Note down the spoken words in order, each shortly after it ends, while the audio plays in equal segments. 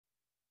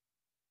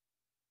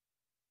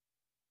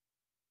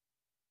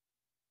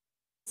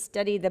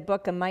study the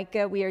book of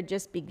Micah. We are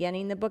just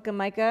beginning the book of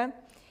Micah,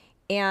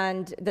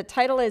 and the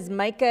title is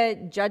Micah,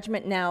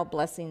 Judgment Now,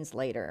 Blessings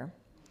Later.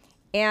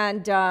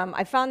 And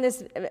I found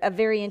this a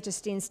very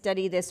interesting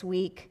study this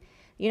week.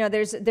 You know,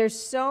 there's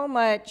so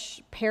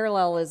much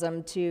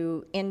parallelism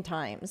to end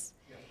times,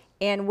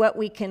 and what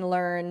we can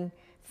learn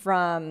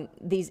from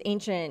these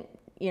ancient,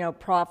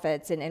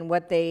 prophets and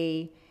what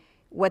they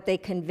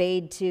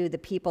conveyed to the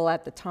people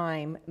at the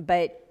time.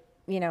 But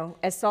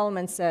as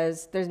Solomon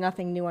says, there's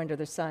nothing new under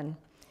the sun.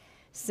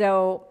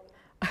 So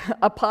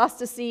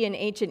apostasy in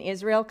ancient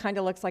Israel kind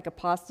of looks like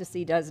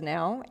apostasy does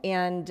now,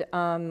 and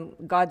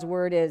God's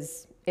word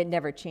it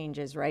never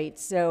changes, right?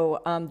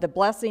 So the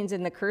blessings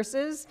and the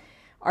curses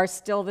are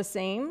still the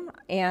same,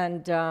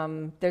 and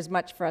there's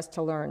much for us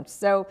to learn.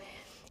 So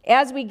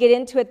as we get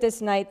into it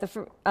this night,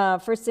 the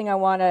first thing I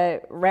want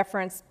to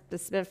reference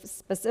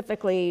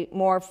specifically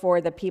more for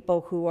the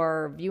people who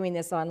are viewing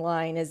this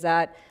online is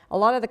that a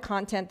lot of the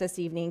content this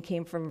evening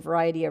came from a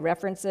variety of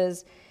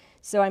references.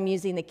 So I'm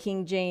using the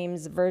King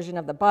James Version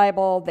of the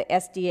Bible, the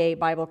SDA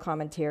Bible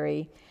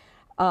Commentary,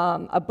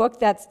 a book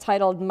that's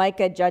titled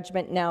Micah,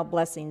 Judgment Now,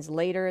 Blessings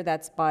Later.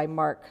 That's by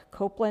Mark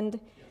Copeland.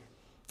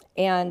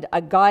 And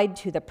A Guide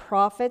to the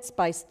Prophets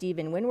by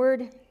Stephen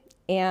Winward.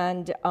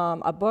 And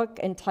a book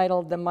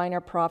entitled The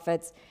Minor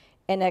Prophets,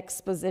 an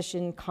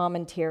Exposition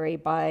Commentary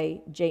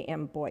by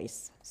J.M.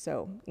 Boyce.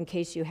 So in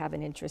case you have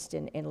an interest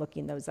in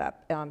looking those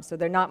up. So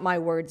they're not my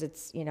words,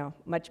 it's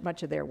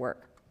much of their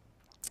work.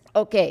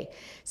 Okay,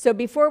 so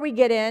before we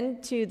get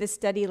into the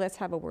study, let's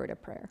have a word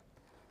of prayer.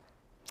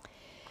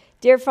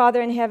 Dear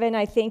Father in heaven,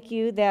 I thank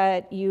you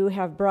that you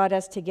have brought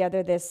us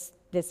together this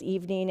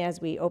evening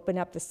as we open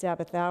up the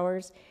Sabbath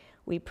hours.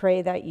 We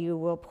pray that you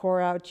will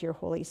pour out your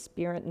Holy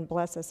Spirit and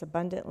bless us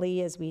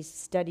abundantly as we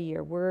study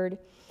your word,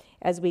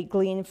 as we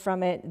glean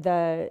from it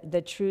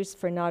the truths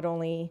for not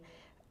only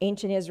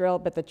ancient Israel,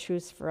 but the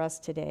truths for us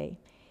today.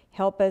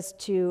 Help us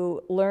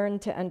to learn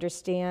to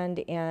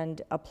understand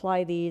and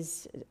apply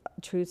these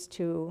truths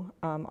to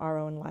our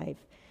own life.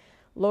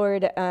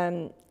 Lord,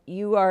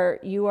 you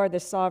are the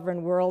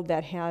sovereign world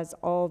that has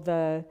all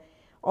the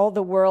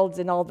worlds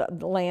and all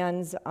the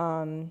lands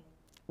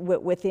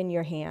within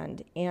your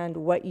hand. And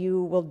what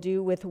you will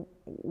do with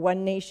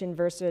one nation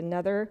versus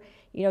another,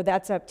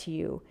 that's up to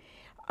you.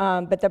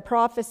 But the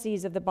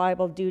prophecies of the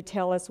Bible do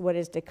tell us what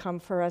is to come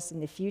for us in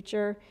the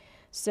future.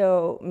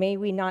 So may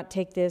we not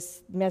take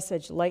this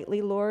message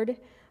lightly, Lord,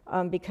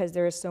 because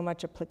there is so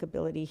much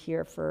applicability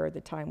here for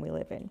the time we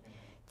live in.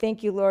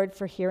 Thank you, Lord,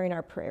 for hearing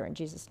our prayer. In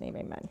Jesus' name,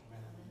 amen.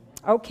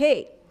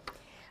 Okay.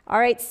 All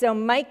right, so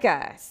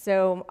Micah.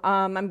 So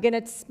I'm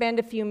going to spend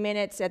a few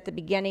minutes at the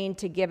beginning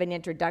to give an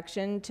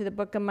introduction to the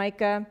book of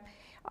Micah.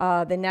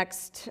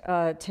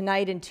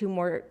 Tonight and two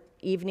more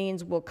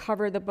evenings, we'll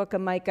cover the book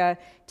of Micah.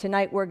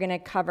 Tonight, we're going to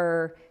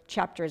cover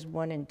chapters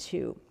 1 and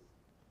 2.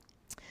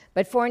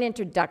 But for an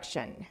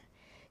introduction,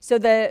 so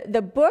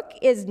the book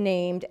is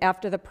named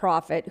after the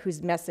prophet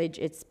whose message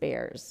it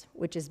bears,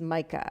 which is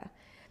Micah.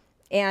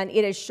 And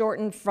it is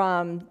shortened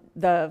from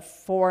the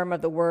form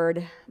of the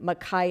word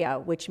Micaiah,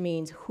 which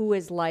means who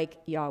is like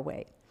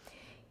Yahweh.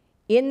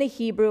 In the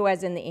Hebrew,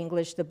 as in the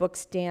English, the book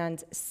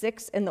stands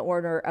 6 in the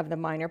order of the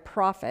minor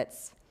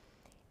prophets.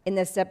 In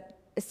the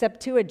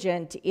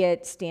Septuagint,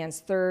 it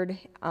stands 3rd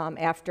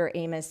after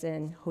Amos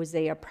and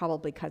Hosea,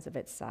 probably because of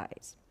its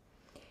size.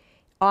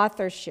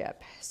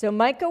 Authorship. So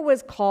Micah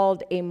was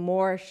called a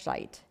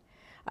Moreshite,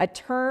 a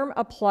term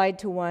applied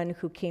to one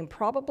who came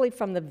probably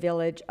from the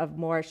village of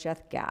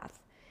Moresheth Gath,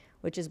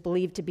 which is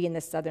believed to be in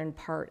the southern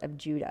part of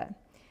Judah,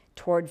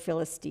 toward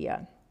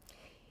Philistia.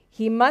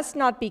 He must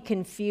not be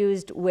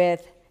confused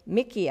with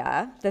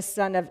Micaiah, the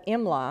son of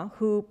Imlah,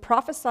 who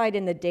prophesied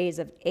in the days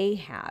of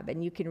Ahab,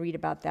 and you can read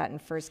about that in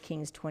 1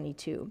 Kings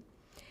 22.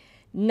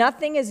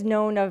 Nothing is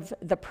known of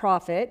the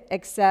prophet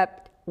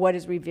except what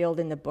is revealed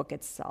in the book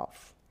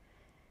itself.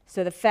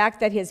 So the fact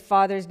that his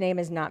father's name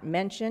is not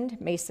mentioned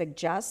may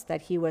suggest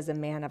that he was a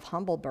man of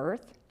humble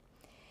birth,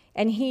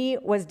 and he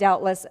was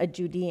doubtless a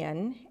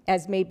Judean,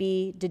 as may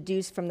be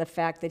deduced from the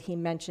fact that he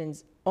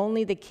mentions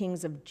only the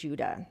kings of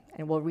Judah,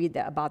 and we'll read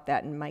about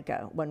that in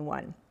Micah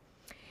 1:1.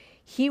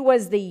 He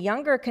was the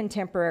younger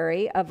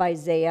contemporary of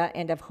Isaiah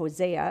and of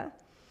Hosea,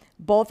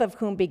 both of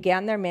whom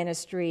began their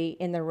ministry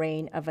in the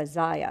reign of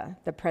Uzziah,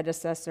 the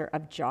predecessor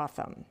of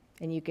Jotham.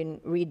 And you can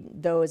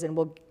read those, and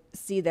we'll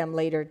see them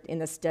later in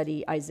the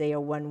study, Isaiah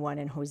 1:1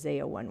 and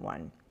Hosea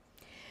 1:1.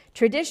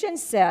 Tradition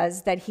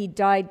says that he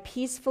died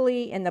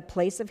peacefully in the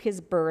place of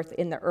his birth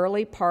in the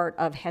early part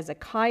of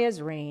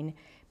Hezekiah's reign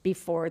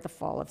before the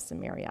fall of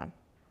Samaria.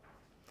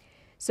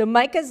 So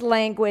Micah's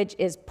language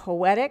is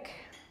poetic,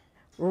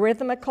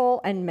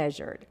 rhythmical, and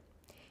measured.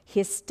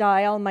 His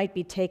style might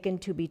be taken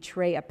to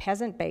betray a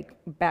peasant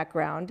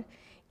background,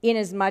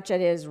 inasmuch as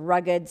it is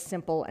rugged,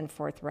 simple, and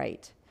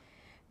forthright.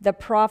 The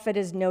prophet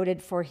is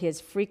noted for his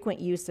frequent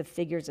use of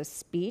figures of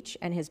speech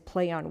and his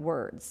play on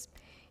words.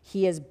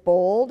 He is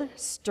bold,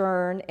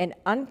 stern, and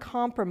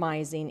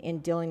uncompromising in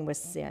dealing with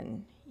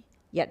sin,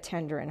 yet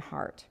tender in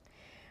heart.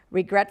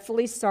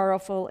 regretfully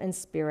sorrowful in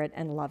spirit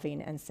and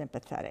loving and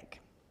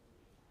sympathetic.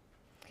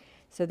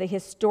 So the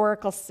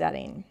historical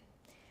setting.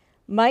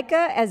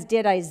 Micah, as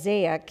did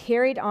Isaiah,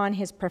 carried on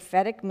his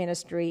prophetic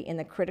ministry in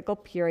the critical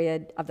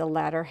period of the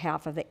latter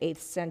half of the 8th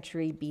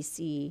century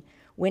BC,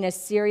 when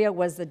Assyria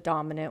was the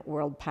dominant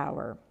world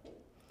power.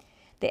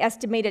 The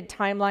estimated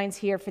timelines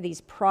here for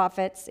these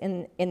prophets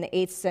in the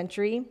 8th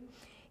century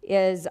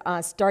is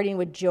starting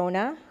with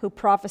Jonah, who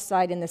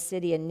prophesied in the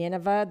city of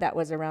Nineveh. That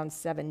was around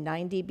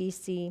 790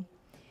 BC.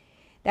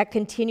 That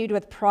continued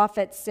with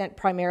prophets sent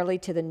primarily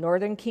to the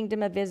northern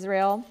kingdom of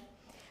Israel.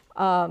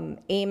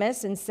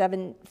 Amos in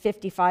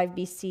 755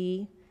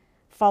 BC,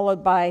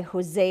 followed by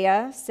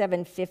Hosea,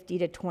 750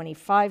 to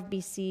 25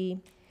 BC.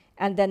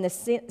 And then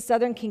the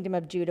southern kingdom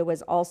of Judah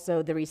was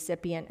also the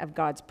recipient of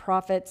God's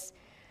prophets.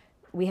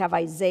 We have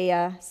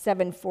Isaiah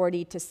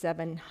 740 to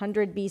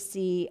 700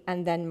 BC,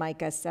 and then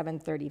Micah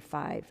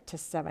 735 to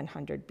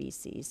 700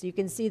 BC. So you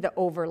can see the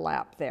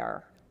overlap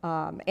there.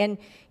 And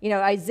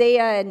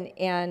Isaiah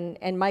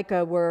and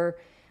Micah were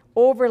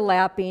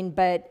overlapping,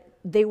 but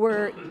they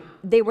were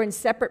in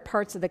separate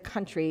parts of the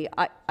country.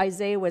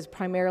 Isaiah was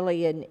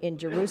primarily in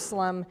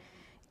Jerusalem,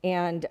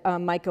 and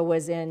Micah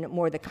was in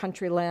more the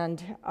country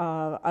land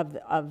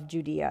of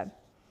Judea.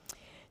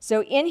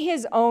 So in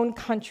his own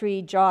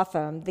country,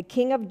 Jotham, the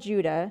king of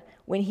Judah,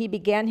 when he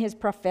began his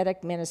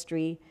prophetic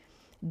ministry,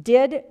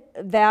 did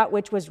that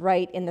which was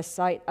right in the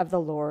sight of the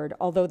Lord,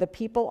 although the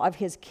people of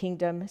his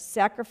kingdom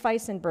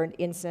sacrificed and burned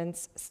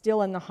incense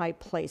still in the high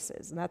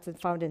places. And that's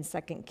found in 2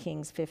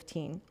 Kings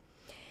 15.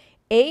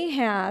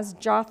 Ahaz,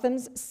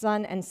 Jotham's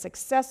son and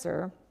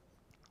successor,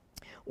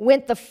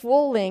 went the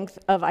full length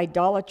of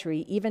idolatry,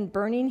 even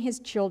burning his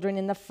children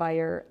in the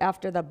fire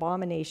after the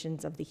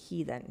abominations of the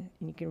heathen.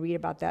 And you can read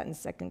about that in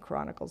 2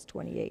 Chronicles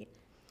 28.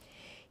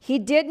 He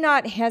did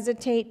not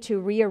hesitate to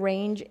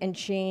rearrange and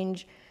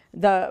change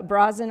the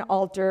brazen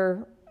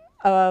altar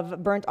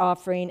of burnt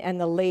offering and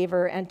the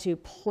laver, and to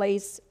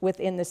place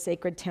within the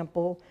sacred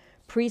temple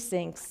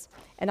precincts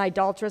an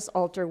idolatrous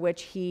altar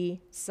which he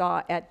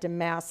saw at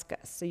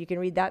Damascus. So you can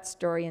read that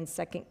story in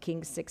 2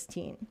 Kings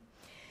 16.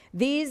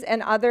 These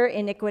and other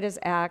iniquitous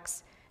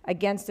acts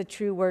against the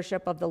true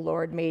worship of the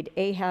Lord made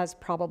Ahaz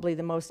probably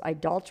the most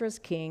idolatrous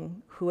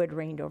king who had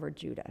reigned over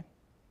Judah.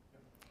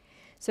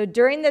 So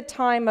during the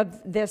time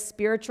of this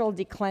spiritual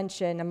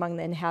declension among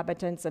the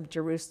inhabitants of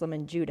Jerusalem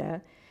and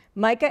Judah,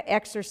 Micah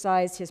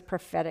exercised his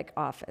prophetic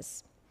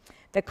office.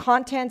 The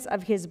contents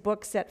of his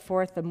book set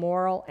forth the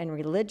moral and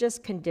religious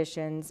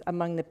conditions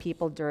among the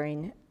people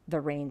during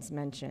the reigns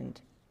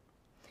mentioned.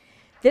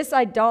 This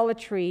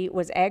idolatry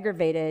was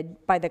aggravated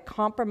by the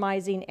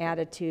compromising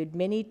attitude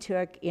many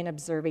took in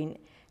observing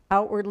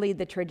outwardly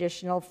the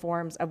traditional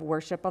forms of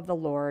worship of the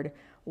Lord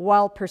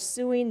while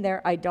pursuing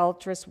their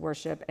idolatrous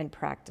worship and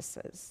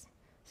practices.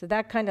 So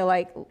that kind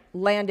of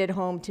landed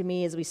home to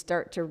me as we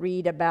start to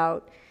read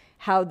about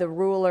how the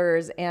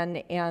rulers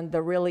and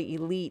the really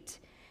elite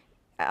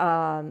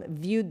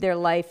viewed their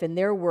life and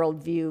their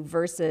worldview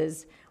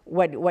versus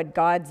what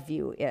God's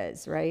view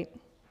is, right?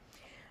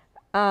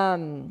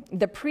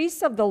 The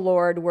priests of the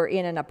Lord were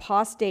in an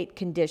apostate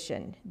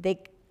condition.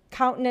 They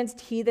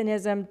countenanced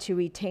heathenism to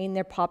retain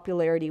their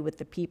popularity with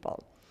the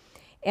people.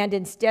 And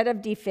instead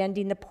of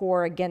defending the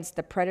poor against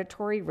the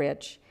predatory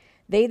rich,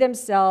 they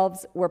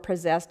themselves were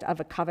possessed of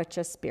a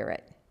covetous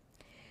spirit.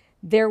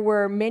 There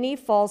were many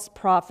false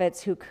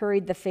prophets who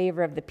curried the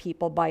favor of the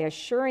people by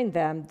assuring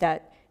them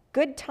that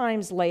good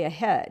times lay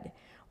ahead,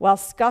 while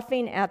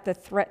scoffing at the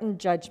threatened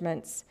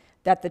judgments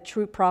that the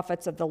true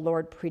prophets of the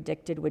Lord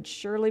predicted would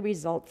surely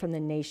result from the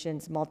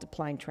nation's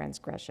multiplying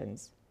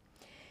transgressions.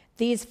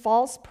 These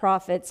false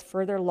prophets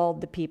further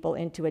lulled the people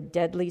into a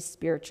deadly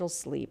spiritual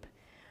sleep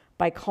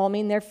by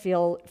calming their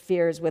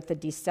fears with the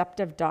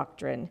deceptive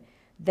doctrine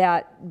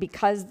that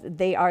because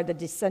they are the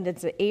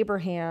descendants of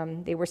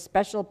Abraham, they were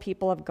special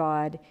people of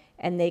God,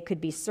 and they could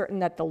be certain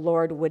that the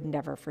Lord would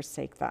never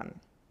forsake them.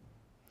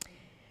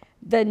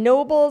 The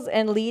nobles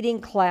and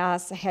leading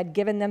class had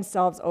given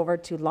themselves over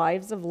to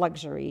lives of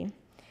luxury,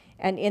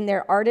 and in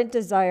their ardent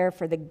desire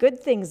for the good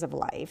things of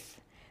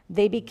life,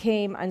 they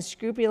became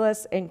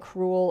unscrupulous and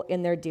cruel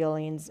in their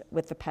dealings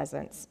with the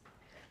peasants.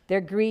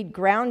 Their greed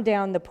ground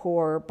down the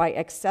poor by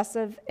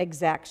excessive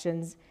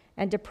exactions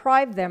and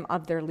deprived them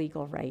of their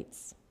legal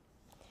rights.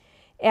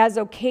 As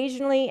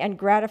occasionally and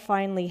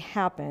gratifyingly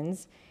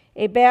happens,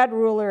 a bad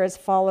ruler is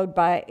followed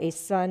by a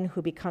son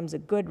who becomes a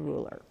good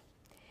ruler.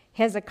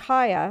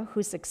 Hezekiah,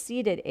 who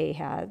succeeded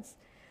Ahaz,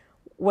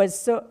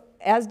 was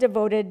as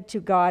devoted to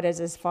God as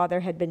his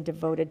father had been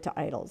devoted to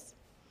idols.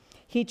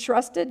 He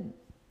trusted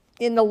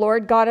in the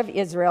Lord God of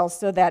Israel,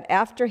 so that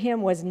after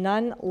him was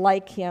none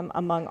like him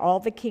among all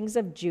the kings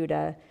of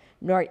Judah,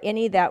 nor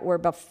any that were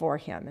before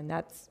him. And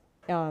that's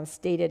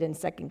stated in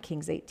 2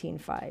 Kings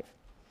 18:5.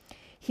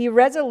 He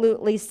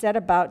resolutely set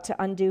about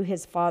to undo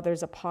his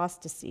father's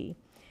apostasy,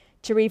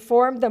 to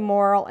reform the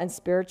moral and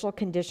spiritual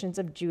conditions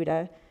of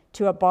Judah,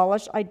 to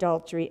abolish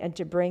idolatry, and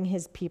to bring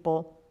his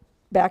people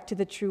back to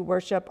the true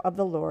worship of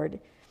the Lord.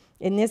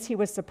 In this he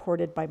was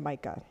supported by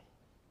Micah.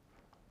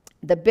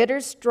 The bitter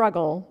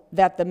struggle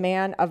that the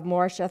man of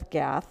Moresheth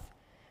Gath,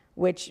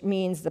 which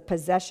means the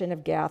possession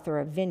of Gath or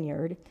a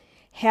vineyard,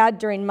 had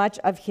during much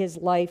of his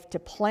life to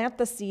plant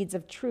the seeds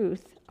of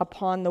truth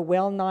upon the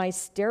well-nigh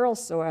sterile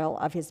soil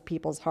of his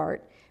people's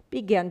heart,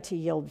 began to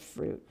yield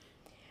fruit.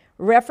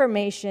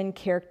 Reformation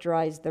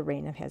characterized the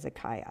reign of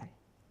Hezekiah.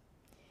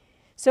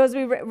 So as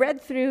we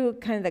read through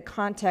kind of the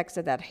context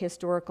of that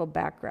historical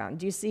background,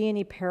 do you see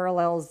any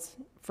parallels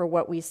for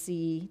what we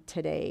see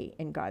today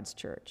in God's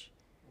church?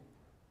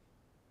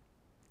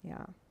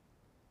 Yeah,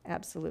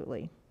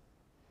 absolutely.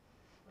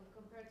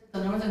 Compared to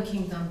the northern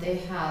kingdom, they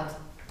had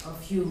a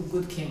few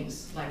good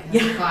kings, like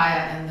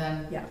Hezekiah, and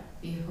then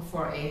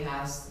before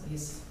Ahaz,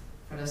 his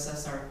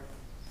predecessor.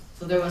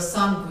 So there was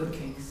some good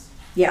kings.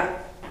 Yeah,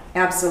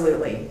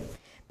 absolutely.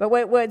 But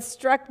what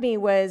struck me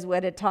was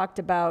what it talked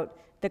about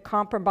the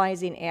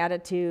compromising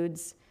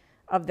attitudes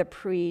of the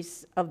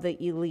priests, of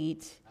the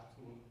elite,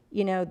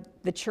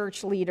 the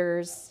church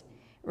leaders,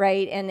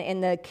 right,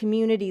 and the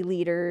community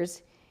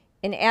leaders.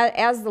 And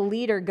as the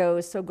leader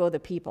goes, so go the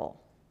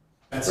people.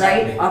 That's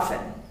right? happening.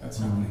 Often. That's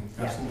happening.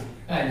 Absolutely.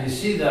 And you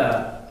see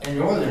that in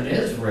northern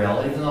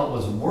Israel, even though it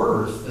was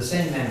worse, the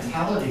same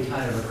mentality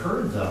kind of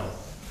occurred though.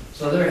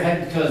 So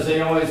because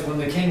they always, when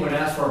the king would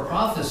ask for a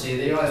prophecy,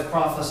 they always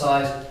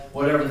prophesied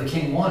whatever the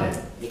king wanted.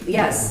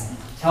 Yes.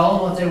 Tell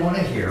them what they want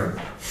to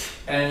hear.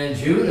 And in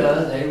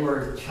Judah, they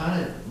were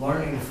kind of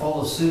learning to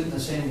follow suit in the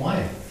same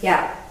way.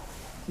 Yeah,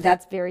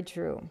 that's very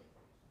true.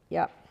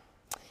 Yep.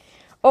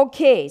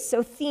 Okay,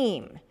 so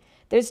theme.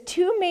 There's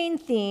two main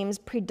themes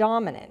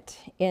predominant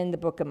in the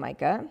book of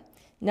Micah.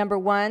 Number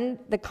one,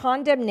 the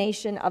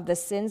condemnation of the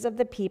sins of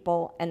the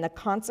people and the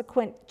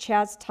consequent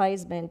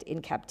chastisement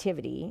in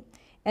captivity.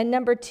 And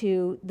number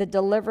two, the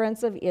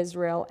deliverance of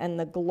Israel and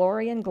the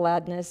glory and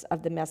gladness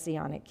of the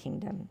Messianic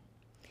kingdom.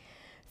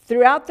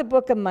 Throughout the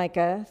book of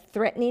Micah,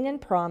 threatening and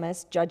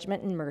promise,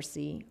 judgment and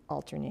mercy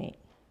alternate.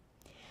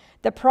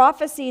 The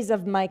prophecies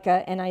of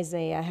Micah and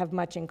Isaiah have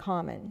much in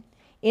common,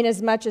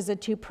 inasmuch as the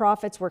two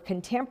prophets were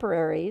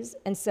contemporaries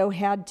and so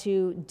had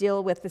to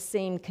deal with the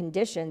same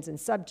conditions and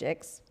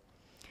subjects.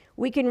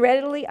 We can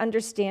readily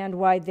understand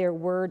why their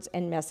words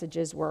and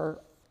messages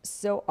were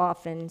so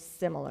often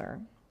similar.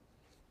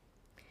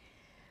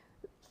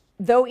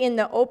 Though in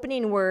the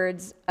opening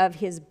words of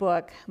his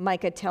book,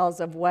 Micah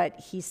tells of what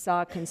he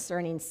saw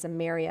concerning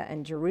Samaria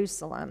and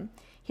Jerusalem,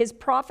 his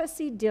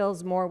prophecy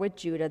deals more with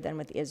Judah than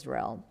with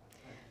Israel.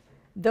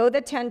 Though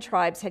the 10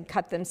 tribes had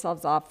cut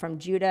themselves off from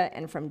Judah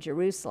and from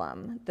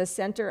Jerusalem, the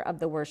center of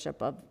the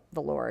worship of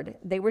the Lord,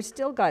 they were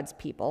still God's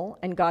people,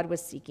 and God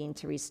was seeking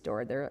to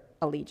restore their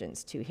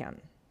allegiance to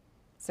him.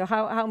 So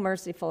how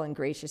merciful and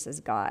gracious is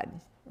God,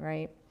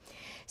 right?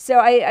 So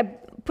I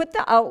put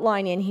the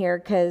outline in here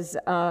because,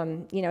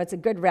 it's a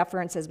good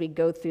reference as we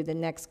go through the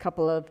next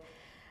couple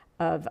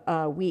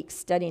of weeks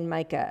studying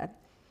Micah.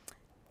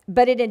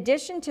 But in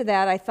addition to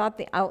that, I thought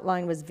the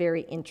outline was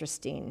very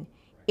interesting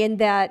in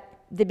that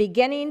the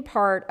beginning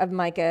part of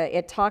Micah,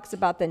 it talks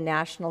about the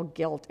national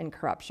guilt and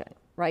corruption,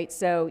 right?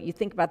 So you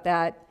think about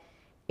that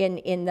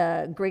in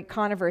the great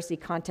controversy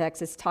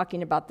context, it's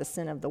talking about the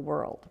sin of the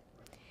world.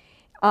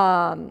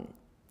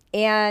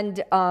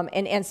 And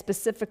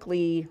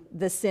specifically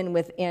the sin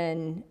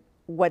within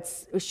what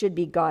should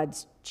be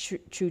God's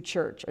true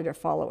church or their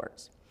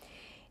followers.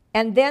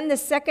 And then the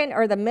second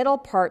or the middle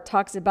part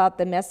talks about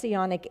the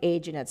Messianic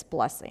age and its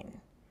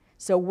blessing.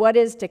 So what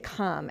is to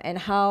come and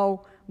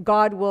how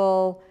God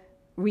will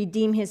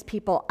redeem his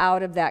people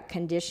out of that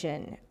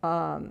condition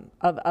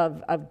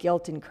of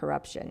guilt and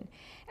corruption.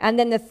 And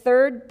then the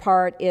third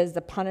part is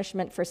the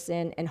punishment for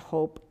sin and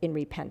hope in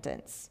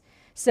repentance.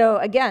 So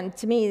again,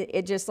 to me,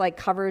 it just like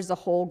covers the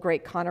whole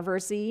great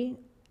controversy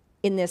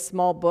in this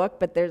small book,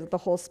 but the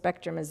whole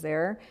spectrum is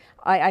there.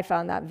 I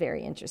found that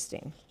very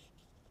interesting.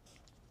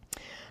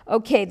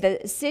 Okay,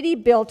 the city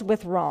built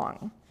with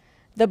wrong.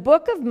 The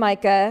book of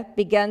Micah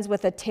begins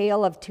with a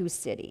tale of two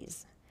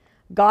cities.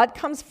 God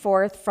comes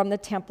forth from the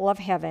temple of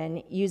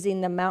heaven using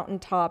the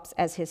mountaintops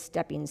as his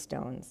stepping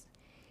stones.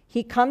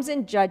 He comes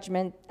in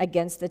judgment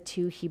against the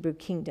two Hebrew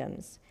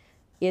kingdoms,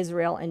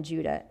 Israel and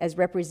Judah, as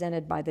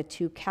represented by the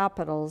two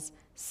capitals,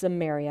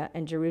 Samaria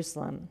and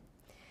Jerusalem.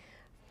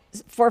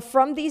 For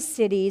from these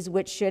cities,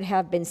 which should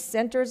have been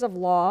centers of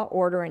law,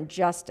 order, and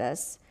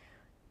justice,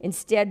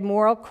 instead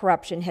moral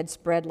corruption had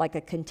spread like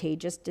a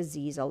contagious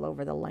disease all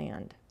over the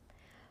land.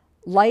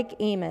 Like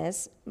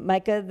Amos,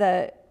 Micah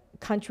the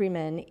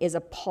countryman is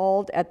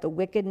appalled at the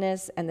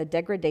wickedness and the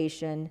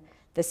degradation,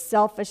 the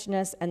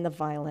selfishness and the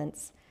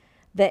violence,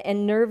 the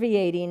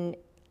enervating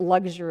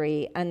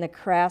luxury and the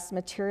crass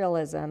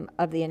materialism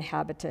of the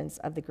inhabitants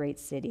of the great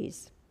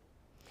cities.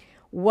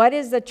 What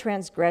is the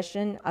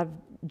transgression of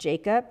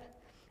Jacob?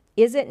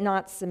 Is it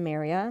not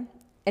Samaria?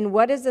 And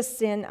what is the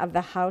sin of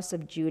the house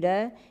of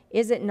Judah?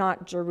 Is it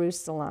not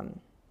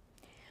Jerusalem?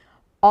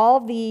 All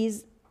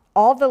the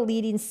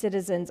leading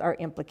citizens are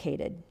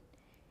implicated.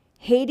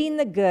 Hating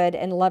the good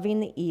and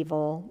loving the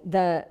evil,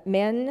 the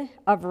men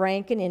of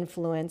rank and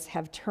influence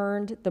have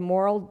turned the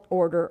moral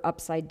order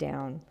upside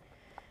down.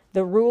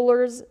 The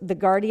rulers, the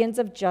guardians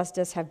of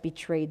justice, have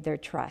betrayed their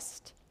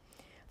trust.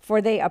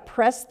 For they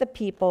oppress the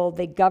people,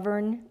 they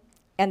govern,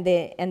 and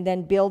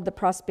then build the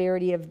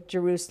prosperity of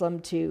Jerusalem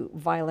to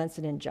violence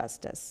and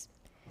injustice.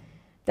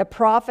 The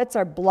prophets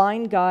are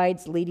blind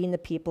guides leading the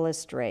people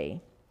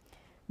astray.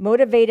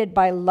 Motivated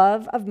by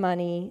love of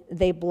money,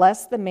 they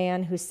bless the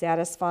man who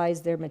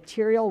satisfies their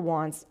material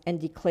wants and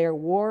declare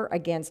war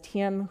against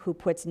him who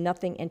puts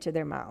nothing into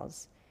their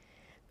mouths.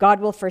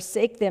 God will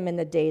forsake them in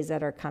the days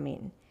that are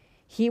coming.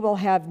 He will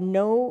have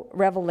no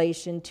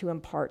revelation to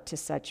impart to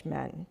such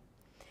men.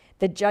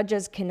 The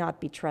judges cannot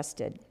be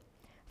trusted,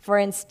 for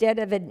instead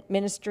of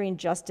administering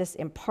justice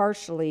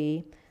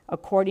impartially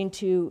according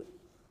to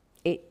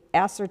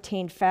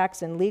ascertained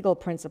facts and legal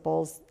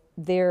principles,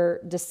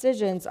 their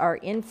decisions are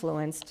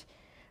influenced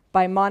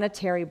by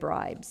monetary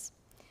bribes.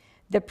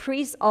 The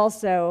priests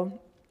also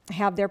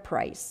have their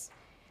price.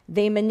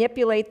 They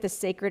manipulate the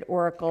sacred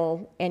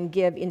oracle and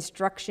give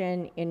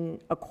instruction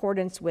in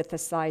accordance with the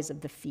size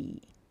of the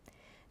fee.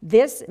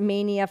 This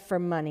mania for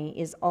money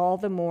is all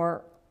the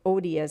more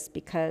odious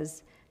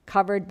because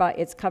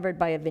it's covered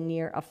by a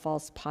veneer of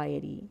false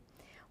piety.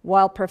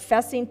 While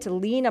professing to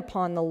lean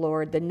upon the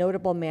Lord, the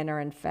notable men are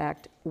in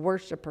fact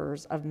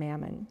worshipers of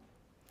mammon.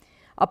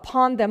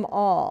 Upon them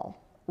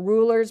all,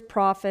 rulers,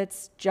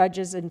 prophets,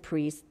 judges, and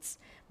priests,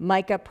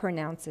 Micah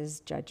pronounces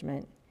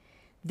judgment.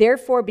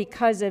 Therefore,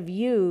 because of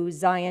you,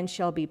 Zion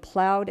shall be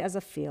plowed as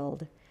a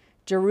field,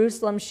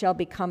 Jerusalem shall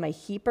become a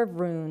heap of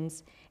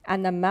ruins,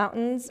 and the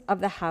mountains of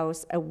the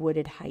house a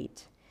wooded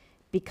height.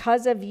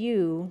 Because of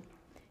you,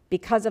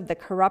 because of the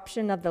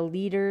corruption of the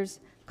leaders,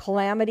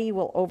 calamity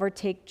will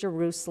overtake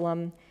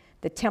Jerusalem,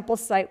 the temple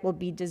site will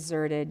be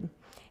deserted,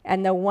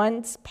 and the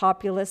once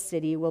populous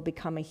city will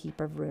become a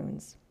heap of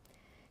ruins.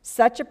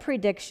 Such a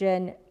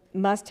prediction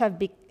must have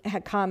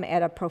come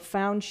at a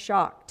profound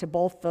shock to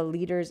both the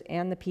leaders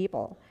and the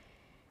people.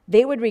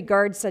 They would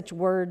regard such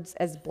words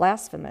as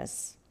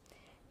blasphemous.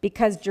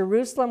 Because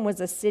Jerusalem was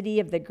a city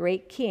of the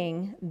great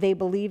king, they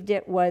believed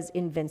it was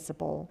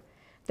invincible.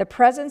 The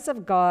presence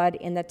of God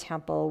in the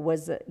temple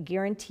was a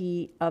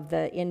guarantee of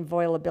the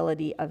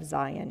inviolability of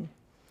Zion.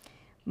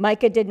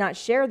 Micah did not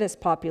share this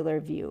popular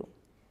view,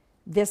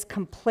 this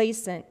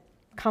complacent,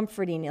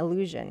 comforting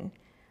illusion.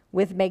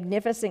 With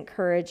magnificent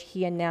courage,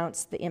 he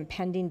announced the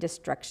impending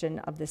destruction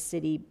of the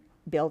city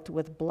built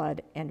with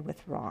blood and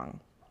with wrong.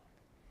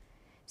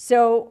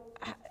 So,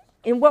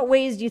 in what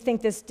ways do you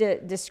think this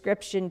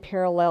description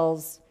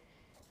parallels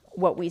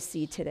what we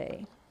see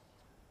today?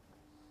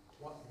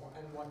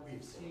 And what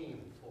we've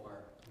seen for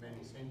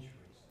many centuries.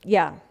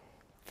 Yeah,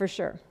 for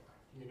sure.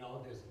 You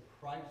know, there's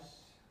a price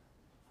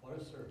for a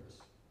service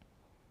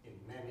in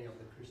many of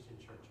the Christian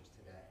churches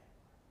today.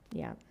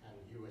 Yeah. And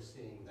you were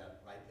seeing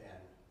that right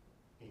then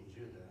in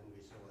Judah, and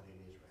we saw it in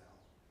Israel.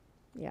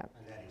 Yeah.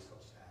 And that is so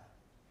sad,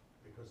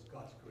 because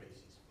God's grace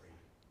is free.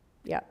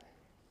 Yeah,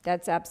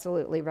 that's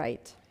absolutely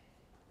right.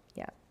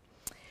 Yeah.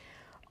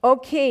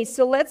 Okay,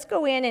 so let's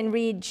go in and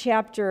read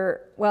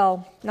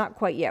not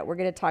quite yet. We're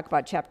going to talk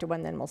about chapter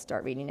 1, then we'll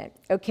start reading it.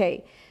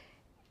 Okay,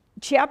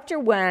 chapter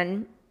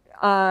 1,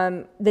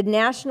 the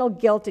national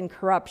guilt and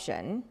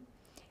corruption.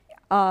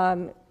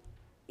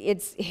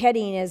 Its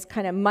heading is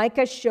kind of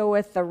Micah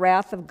showeth the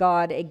wrath of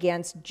God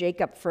against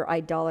Jacob for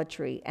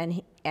idolatry,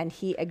 and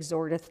he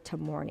exhorteth to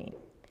mourning.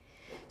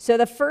 So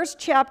the first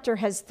chapter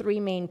has 3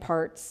 main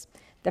parts.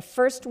 The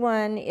first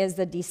one is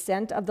the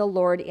descent of the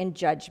Lord in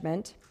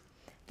judgment.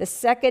 The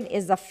second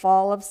is the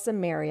fall of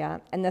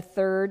Samaria. And the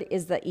third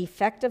is the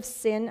effect of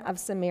sin of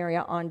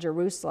Samaria on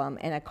Jerusalem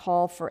and a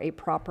call for a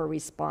proper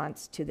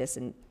response to this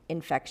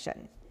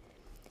infection.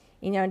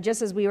 You know,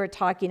 just as we were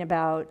talking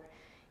about,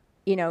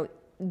 you know,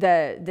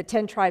 the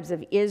 10 tribes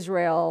of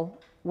Israel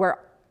were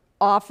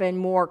often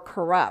more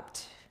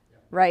corrupt,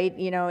 right?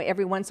 You know,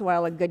 every once in a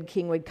while a good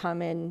king would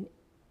come in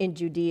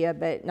Judea,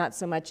 but not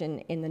so much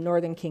in the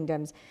northern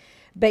kingdoms.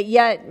 But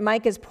yet,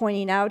 Micah is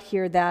pointing out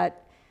here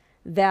that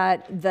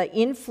the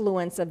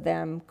influence of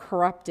them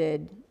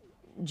corrupted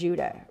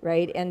Judah,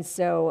 right? And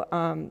so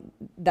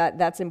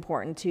that's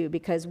important too,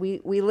 because we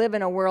live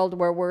in a world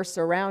where we're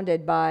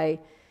surrounded by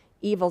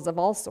evils of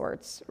all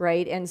sorts,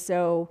 right? And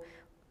so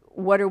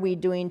what are we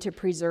doing to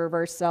preserve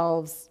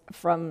ourselves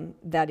from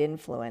that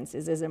influence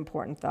is an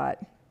important thought.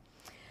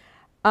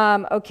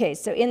 Okay,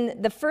 so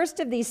in the first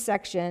of these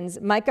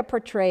sections, Micah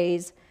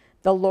portrays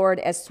the Lord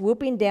as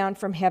swooping down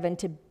from heaven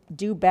to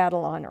do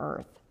battle on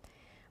earth.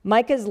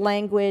 Micah's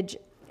language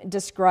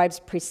describes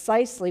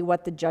precisely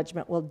what the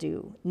judgment will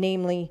do,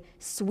 namely,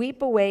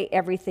 sweep away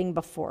everything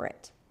before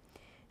it.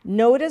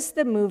 Notice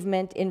the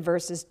movement in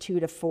verses 2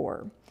 to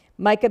 4.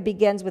 Micah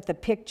begins with a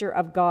picture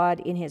of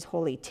God in his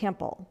holy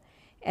temple,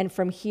 and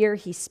from here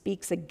he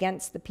speaks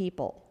against the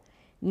people.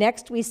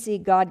 Next, we see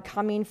God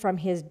coming from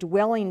his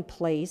dwelling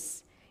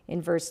place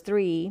in verse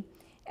 3,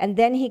 and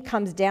then he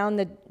comes down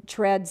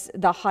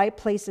the high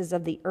places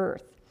of the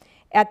earth.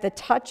 At the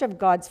touch of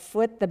God's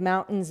foot, the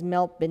mountains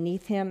melt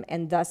beneath him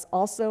and thus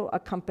also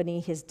accompany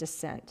his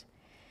descent.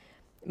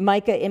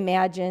 Micah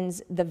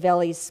imagines the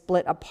valley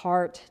split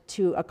apart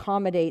to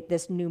accommodate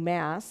this new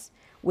mass,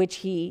 which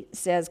he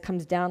says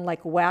comes down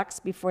like wax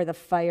before the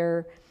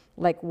fire,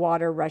 like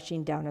water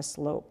rushing down a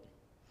slope.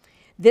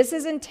 This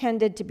is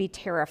intended to be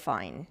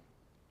terrifying,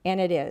 and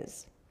it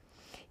is.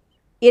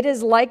 It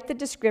is like the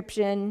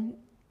description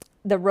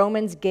the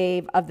Romans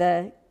gave of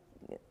the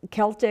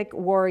Celtic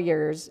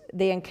warriors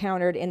they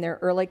encountered in their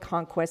early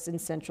conquests in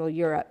Central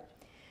Europe.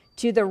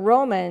 To the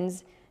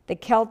Romans, the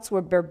Celts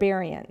were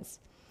barbarians.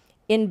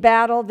 In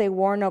battle, they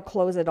wore no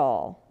clothes at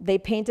all. They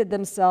painted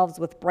themselves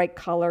with bright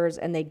colors,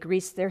 and they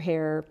greased their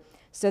hair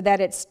so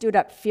that it stood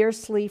up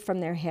fiercely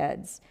from their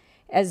heads,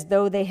 as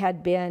though they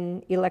had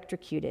been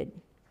electrocuted.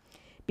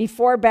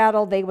 Before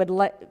battle, they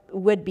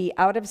would be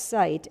out of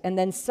sight, and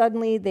then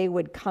suddenly they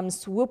would come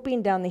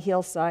swooping down the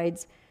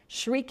hillsides,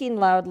 shrieking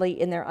loudly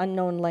in their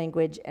unknown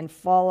language, and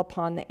fall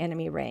upon the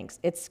enemy ranks.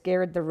 It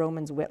scared the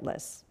Romans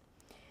witless.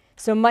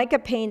 So Micah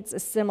paints a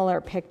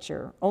similar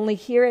picture, only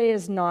here it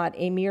is not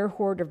a mere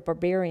horde of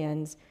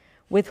barbarians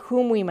with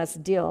whom we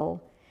must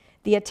deal.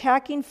 The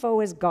attacking foe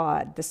is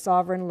God, the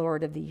sovereign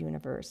Lord of the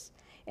universe.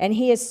 And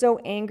he is so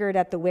angered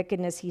at the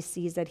wickedness he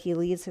sees that he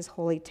leaves his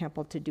holy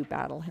temple to do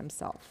battle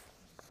himself.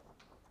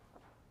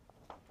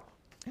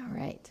 All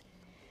right.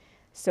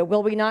 So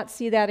will we not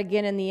see that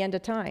again in the end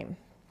of time?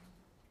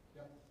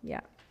 Yeah.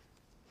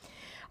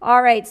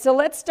 All right, so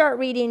let's start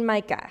reading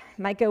Micah.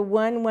 Micah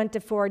 1, 1 to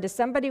 4. Does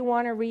somebody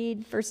want to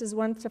read verses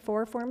 1 to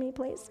 4 for me,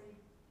 please?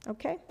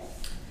 Okay.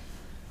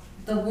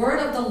 The word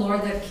of the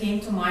Lord that came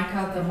to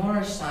Micah the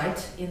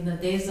Morashite in the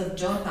days of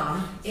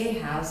Jotham,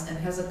 Ahaz, and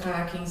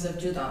Hezekiah kings of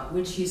Judah,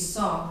 which he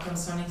saw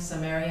concerning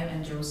Samaria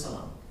and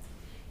Jerusalem.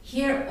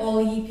 Hear,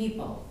 all ye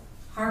people,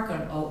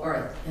 hearken, O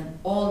earth, and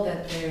all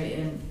that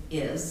therein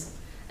is,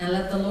 and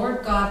let the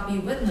Lord God be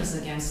witness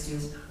against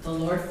you, the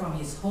Lord from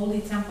his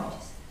holy temple.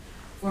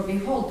 For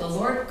behold, the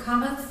Lord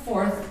cometh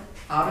forth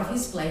out of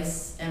his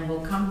place, and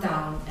will come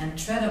down and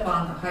tread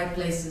upon the high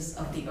places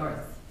of the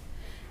earth.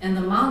 And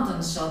the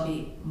mountains shall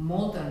be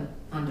molten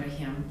under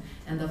him,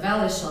 and the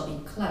valleys shall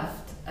be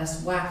cleft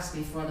as wax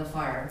before the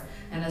fire,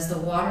 and as the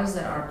waters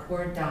that are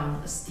poured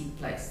down a steep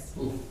place.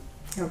 Ooh.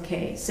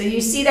 Okay, so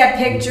you see that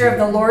picture of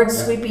the Lord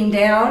sweeping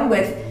down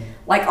with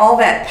like all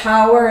that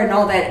power and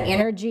all that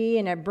energy,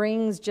 and it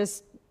brings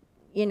just,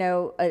 you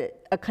know,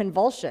 a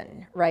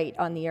convulsion, right,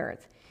 on the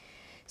earth.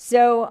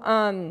 So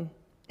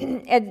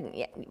and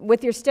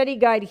with your study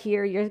guide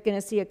here, you're going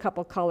to see a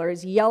couple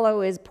colors.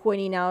 Yellow is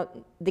pointing out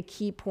the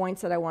key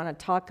points that I want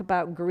to talk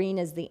about. Green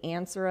is the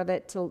answer of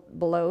it to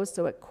below,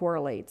 so it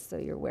correlates, so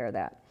you're aware of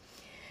that.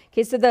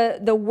 Okay, so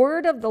the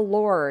word of the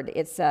Lord,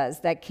 it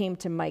says, that came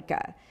to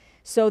Micah.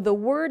 So the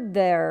word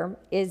there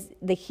is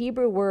the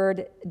Hebrew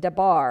word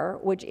dabar,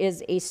 which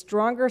is a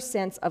stronger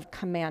sense of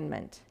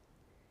commandment.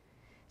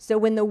 So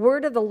when the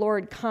word of the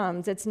Lord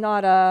comes, it's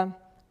not a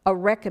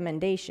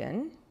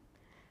recommendation.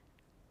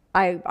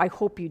 I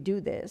hope you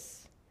do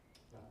this.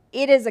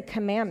 It is a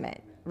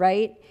commandment,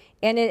 right?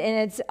 And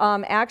it's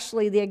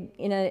actually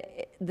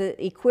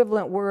the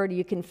equivalent word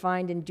you can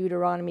find in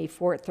Deuteronomy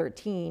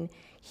 4:13.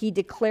 He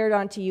declared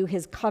unto you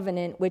his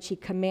covenant, which he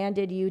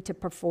commanded you to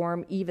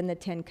perform, even the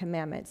 10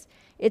 commandments.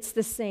 It's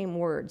the same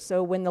word.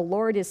 So when the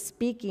Lord is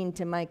speaking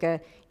to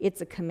Micah, it's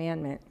a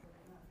commandment.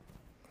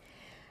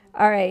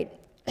 All right.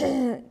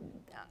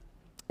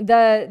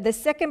 The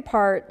second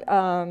part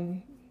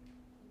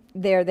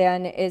there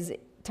then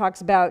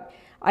talks about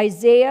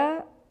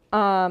Isaiah,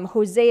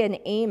 Hosea, and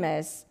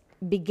Amos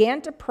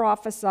began to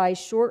prophesy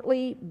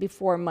shortly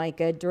before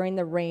Micah during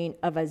the reign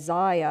of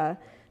Uzziah,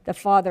 the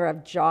father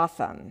of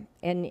Jotham.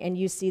 And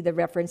you see the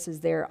references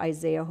there,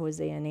 Isaiah,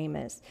 Hosea, and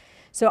Amos.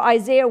 So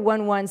Isaiah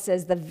 1:1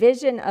 says, the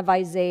vision of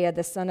Isaiah,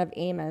 the son of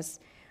Amos,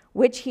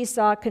 which he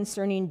saw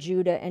concerning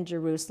Judah and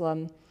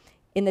Jerusalem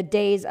in the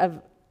days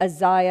of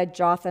Uzziah,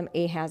 Jotham,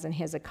 Ahaz, and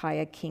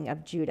Hezekiah, king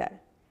of Judah.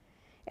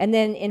 And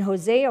then in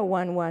Hosea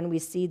 1:1, we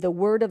see the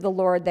word of the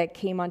Lord that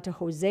came unto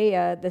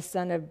Hosea, the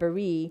son of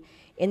Beri,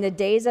 in the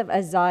days of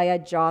Uzziah,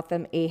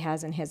 Jotham,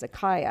 Ahaz, and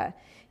Hezekiah,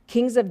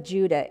 kings of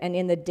Judah, and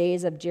in the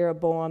days of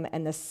Jeroboam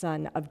and the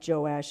son of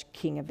Joash,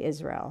 king of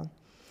Israel.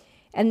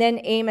 And then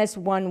Amos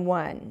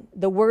 1:1,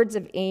 the words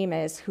of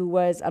Amos, who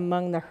was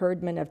among the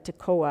herdmen of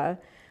Tekoa,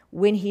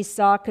 when he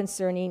saw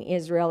concerning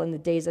Israel in the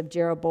days of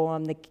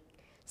Jeroboam, the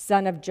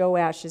son of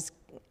Joash,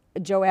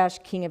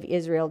 king of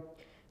Israel,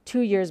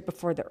 2 years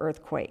before the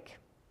earthquake.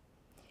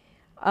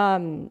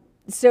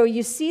 So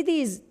you see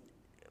these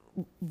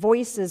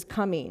voices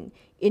coming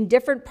in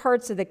different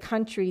parts of the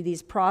country,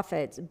 these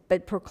prophets,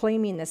 but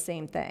proclaiming the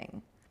same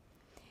thing.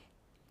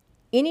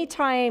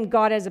 Anytime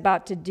God is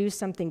about to do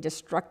something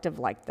destructive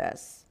like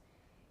this,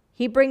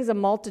 he brings a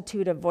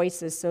multitude of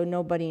voices so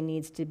nobody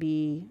needs to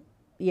be,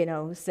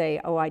 say,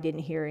 oh, I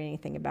didn't hear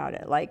anything about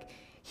it. Like,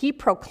 he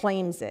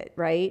proclaims it,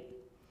 right?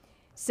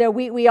 So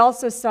we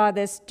also saw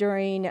this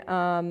during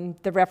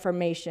the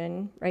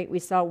Reformation, right? We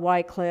saw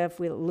Wycliffe,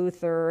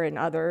 Luther, and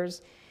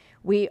others.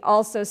 We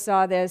also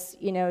saw this,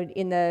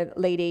 in the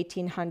late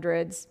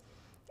 1800s.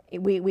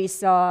 We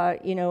saw,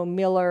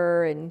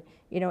 Miller and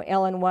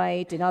Ellen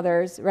White and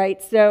others,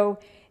 right? So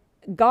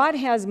God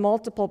has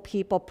multiple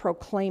people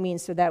proclaiming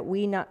so that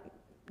we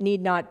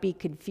need not be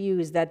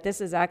confused that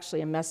this is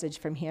actually a message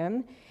from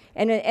him.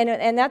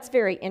 And that's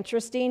very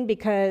interesting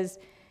because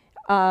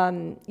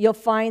you'll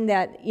find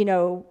that,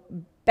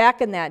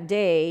 back in that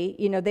day,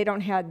 they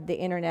don't have the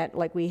internet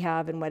like we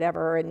have and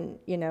whatever, and,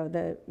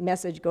 the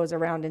message goes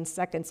around in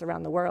seconds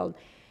around the world.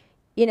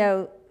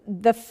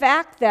 The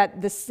fact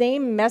that the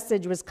same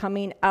message was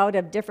coming out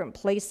of different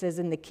places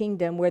in the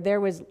kingdom where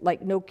there was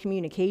like no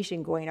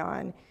communication going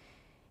on,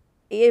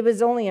 it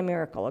was only a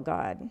miracle of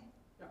God.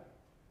 Yeah.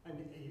 And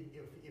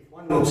if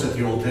one looks at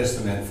the Old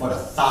Testament, for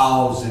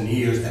 1,000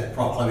 years that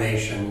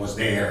proclamation was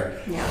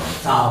there. Yeah.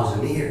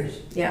 1,000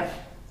 years. Yeah.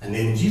 And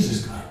then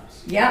Jesus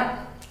comes.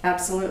 Yeah,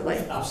 absolutely.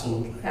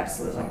 Absolutely.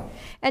 Absolutely.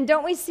 And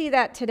don't we see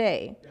that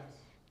today? Yes.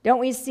 Don't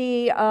we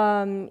see,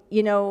 an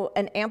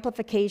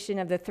amplification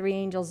of the three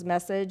angels'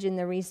 message in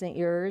the recent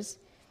years?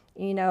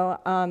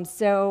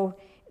 So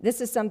this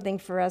is something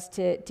for us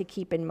to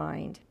keep in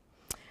mind.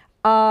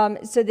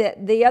 So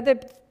the other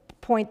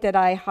point that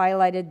I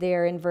highlighted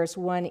there in verse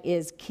 1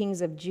 is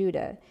kings of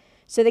Judah.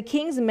 So the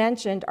kings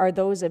mentioned are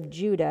those of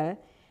Judah,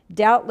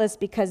 doubtless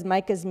because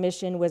Micah's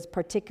mission was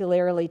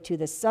particularly to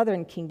the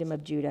southern kingdom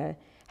of Judah.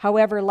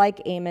 However,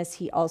 like Amos,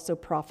 he also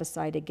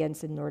prophesied against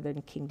the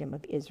northern kingdom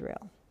of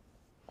Israel.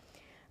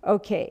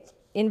 Okay,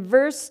 in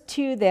verse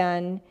 2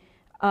 then,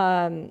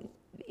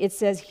 it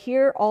says,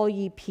 "Hear all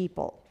ye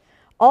people.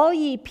 All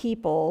ye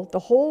people, the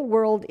whole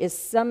world is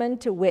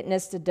summoned to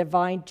witness the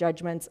divine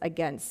judgments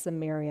against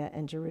Samaria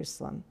and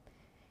Jerusalem.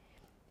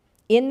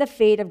 In the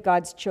fate of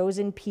God's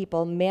chosen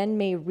people, men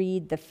may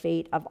read the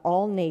fate of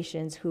all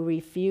nations who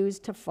refuse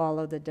to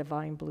follow the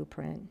divine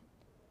blueprint."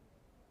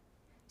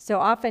 So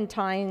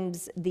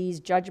oftentimes,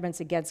 these judgments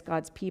against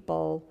God's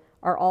people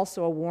are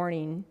also a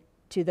warning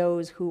to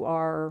those who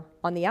are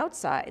on the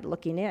outside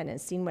looking in and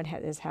seeing what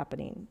is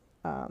happening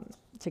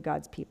to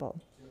God's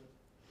people.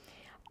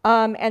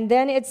 And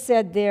then it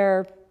said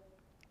there,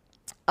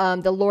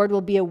 the Lord will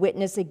be a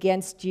witness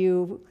against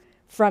you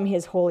from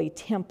his holy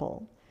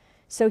temple.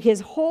 So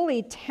his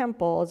holy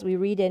temple, as we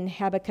read in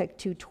Habakkuk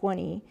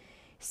 2:20,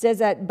 says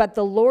that, "But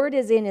the Lord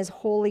is in his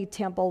holy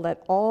temple,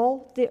 let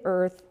all the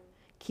earth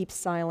keep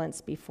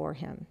silence before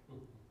him."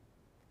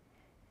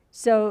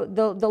 So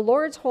the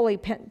Lord's holy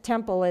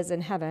temple is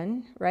in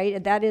heaven,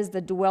 right? That is the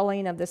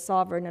dwelling of the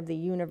sovereign of the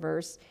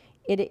universe.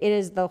 It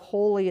is the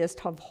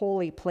holiest of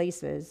holy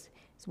places.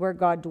 It's where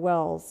God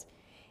dwells.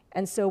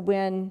 And so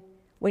when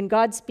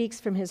God speaks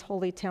from his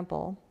holy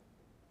temple,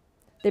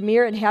 the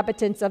mere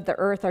inhabitants of the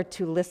earth are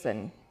to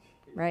listen,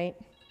 right?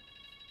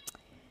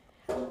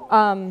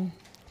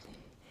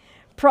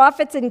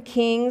 Prophets and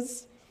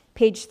Kings,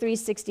 page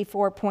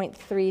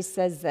 364.3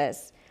 says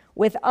this: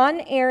 "With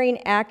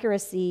unerring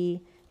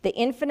accuracy, the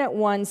Infinite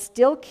One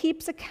still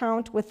keeps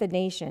account with the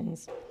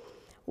nations.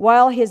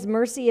 While his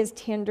mercy is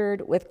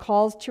tendered with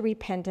calls to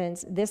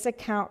repentance, this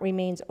account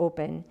remains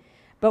open.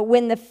 But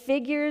when the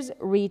figures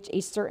reach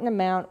a certain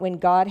amount, when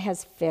God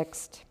has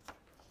fixed,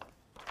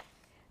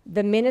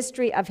 the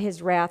ministry of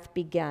his wrath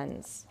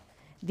begins.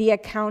 The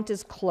account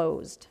is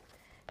closed.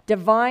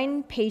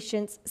 Divine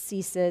patience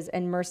ceases,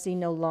 and mercy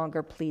no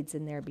longer pleads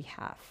in their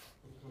behalf."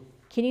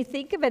 Can you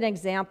think of an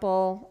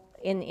example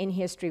in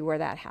history where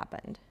that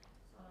happened?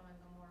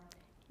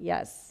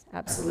 Yes,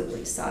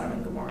 absolutely. Sodom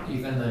and Gomorrah.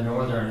 Even the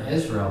northern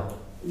Israel,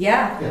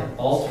 Yeah,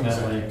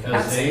 ultimately,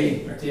 because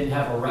they didn't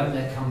have a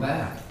remnant come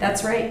back.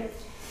 that's right.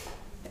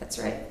 That's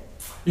right.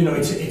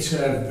 It's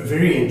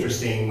very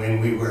interesting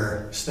when we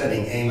were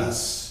studying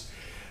Amos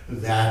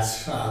that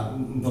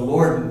the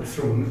Lord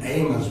through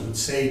Amos would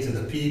say to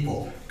the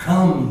people,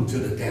 "Come to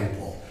the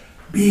temple,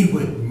 be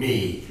with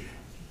me,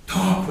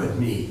 talk with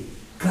me,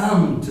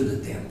 come to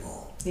the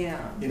temple."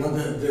 Yeah.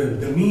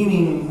 The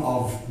meaning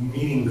of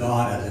meeting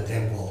God at the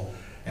temple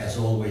has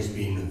always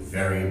been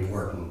very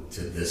important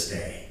to this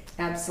day.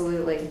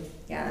 Absolutely.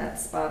 Yeah,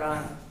 that's spot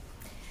on.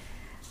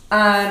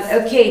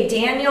 Okay,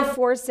 Daniel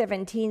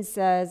 4:17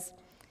 says,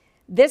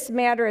 "This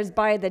matter is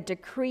by the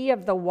decree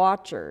of the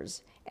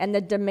watchers and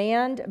the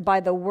demand by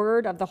the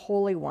word of the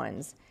holy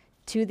ones,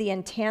 to the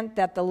intent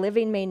that the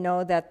living may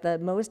know that the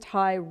Most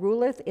High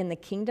ruleth in the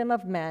kingdom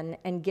of men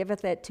and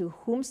giveth it to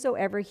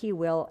whomsoever he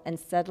will and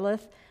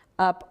settleth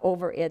up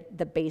over it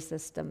the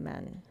basest of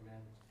men."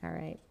 Amen. All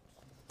right.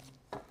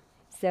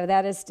 So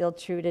that is still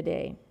true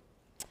today.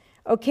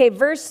 Okay,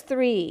 verse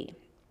 3.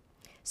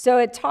 So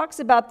it talks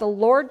about the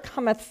Lord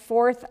cometh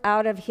forth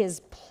out of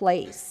his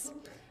place.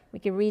 We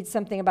can read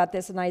something about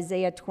this in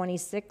Isaiah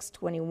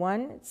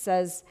 26:21. It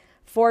says,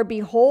 "For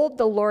behold,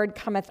 the Lord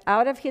cometh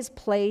out of his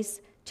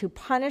place to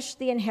punish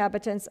the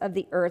inhabitants of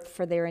the earth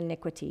for their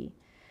iniquity.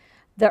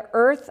 The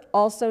earth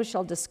also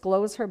shall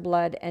disclose her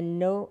blood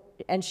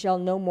and shall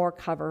no more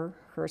cover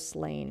her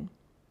slain."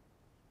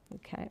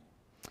 Okay.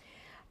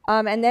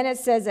 And then it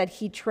says that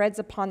he treads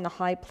upon the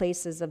high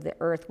places of the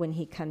earth when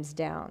he comes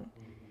down.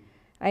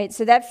 Right,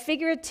 so that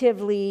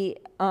figuratively,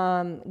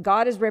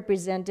 God is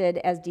represented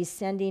as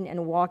descending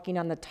and walking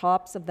on the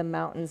tops of the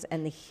mountains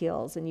and the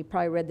hills. And you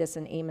probably read this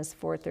in Amos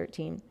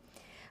 4:13.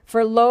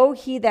 For lo,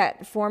 he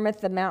that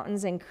formeth the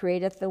mountains and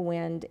createth the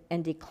wind,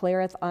 and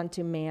declareth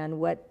unto man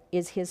what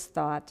is his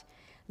thought,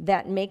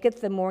 that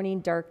maketh the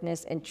morning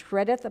darkness, and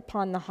treadeth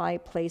upon the high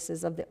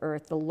places of the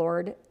earth. The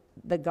Lord,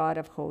 the God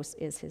of hosts,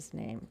 is his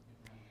name.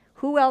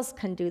 Who else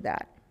can do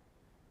that?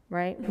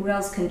 Right? Who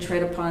else can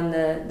tread upon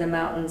the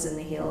mountains and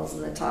the hills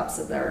and the tops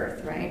of the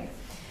earth, right?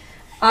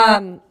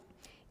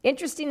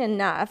 Interesting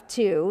enough,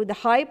 too, the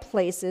high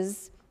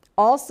places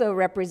also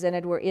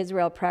represented where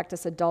Israel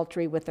practiced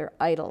adultery with their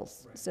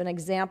idols. Right. So an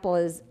example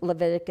is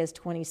Leviticus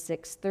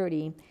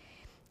 26:30.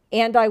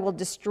 And I will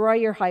destroy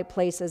your high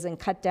places and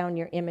cut down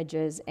your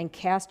images and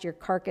cast your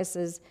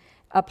carcasses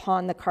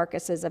upon the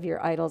carcasses of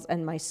your idols,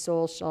 and my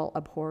soul shall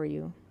abhor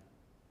you,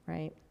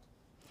 right?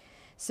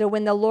 So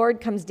when the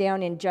Lord comes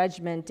down in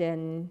judgment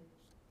and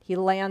he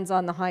lands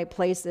on the high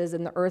places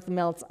and the earth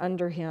melts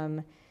under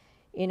him,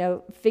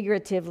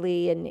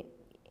 figuratively, and,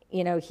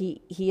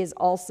 he is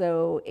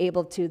also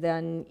able to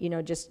then,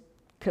 just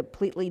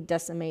completely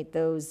decimate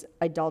those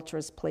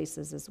idolatrous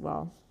places as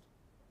well.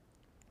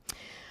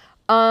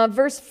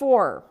 Verse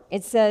 4,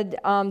 it said,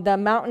 the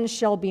mountains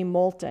shall be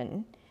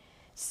molten.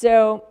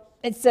 So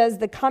it says,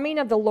 the coming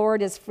of the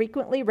Lord is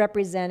frequently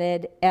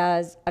represented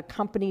as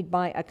accompanied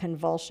by a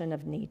convulsion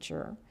of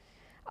nature.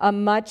 A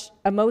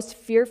most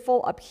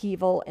fearful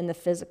upheaval in the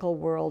physical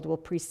world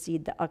will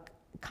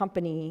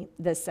accompany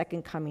the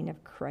second coming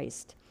of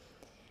Christ.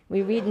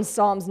 We read in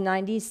Psalms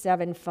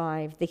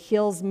 97:5, the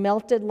hills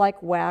melted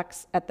like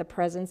wax at the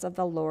presence of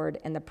the Lord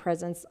and the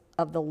presence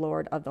of the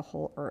Lord of the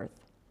whole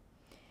earth.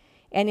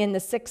 And in the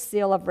sixth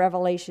seal of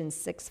Revelation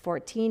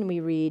 6:14, we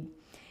read,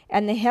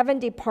 and the heaven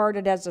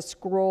departed as a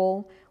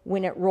scroll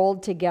when it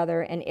rolled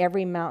together, and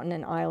every mountain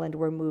and island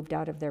were moved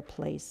out of their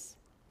place.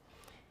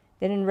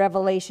 Then in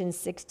Revelation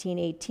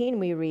 16:18,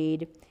 we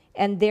read,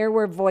 and there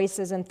were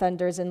voices and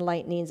thunders and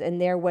lightnings, and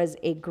there was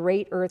a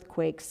great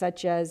earthquake,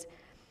 such as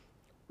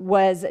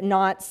was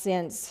not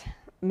since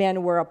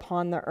men were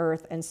upon the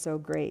earth, and so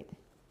great.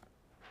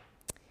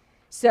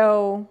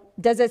 So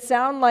does it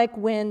sound like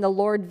when the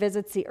Lord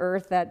visits the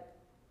earth that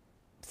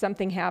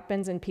something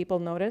happens and people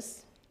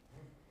notice?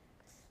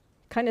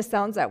 Kind of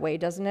sounds that way,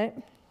 doesn't it?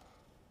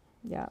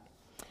 Yeah.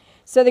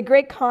 So the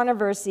Great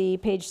Controversy,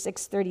 page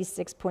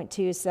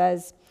 636.2,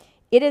 says,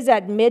 it is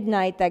at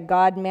midnight that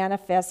God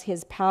manifests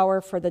his power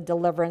for the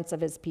deliverance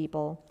of his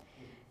people.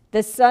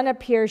 The sun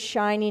appears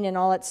shining in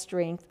all its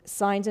strength.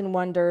 Signs and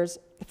wonders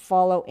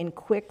follow in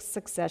quick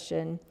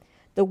succession.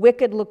 The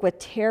wicked look with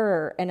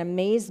terror and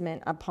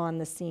amazement upon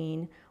the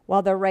scene,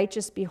 while the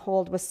righteous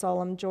behold with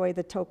solemn joy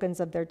the tokens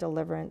of their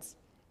deliverance.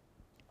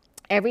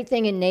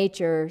 Everything in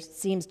nature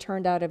seems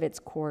turned out of its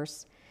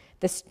course.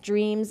 The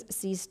streams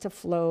cease to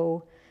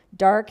flow.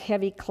 Dark,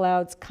 heavy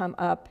clouds come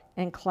up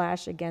and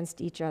clash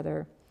against each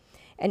other.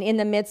 And in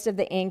the midst of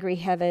the angry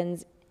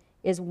heavens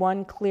is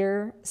one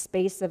clear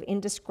space of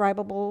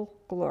indescribable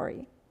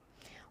glory,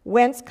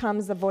 whence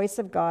comes the voice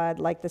of God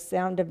like the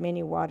sound of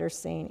many waters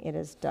saying, it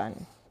is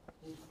done.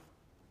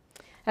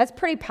 That's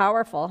pretty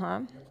powerful,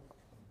 huh?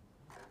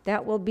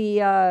 That will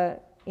be,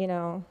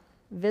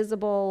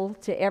 visible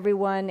to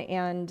everyone,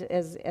 and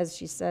as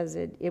she says,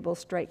 it will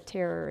strike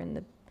terror in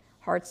the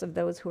hearts of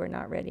those who are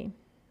not ready.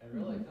 It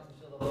really comes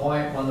to the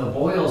point when the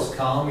boils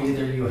come,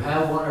 either you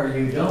have one or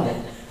you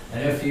don't.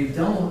 And if you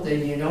don't,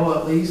 then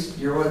at least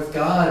you're with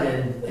God,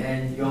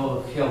 and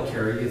he'll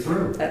carry you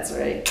through. That's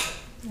right.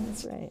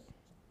 That's right.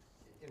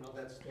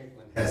 That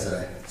statement has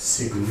a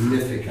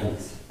significant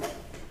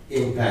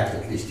impact,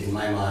 at least in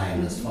my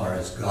mind, as far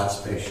as God's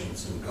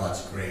patience and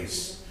God's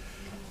grace.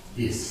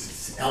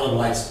 Ellen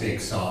White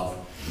speaks of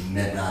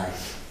midnight.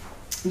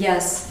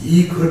 Yes.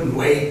 He couldn't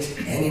wait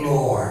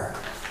anymore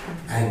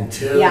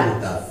until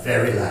the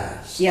very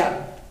last.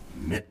 Yeah.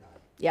 Midnight.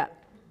 Yeah.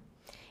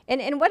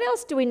 And what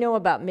else do we know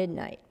about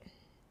midnight?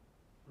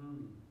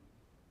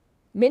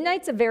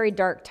 Midnight's a very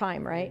dark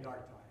time, right?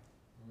 Dark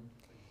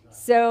time.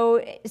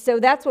 So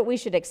that's what we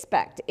should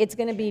expect. It's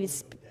going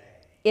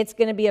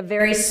to be a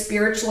very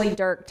spiritually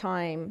dark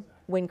time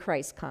when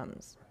Christ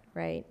comes,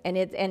 right?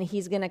 And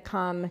he's going to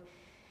come,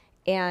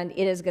 and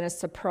it is going to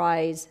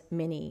surprise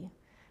many.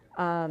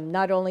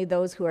 Not only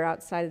those who are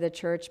outside of the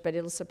church, but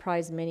it'll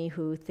surprise many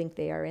who think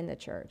they are in the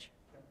church,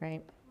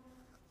 right?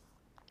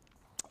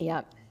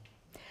 Yeah.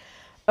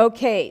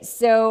 Okay,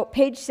 so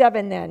page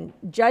 7 then,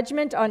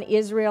 judgment on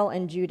Israel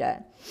and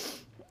Judah.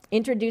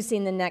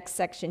 Introducing the next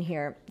section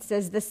here. It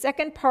says, the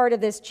second part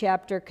of this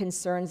chapter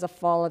concerns the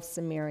fall of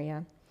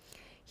Samaria.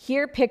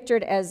 Here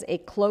pictured as a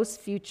close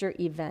future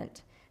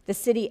event. The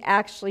city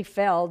actually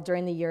fell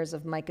during the years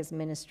of Micah's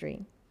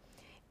ministry.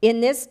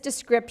 In this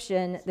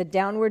description, the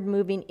downward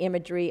moving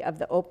imagery of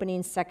the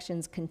opening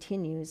sections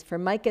continues, for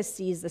Micah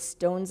sees the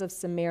stones of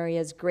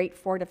Samaria's great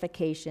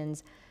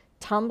fortifications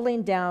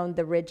tumbling down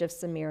the ridge of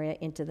Samaria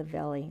into the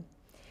valley.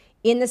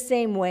 In the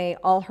same way,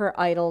 all her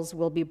idols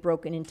will be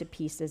broken into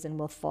pieces and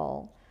will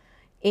fall.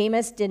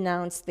 Amos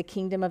denounced the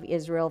kingdom of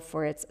Israel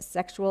for its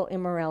sexual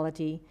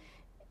immorality,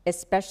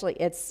 especially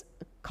its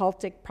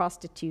cultic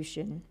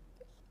prostitution.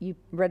 You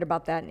read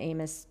about that in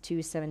Amos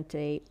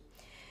 2:7-8.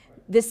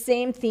 The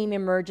same theme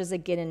emerges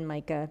again in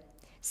Micah.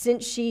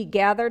 Since she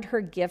gathered her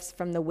gifts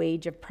from the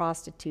wage of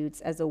prostitutes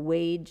as a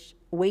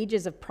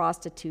wages of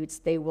prostitutes,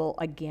 they will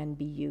again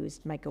be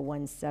used. Micah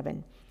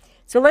 1:7.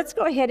 So let's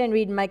go ahead and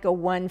read Micah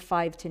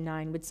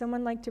 1:5-9. Would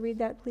someone like to read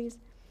that, please?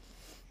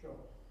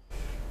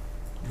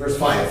 Verse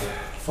 5,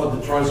 for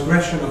the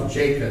transgression of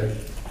Jacob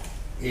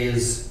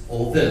is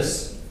all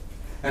this,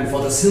 and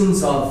for the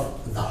sins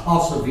of the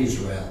house of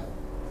Israel.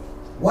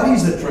 What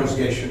is the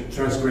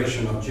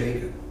transgression of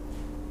Jacob?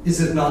 Is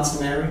it not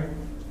Samaria?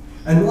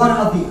 And what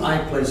are the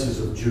high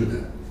places of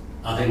Judah?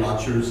 Are they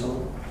not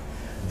Jerusalem?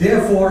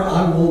 Therefore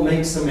I will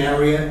make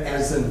Samaria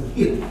as an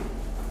heap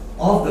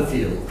of the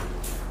field,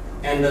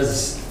 and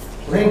as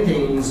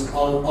plantings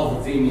of a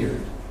vineyard.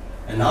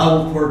 And I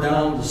will pour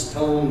down the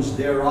stones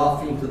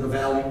thereof into the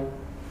valley,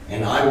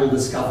 and I will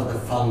discover the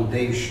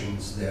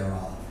foundations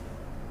thereof.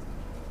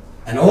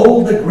 And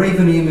all the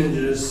graven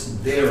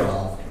images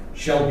thereof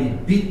shall be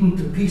beaten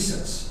to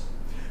pieces,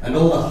 and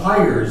all the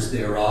hires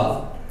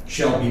thereof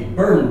shall be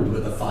burned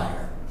with the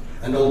fire,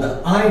 and all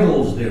the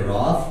idols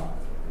thereof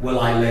will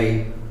I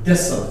lay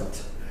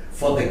desolate.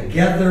 For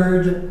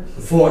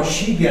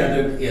she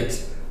gathered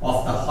it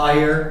of the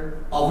hire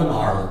of an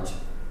harlot,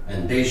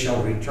 and they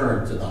shall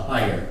return to the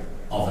hire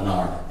of an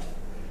harlot.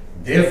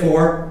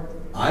 Therefore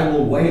I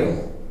will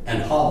wail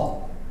and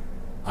howl.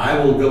 I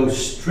will go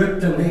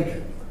stripped and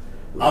naked.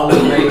 I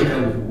will make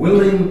a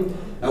wailing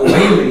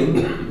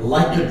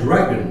like the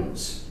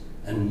dragons,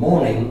 and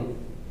mourning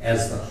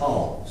as the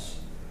howls.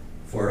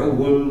 For a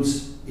wound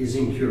is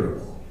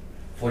incurable,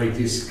 for it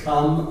is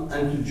come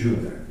unto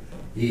Judah.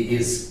 He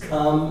is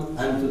come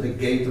unto the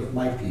gate of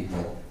my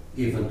people,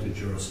 even to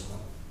Jerusalem.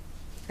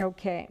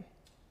 Okay.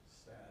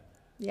 Sad.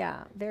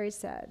 Yeah, very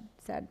sad.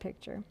 Sad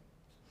picture.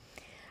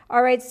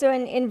 All right, so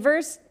in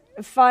verse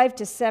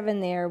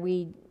 5-7 there,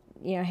 we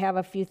have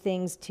a few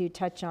things to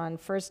touch on.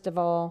 First of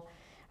all,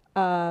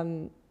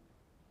 in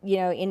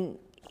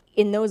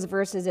those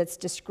verses, it's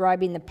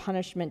describing the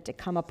punishment to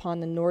come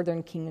upon the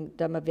northern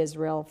kingdom of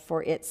Israel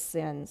for its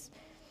sins.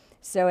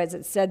 So as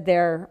it said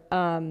there,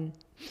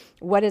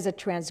 what is a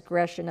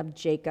transgression of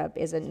Jacob?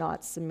 Is it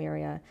not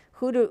Samaria?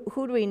 Who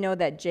do we know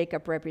that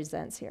Jacob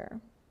represents here?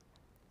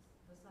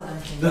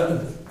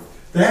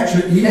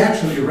 He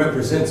actually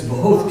represents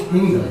both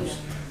kingdoms,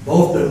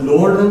 both the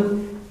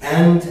northern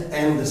and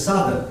the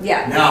southern.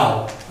 Yeah.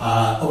 Now,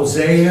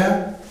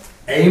 Hosea,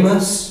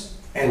 Amos,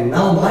 and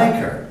now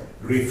Micah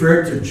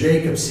refer to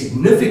Jacob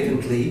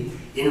significantly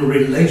in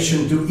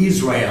relation to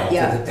Israel,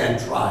 to the 10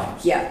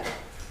 tribes. Yeah.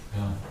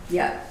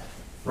 Yeah.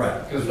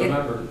 Right. Because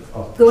remember,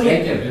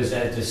 Jacob is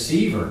that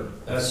deceiver.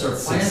 That's their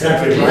plan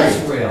exactly for right.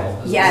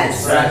 Israel.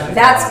 Yes, exactly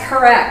that's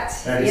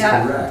correct. That is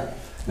correct.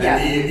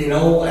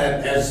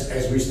 And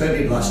as we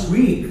studied last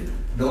week,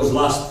 those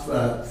last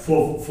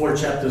four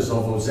chapters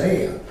of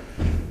Hosea,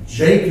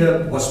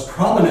 Jacob was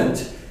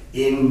prominent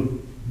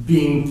in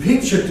being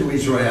pictured to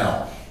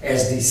Israel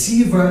as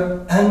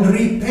deceiver and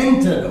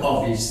repented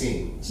of his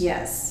sins.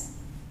 Yes,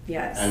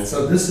 yes. And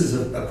so this is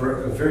a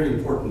very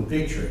important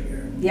picture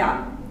here.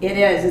 Yeah, it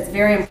is. It's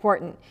very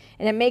important.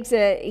 And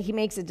he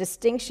makes a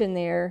distinction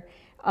there,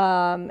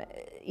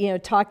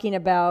 talking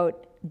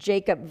about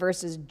Jacob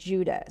versus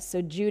Judah.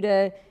 So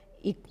Judah,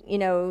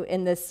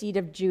 in the seat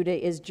of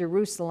Judah is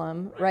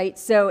Jerusalem, right?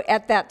 So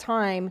at that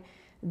time,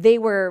 they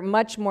were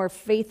much more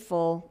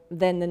faithful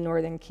than the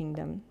northern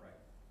kingdom.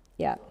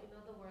 Yeah.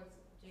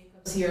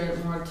 Here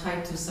more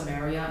tied to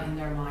Samaria in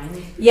their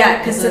mind. Yeah,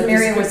 because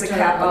Samaria was the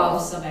capital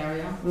of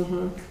Samaria.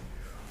 Mm-hmm.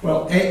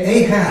 Well,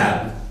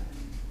 Ahab,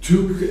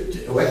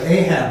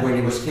 when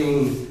he was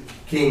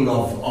king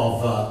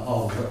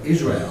of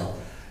Israel,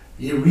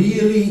 he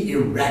really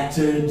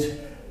erected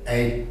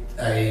a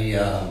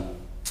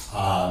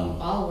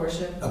Baal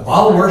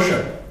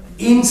worship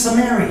in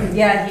Samaria.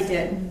 Yeah, he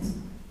did.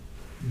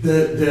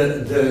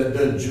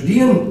 The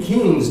Judean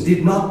kings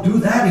did not do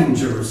that in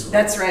Jerusalem.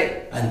 That's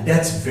right. And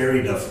that's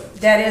very different.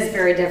 That is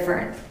very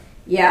different.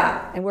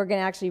 Yeah, and we're going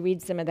to actually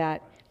read some of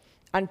that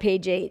on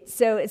page 8.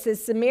 So it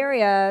says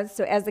Samaria,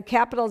 so as the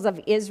capitals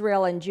of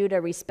Israel and Judah,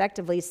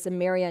 respectively,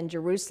 Samaria and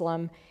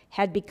Jerusalem,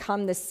 had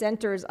become the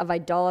centers of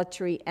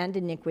idolatry and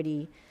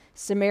iniquity.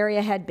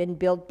 Samaria had been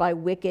built by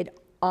wicked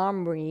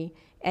Omri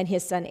and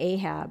his son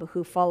Ahab,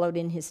 who followed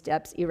in his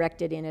steps,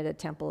 erected in it a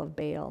temple of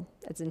Baal.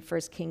 That's in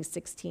 1 Kings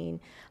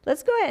 16.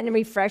 Let's go ahead and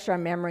refresh our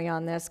memory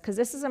on this, because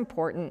this is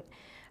important.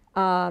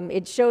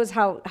 It shows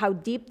how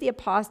deep the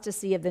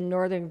apostasy of the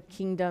northern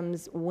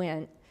kingdoms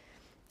went,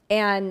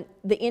 and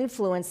the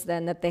influence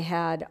then that they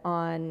had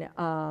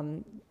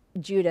on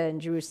Judah and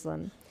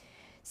Jerusalem.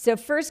 So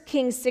 1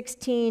 Kings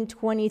 16,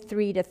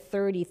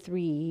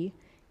 23-33.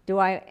 Do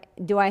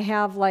I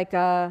have like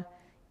a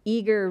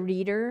eager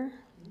reader?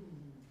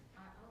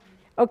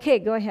 Okay,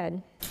 go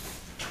ahead.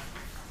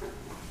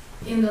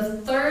 In the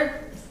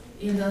third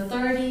In the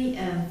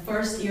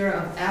 31st year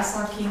of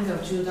Asa, king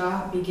of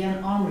Judah,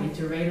 began Omri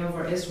to reign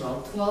over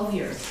Israel 12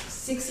 years.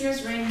 6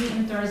 years reigned he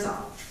in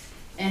Tirzah.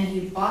 And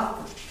he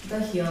bought the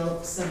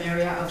hill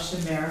Samaria of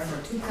Shemer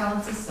for 2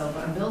 talents of silver,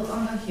 and built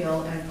on the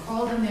hill, and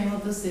called the name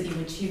of the city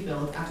which he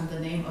built after the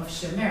name of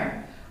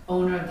Shemer,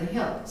 owner of the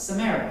hill,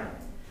 Samaria.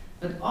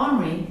 But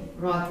Omri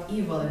wrought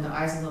evil in the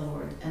eyes of the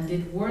Lord, and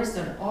did worse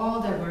than all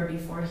that were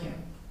before him.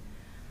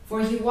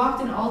 For he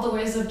walked in all the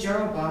ways of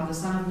Jeroboam the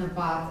son of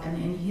Nebat, and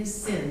in his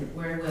sin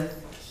wherewith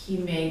he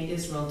made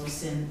Israel to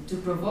sin, to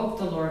provoke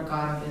the Lord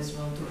God of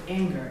Israel to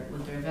anger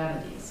with their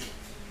vanities.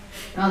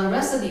 Now the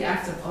rest of the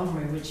acts of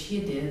Omri which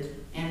he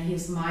did, and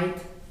his might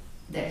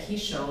that he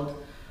showed,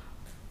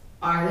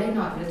 are they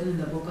not written in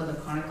the book of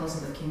the Chronicles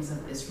of the kings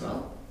of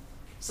Israel?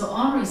 So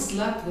Omri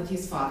slept with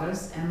his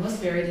fathers, and was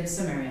buried in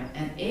Samaria,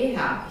 and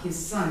Ahab his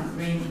son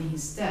reigned in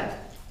his stead.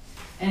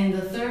 And in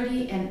the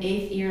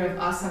 38th year of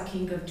Asa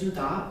king of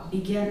Judah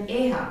began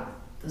Ahab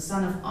the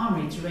son of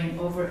Omri to reign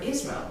over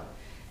Israel.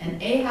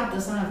 And Ahab the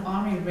son of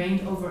Omri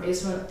reigned over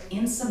Israel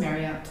in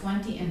Samaria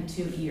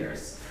 22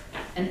 years.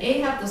 And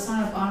Ahab the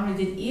son of Omri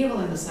did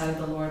evil in the sight of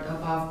the Lord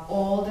above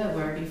all that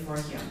were before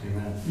him.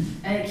 Amen.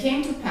 And it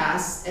came to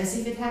pass, as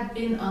if it had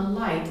been a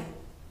light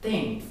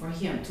thing for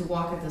him to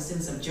walk in the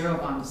sins of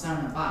Jeroboam the son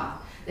of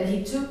Nebat, that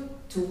he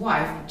took to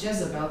wife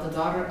Jezebel, the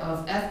daughter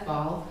of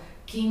Ethbaal,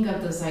 king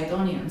of the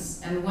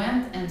Zidonians, and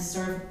went and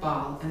served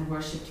Baal and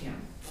worshipped him.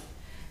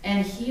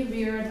 And he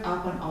reared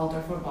up an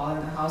altar for Baal in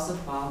the house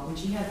of Baal,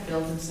 which he had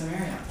built in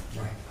Samaria.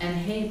 Right.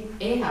 And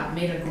Ahab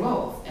made a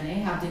grove, and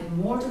Ahab did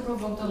more to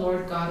provoke the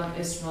Lord God of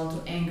Israel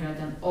to anger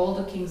than all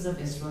the kings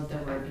of Israel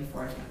that were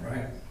before him.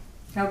 Right.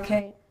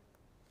 Okay.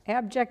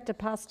 Abject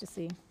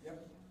apostasy.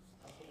 Yep.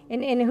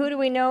 And who do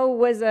we know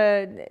was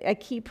a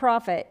key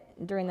prophet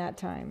during that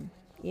time?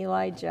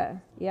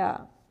 Elijah.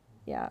 Yeah.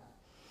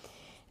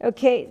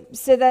 Okay,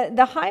 so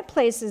the high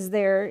places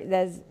there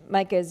that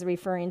Micah is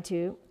referring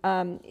to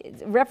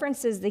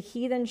references the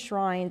heathen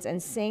shrines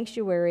and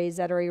sanctuaries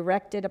that are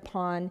erected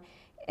upon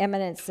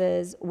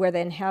eminences where the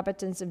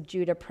inhabitants of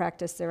Judah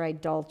practice their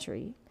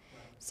idolatry.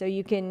 So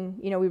you can,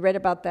 we read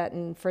about that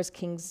in 1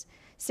 Kings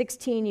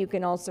 16. You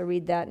can also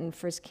read that in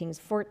 1 Kings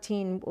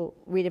 14. We'll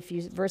read a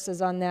few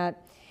verses on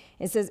that.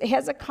 It says,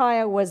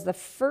 Hezekiah was the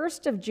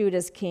first of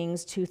Judah's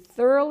kings to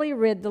thoroughly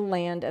rid the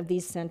land of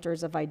these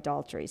centers of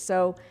idolatry.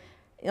 So,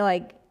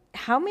 like,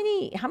 how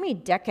many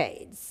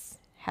decades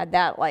had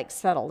that, like,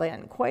 settled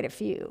in? Quite a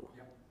few.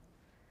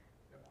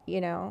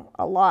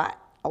 A lot.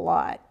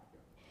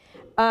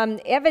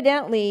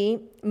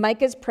 Evidently,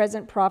 Micah's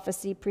present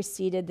prophecy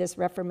preceded this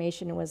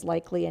reformation and was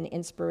likely an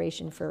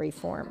inspiration for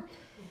reform.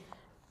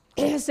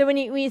 So when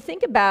you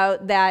think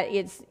about that,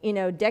 it's,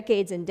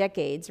 decades and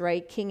decades,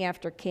 right? King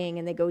after king,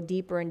 and they go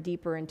deeper and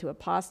deeper into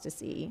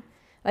apostasy.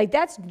 Like,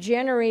 that's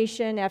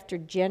generation after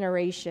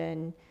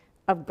generation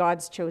of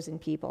God's chosen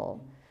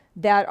people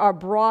that are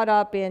brought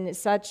up in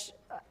such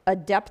a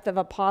depth of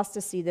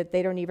apostasy that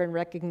they don't even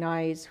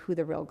recognize who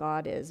the real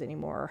God is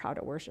anymore or how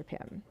to worship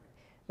him,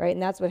 right?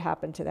 And that's what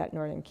happened to that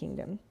northern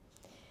kingdom.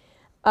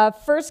 1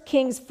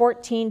 Kings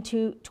 14,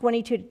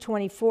 22 to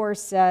 24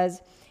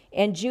 says,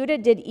 And Judah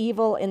did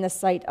evil in the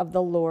sight of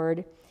the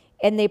Lord,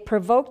 and they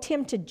provoked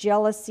him to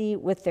jealousy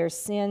with their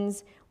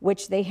sins,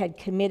 which they had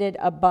committed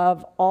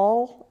above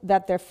all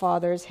that their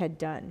fathers had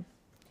done.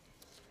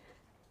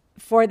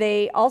 For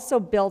they also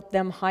built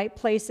them high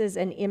places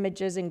and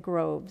images and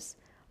groves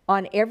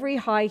on every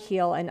high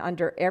hill and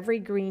under every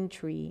green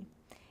tree.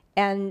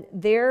 And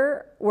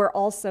there were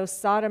also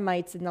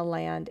Sodomites in the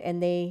land,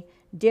 and they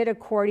did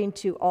according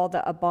to all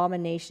the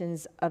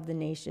abominations of the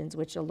nations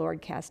which the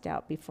Lord cast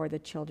out before the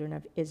children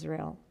of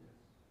Israel.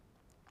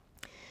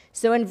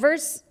 So in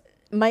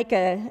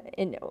Micah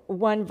in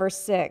 1 verse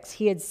 6,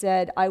 he had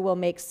said, I will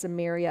make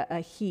Samaria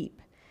a heap.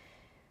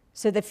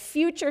 So the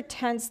future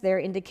tense there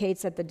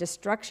indicates that the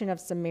destruction of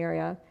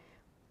Samaria,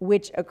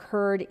 which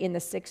occurred in the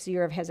 6th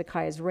year of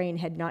Hezekiah's reign,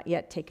 had not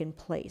yet taken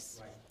place.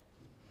 Right.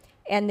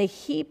 And the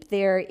heap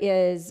there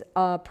is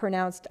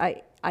pronounced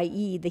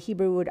I-E, the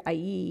Hebrew word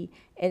I-E,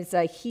 and it's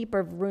a heap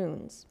of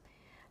ruins.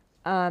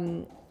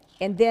 And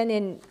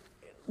then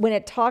when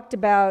it talked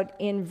about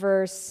in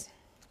verse,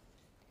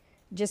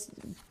 just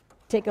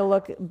take a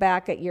look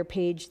back at your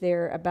page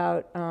there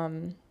about,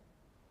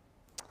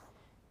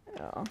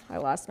 I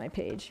lost my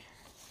page.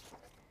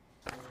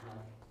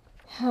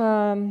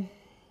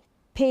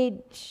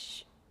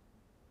 Page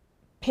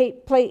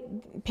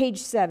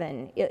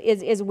 7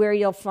 is where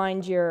you'll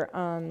find your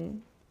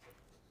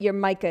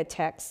Micah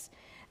text.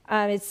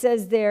 It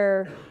says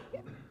there,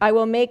 I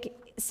will make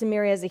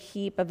Samaria as a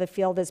heap of a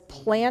field, as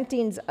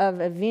plantings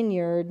of a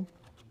vineyard.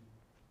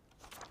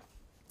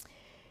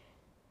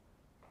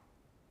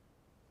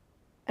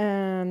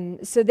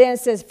 So then it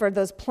says, for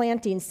those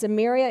plantings,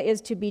 Samaria is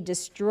to be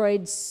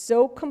destroyed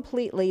so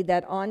completely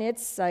that on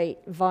its site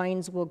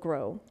vines will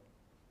grow,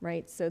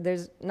 right? So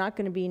there's not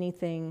going to be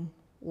anything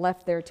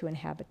left there to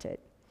inhabit it.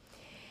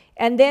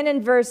 And then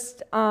in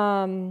verse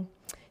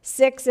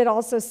 6, it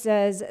also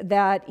says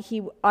that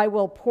I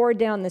will pour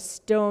down the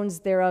stones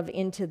thereof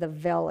into the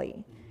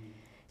valley.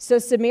 So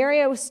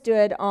Samaria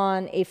stood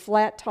on a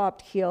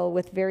flat-topped hill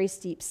with very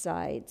steep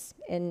sides.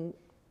 And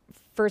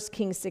 1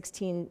 Kings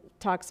 16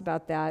 talks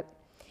about that.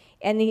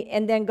 And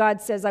then God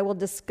says, I will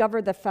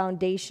discover the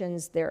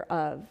foundations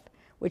thereof,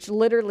 which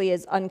literally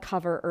is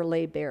uncover or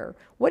lay bare.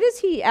 What is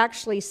he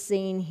actually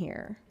saying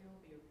here?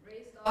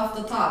 Raised off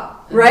the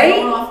top. And Right?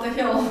 thrown off the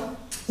hill.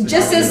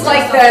 Just as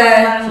like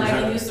Like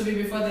it used to be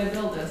before they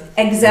built it.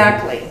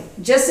 Exactly.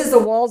 Just as the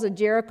walls of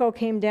Jericho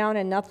came down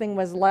and nothing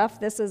was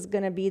left, this is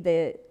going to be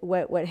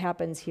what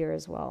happens here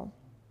as well.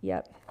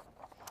 Yep.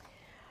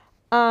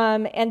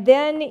 And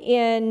then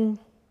in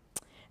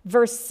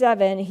verse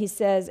 7, he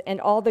says,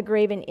 and all the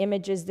graven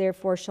images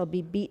therefore shall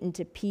be beaten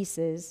to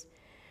pieces.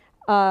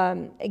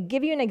 I'll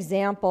give you an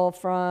example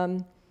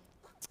from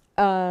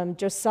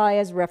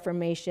Josiah's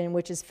Reformation,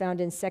 which is found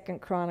in 2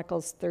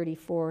 Chronicles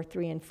 34,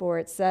 3 and 4.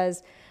 It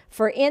says,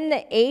 for in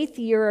the 8th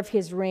year of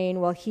his reign,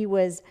 while he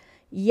was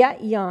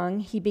yet young,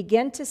 he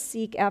began to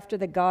seek after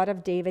the God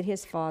of David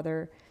his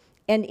father.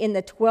 And in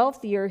the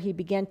 12th year, he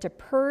began to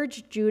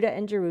purge Judah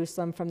and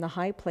Jerusalem from the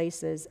high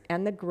places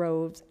and the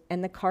groves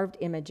and the carved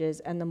images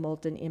and the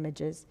molten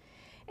images.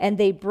 And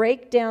they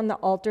break down the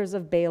altars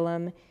of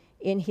Balaam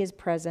in his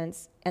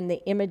presence, and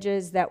the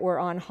images that were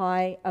on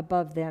high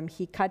above them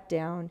he cut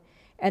down,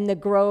 and the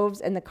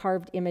groves and the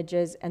carved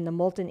images and the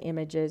molten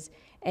images,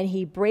 and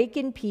he brake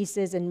in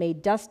pieces and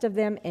made dust of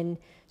them and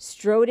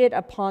strode it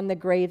upon the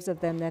graves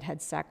of them that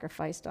had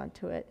sacrificed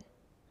unto it.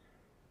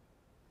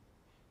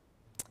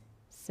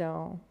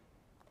 So,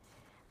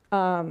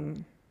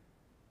 I'm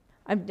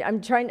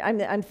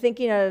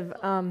thinking of,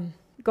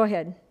 go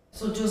ahead.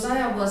 So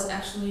Josiah was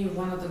actually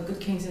one of the good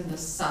kings in the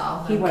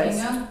south. He was.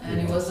 Kingdom, and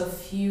he was a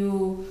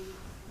few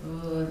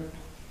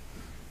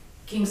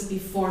kings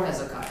before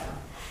Hezekiah.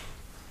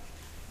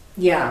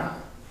 Yeah,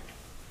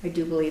 I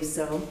do believe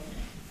so.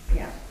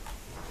 Yeah.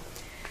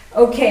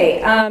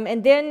 Okay,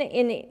 and then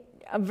in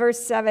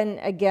verse 7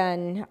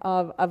 again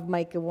of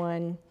Micah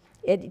 1,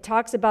 it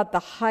talks about the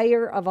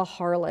hire of a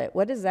harlot.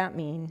 What does that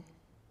mean?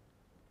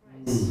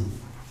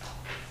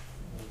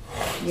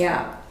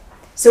 Yeah.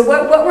 So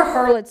what were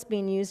harlots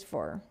being used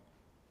for?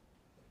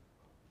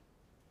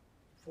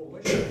 For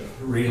worship,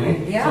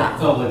 really? Yeah.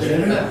 The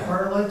legitimate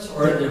harlots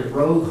or the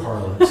rogue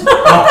harlots?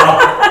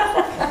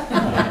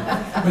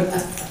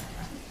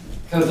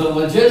 Because the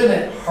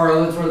legitimate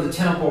harlots were the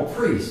temple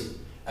priests.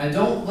 And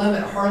don't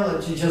limit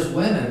harlot to just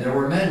women. There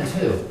were men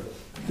too.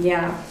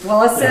 Yeah.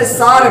 Well, it says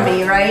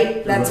sodomy,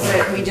 right? That's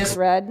what we just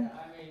read.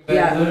 But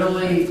Yeah.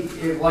 literally,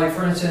 like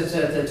for instance,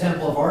 at the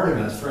Temple of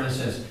Artemis, for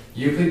instance,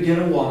 you could get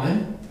a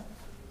woman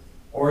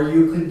or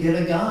you could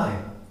get a guy.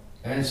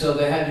 And so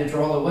they had to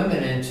draw the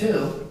women in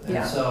too. And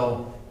Yeah.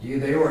 so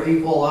they were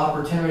equal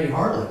opportunity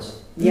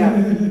harlots.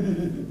 Yeah.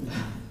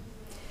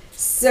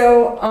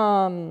 So,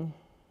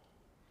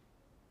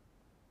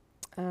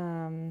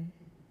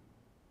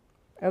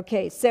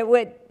 okay, so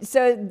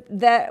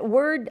that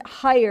word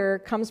hire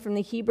comes from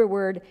the Hebrew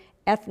word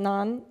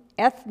ethnon,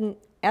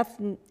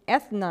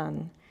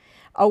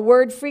 a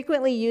word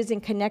frequently used in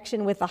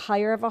connection with the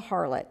hire of a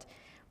harlot.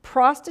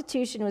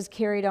 Prostitution was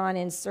carried on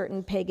in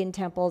certain pagan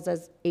temples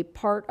as a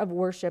part of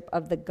worship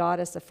of the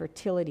goddess of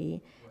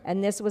fertility,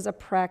 and this was a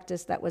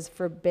practice that was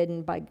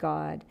forbidden by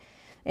God.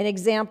 An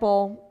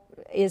example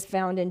is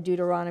found in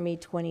Deuteronomy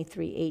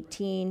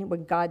 23:18, where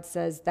God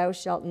says, "Thou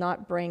shalt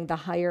not bring the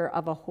hire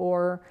of a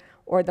whore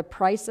or the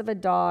price of a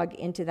dog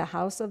into the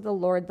house of the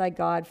Lord thy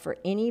God for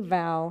any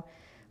vow,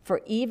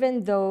 for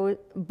even though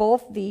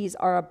both these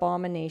are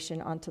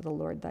abomination unto the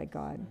Lord thy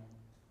God."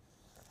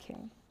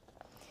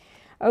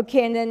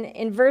 Okay, and then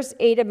in verse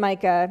 8 of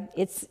Micah,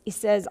 it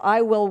says,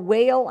 "I will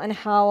wail and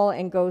howl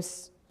and go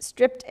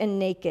stripped and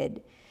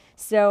naked."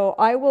 So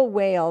I will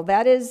wail.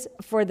 That is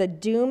for the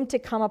doom to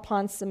come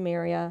upon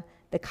Samaria,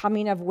 the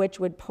coming of which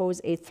would pose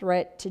a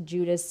threat to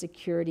Judah's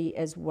security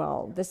as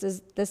well. This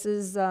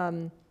is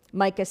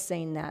Micah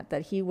saying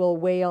that he will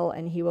wail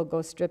and he will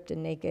go stripped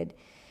and naked.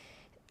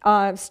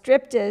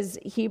 Stripped is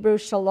Hebrew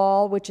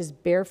shalal, which is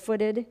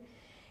barefooted,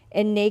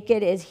 and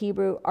naked is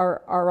Hebrew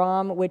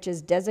aram, which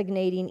is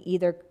designating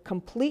either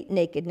complete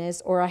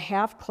nakedness or a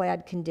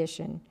half-clad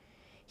condition.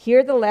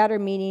 Here the latter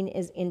meaning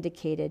is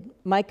indicated.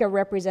 Micah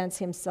represents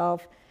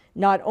himself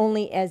not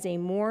only as a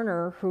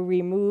mourner who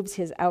removes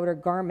his outer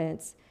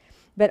garments,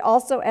 but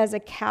also as a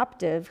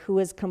captive who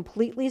is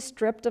completely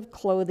stripped of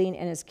clothing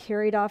and is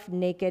carried off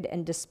naked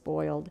and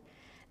despoiled.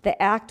 The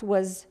act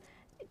was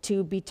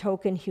to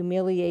betoken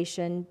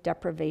humiliation,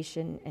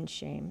 deprivation, and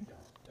shame.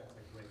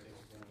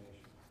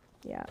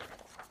 Yeah.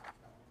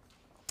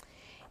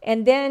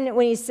 And then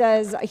when he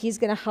says he's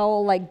going to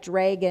howl like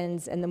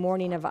dragons in the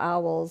morning of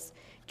owls,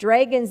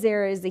 dragons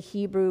there is the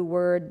Hebrew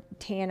word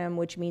tanim,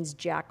 which means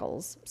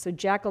jackals. So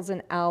jackals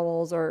and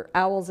owls, or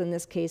owls in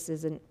this case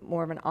is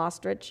more of an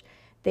ostrich,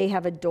 they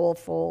have a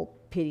doleful,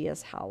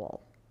 piteous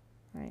howl,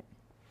 right?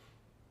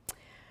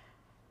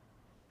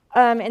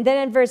 And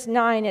then in verse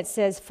 9 it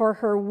says, "For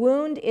her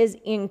wound is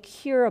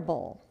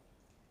incurable,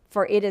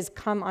 for it is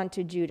come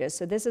unto Judah.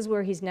 So this is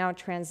where he's now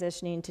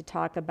transitioning to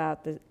talk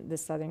about the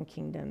southern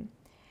kingdom.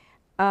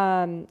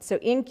 So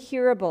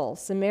incurable,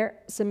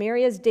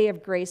 Samaria's day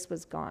of grace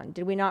was gone.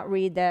 Did we not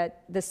read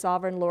that the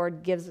sovereign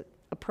Lord gives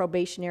a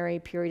probationary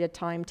period of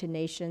time to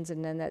nations,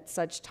 and then at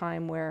such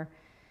time where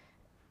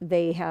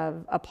they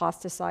have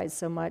apostatized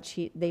so much,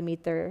 they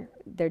meet their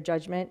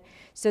judgment?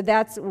 So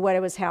that's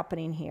what was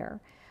happening here.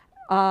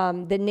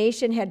 The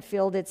nation had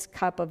filled its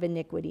cup of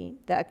iniquity.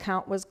 The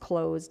account was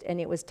closed,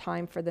 and it was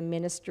time for the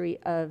ministry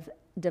of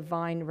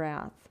divine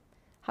wrath.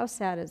 How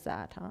sad is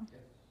that, huh?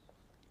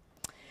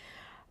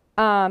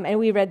 And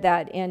we read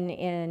that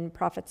in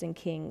Prophets and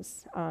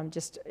Kings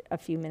just a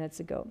few minutes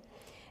ago.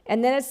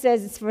 And then it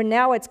says, for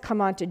now it's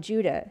come on to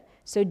Judah.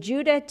 So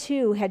Judah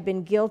too had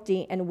been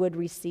guilty and would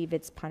receive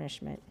its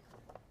punishment.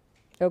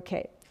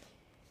 Okay.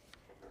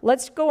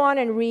 Let's go on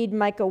and read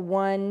Micah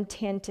 1,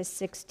 10 to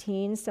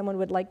 16. Someone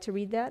would like to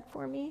read that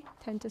for me?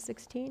 10 to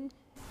 16?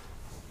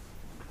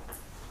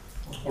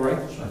 All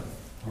right, sure.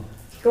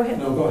 Go ahead.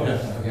 No, go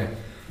ahead. Okay.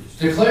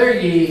 Declare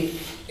ye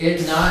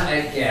it not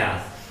at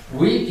Gath.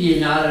 Weep ye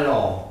not at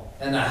all.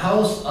 In the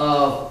house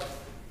of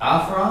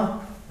Aphrah,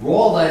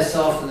 roll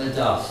thyself in the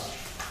dust.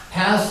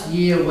 Pass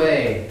ye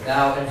away,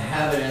 thou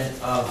inhabitant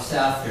of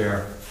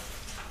Saphir,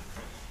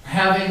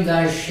 having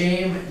thy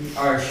shame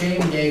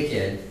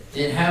naked.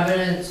 The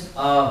inhabitants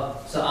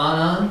of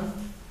Zaanan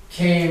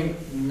came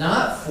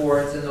not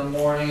forth in the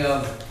morning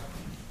of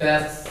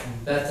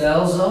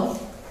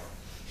Bethelzel.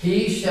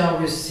 He shall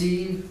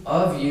receive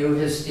of you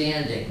his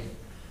standing.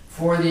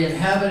 For the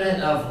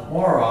inhabitant of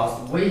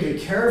Moroth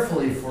waited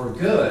carefully for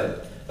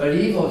good, but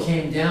evil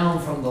came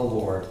down from the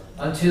Lord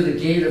unto the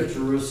gate of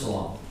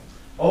Jerusalem.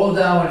 O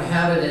thou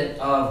inhabitant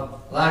of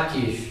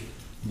Lachish,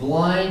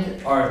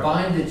 bind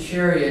the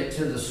chariot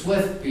to the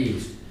swift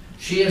beast.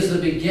 She is the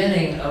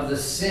beginning of the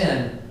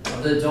sin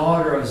of the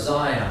daughter of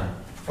Zion.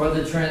 For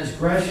the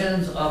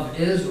transgressions of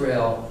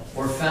Israel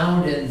were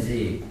found in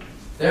thee.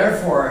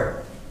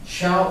 Therefore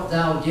shalt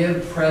thou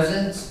give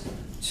presents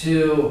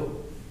to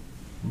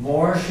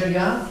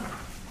Morshagah.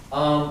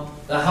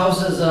 The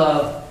houses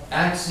of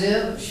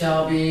Achzib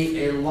shall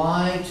be a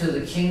lie to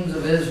the kings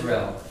of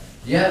Israel.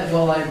 Yet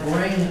will I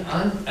bring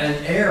an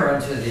heir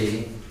unto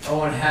thee,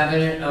 O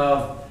inhabitant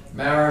of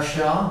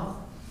Marashah.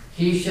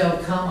 He shall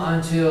come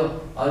unto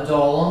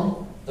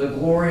Adullam, the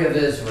glory of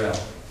Israel.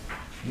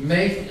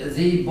 Make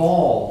thee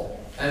bald,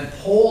 and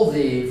poll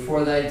thee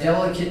for thy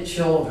delicate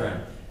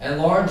children.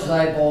 Enlarge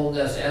thy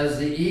boldness as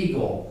the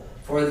eagle,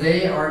 for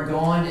they are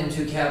gone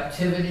into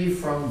captivity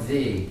from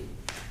thee.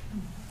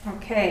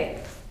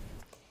 Okay.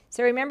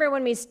 So remember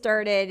when we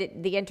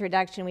started the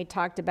introduction, we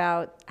talked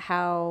about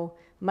how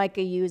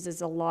Micah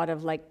uses a lot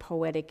of like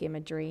poetic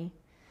imagery.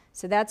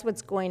 So that's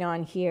what's going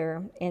on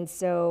here. And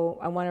so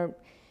I want to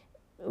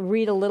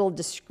read a little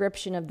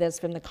description of this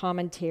from the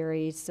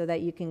commentaries so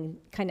that you can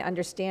kind of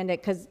understand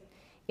it, because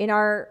in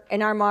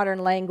our modern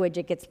language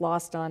it gets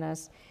lost on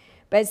us.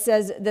 But it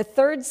says, the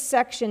third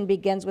section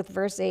begins with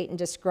verse 8 and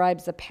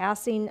describes the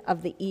passing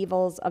of the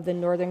evils of the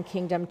northern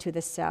kingdom to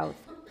the south.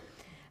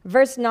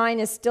 Verse 9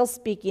 is still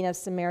speaking of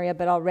Samaria,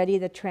 but already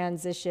the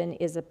transition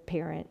is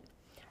apparent.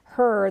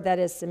 Her, that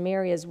is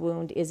Samaria's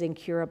wound, is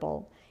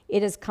incurable.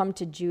 It has come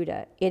to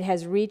Judah. It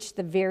has reached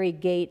the very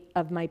gate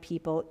of my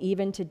people,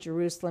 even to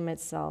Jerusalem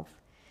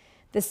itself.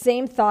 The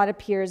same thought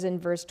appears in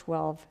verse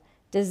 12.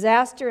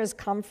 Disaster has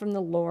come from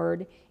the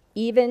Lord,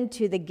 even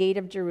to the gate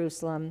of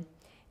Jerusalem.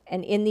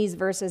 And in these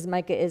verses,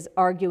 Micah is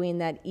arguing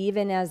that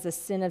even as the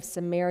sin of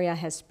Samaria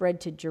has spread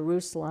to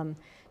Jerusalem,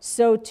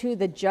 so too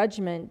the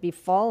judgment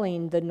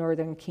befalling the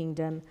northern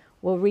kingdom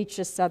will reach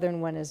the southern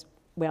one as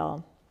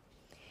well.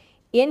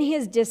 In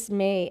his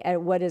dismay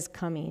at what is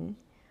coming,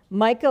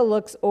 Micah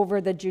looks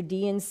over the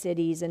Judean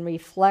cities and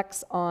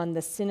reflects on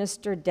the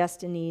sinister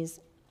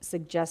destinies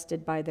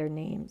suggested by their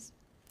names.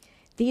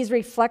 These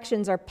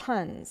reflections are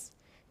puns.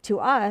 To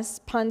us,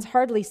 puns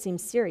hardly seem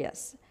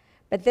serious,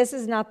 but this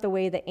is not the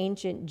way the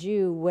ancient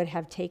Jew would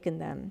have taken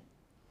them.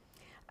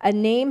 A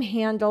name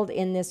handled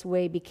in this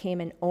way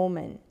became an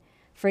omen,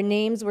 for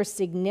names were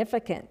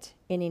significant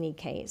in any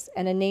case,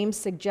 and a name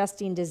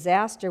suggesting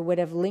disaster would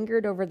have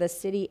lingered over the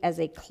city as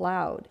a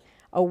cloud,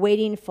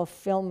 awaiting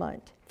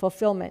fulfillment.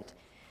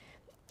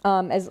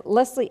 As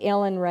Leslie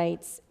Allen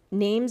writes,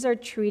 names are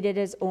treated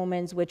as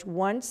omens which,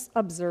 once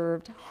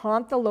observed,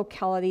 haunt the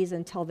localities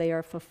until they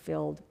are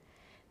fulfilled.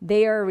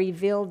 They are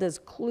revealed as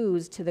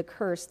clues to the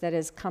curse that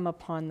has come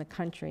upon the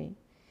country.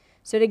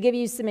 So to give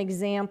you some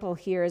example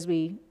here as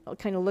we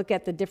kind of look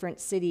at the different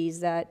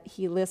cities that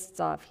he lists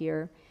off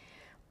here,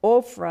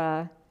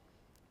 Ophrah,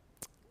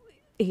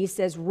 he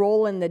says,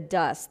 roll in the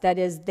dust. That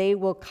is, they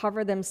will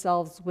cover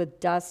themselves with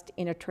dust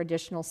in a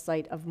traditional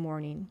site of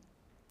mourning.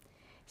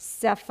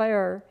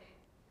 Saphir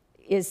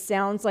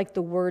sounds like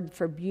the word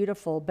for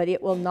beautiful, but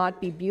it will not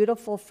be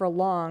beautiful for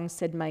long,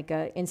 said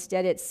Micah.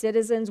 Instead, its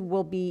citizens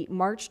will be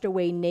marched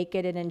away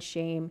naked and in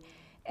shame,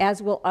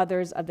 as will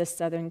others of the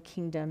southern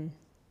kingdom.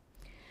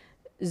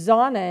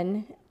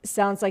 Zonan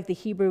sounds like the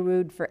Hebrew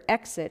word for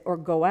exit or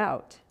go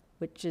out,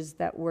 which is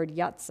that word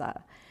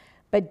yatzah.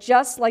 But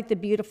just like the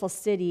beautiful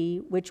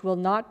city, which will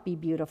not be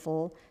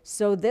beautiful,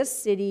 so this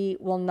city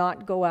will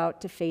not go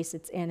out to face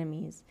its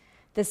enemies.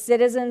 The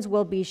citizens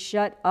will be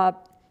shut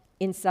up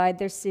inside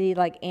their city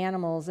like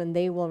animals, and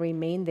they will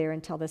remain there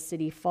until the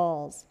city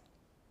falls.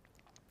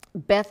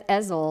 Beth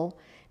Ezel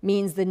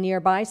means the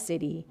nearby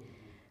city,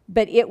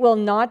 but it will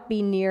not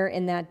be near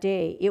in that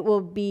day. It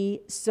will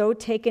be so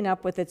taken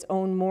up with its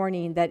own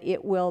mourning that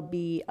it will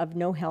be of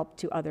no help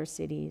to other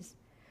cities.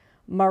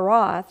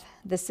 Marath,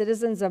 the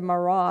citizens of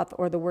Marath,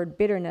 or the word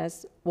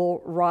bitterness,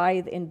 will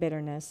writhe in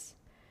bitterness.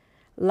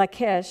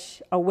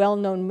 Lachish, a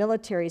well-known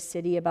military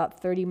city about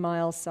 30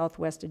 miles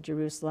southwest of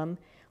Jerusalem,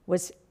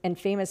 was and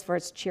famous for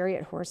its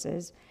chariot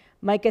horses.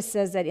 Micah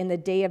says that in the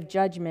day of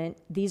judgment,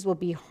 these will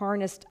be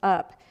harnessed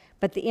up,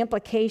 but the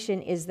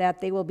implication is that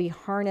they will be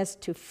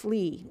harnessed to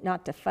flee,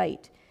 not to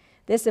fight.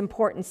 This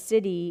important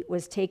city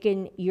was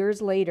taken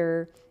years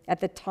later at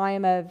the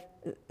time of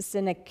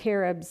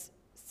Sennacherib's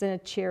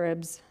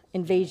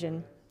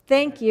invasion.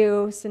 Thank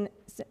you,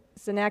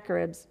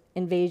 Sennacherib's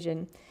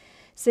invasion.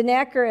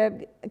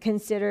 Sennacherib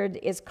considered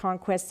its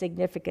conquest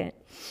significant,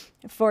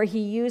 for he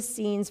used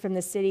scenes from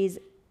the city's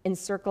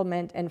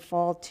encirclement and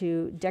fall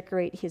to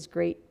decorate his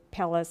great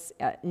palace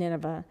at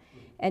Nineveh.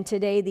 And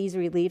today these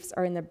reliefs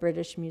are in the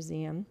British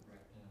Museum.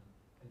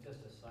 And just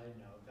a side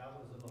note, that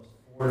was the most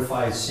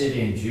fortified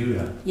city in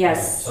Judah.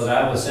 Yes. So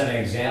that was an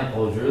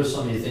example.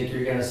 Jerusalem, you think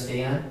you're going to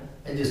stand?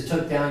 It just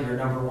took down your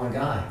number one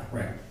guy.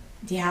 Right.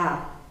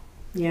 Yeah.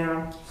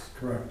 Yeah.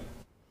 Correct.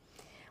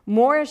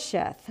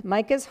 Moresheth,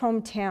 Micah's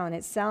hometown.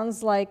 It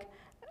sounds like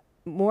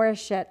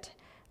Moreshet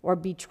or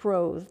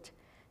betrothed.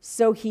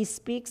 So he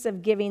speaks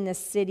of giving the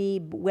city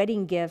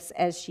wedding gifts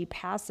as she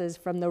passes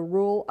from the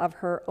rule of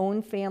her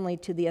own family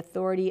to the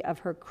authority of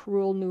her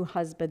cruel new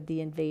husband,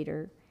 the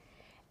invader.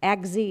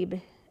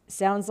 Akzib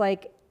sounds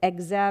like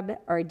Akzab,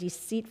 or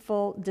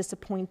deceitful,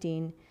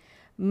 disappointing.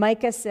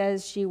 Micah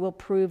says she will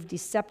prove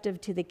deceptive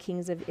to the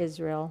kings of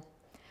Israel.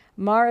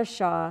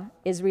 Marashah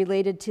is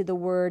related to the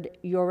word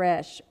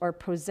yoresh, or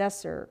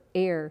possessor,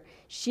 heir.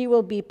 She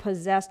will be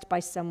possessed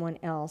by someone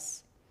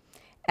else.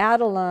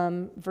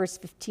 Adullam, verse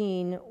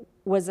 15,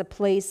 was a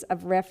place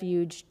of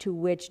refuge to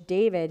which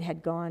David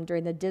had gone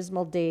during the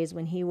dismal days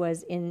when he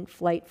was in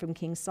flight from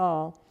King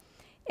Saul.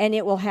 And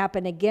it will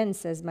happen again,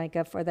 says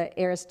Micah, for the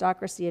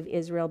aristocracy of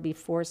Israel be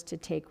forced to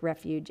take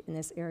refuge in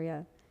this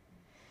area.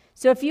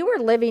 So if you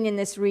were living in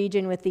this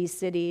region with these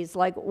cities,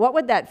 like, what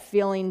would that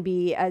feeling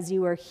be as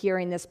you were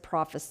hearing this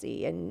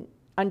prophecy and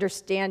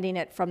understanding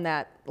it from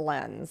that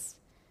lens?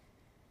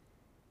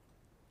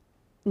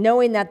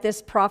 Knowing that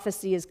this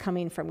prophecy is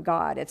coming from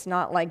God. It's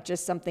not like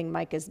just something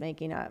Mike is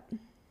making up.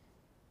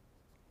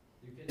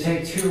 You could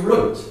take two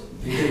routes.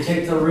 You could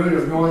take the route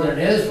of northern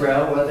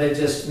Israel, where they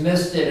just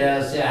missed it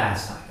as,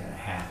 it's not going to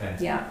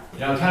happen. Yeah. You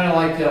know, kind of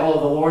like, the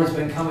Lord's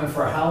been coming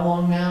for how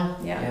long now?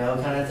 Yeah. You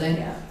know, kind of thing.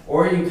 Yeah.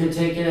 Or you could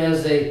take it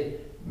as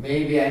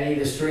maybe I need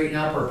to straighten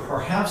up, or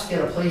perhaps get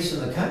a place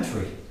in the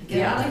country.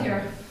 Get out of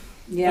here.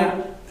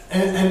 Yeah.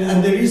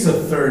 And there is a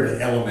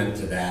third element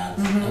to that.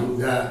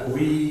 Mm-hmm. And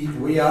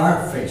we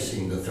are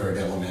facing the third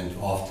element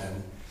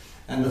often.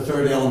 And the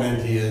third element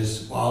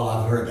is, well,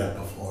 I've heard that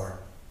before.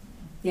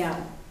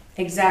 Yeah,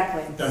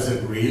 exactly. Does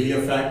it really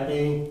affect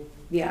me?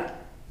 Yeah.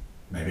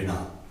 Maybe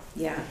not.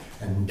 Yeah.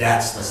 And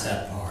that's the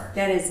sad part.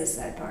 That is the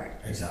sad part.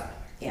 Exactly.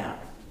 Yeah.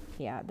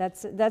 Yeah,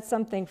 that's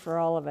something for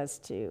all of us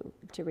to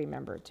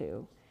remember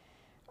too.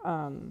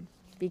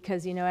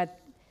 Because, you know,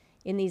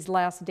 in these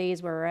last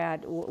days where we're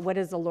at, what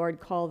does the Lord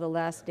call the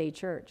last day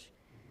church?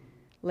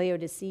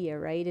 Laodicea,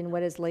 right? And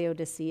what is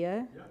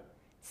Laodicea? Yeah.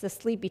 It's the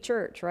sleepy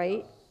church,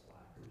 right?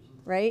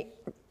 Right?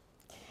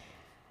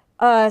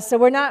 So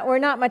we're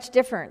not much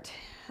different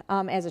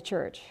as a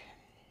church.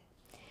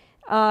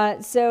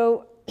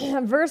 So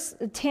verse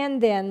 10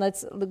 then,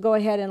 let's go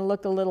ahead and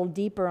look a little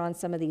deeper on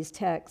some of these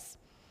texts.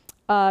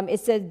 It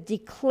says,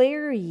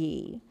 declare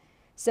ye.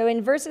 So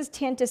in verses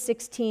 10 to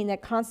 16,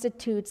 that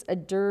constitutes a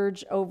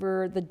dirge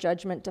over the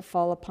judgment to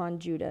fall upon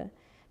Judah.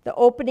 The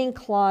opening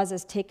clause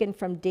is taken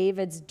from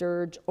David's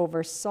dirge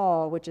over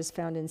Saul, which is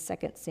found in 2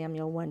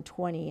 Samuel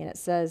 1:20, and it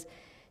says,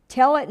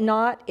 tell it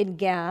not in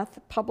Gath,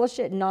 publish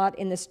it not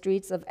in the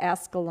streets of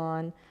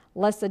Askelon,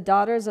 lest the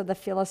daughters of the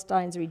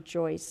Philistines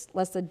rejoice,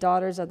 lest the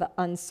daughters of the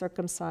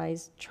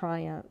uncircumcised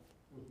triumph.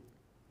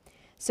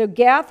 So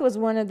Gath was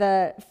one of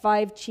the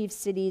 5 chief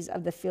cities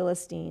of the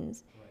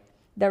Philistines.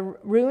 The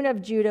ruin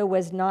of Judah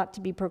was not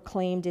to be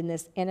proclaimed in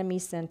this enemy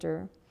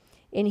center.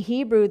 In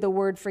Hebrew, the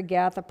word for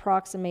Gath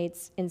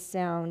approximates in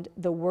sound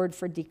the word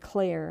for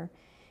declare.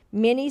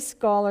 Many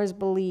scholars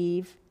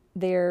believe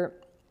there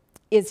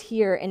is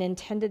here an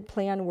intended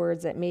play on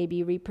words that may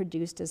be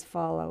reproduced as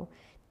follow.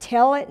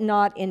 Tell it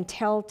not in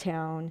tell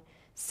town.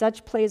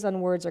 Such plays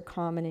on words are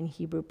common in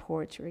Hebrew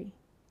poetry.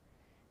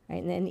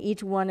 Right? And then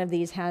each one of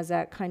these has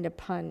that kind of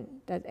pun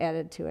that's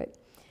added to it.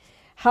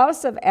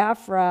 House of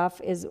Aphraph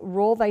is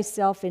roll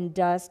thyself in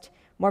dust,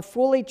 more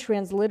fully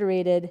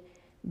transliterated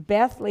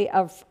Bethlehem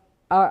of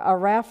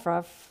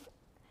Araphraph,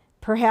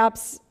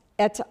 perhaps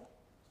at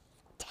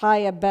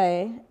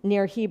Tayabeh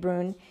near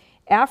Hebron,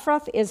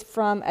 Ephrath is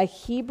from a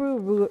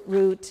Hebrew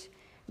root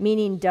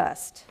meaning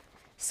dust.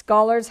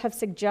 Scholars have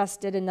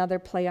suggested another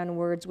play on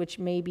words which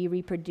may be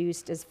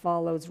reproduced as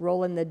follows: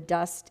 roll in the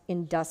dust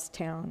in Dust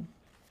Town.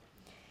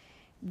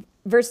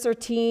 Verse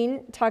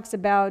 13 talks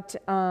about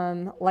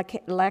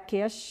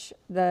Lachish,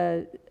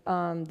 the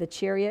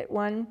chariot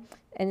one,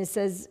 and it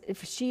says,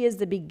 "If she is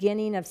the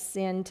beginning of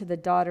sin to the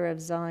daughter of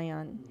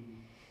Zion."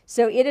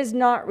 So it is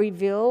not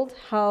revealed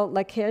how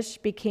Lachish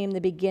became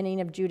the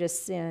beginning of Judah's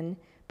sin,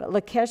 but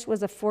Lachish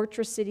was a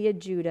fortress city of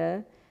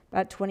Judah,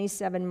 about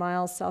 27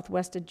 miles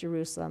southwest of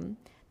Jerusalem.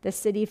 The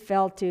city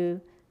fell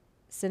to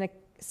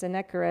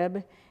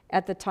Sennacherib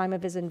at the time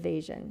of his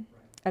invasion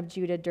of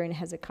Judah during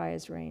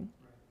Hezekiah's reign.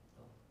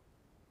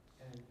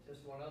 And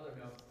just one other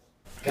note.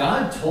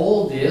 God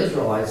told the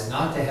Israelites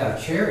not to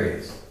have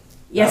chariots.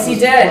 Yes, he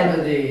That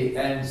was did.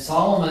 and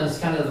Solomon's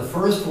kind of the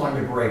first one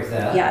to break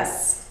that.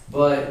 Yes.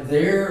 But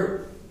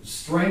their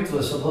strength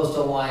was supposed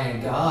to lie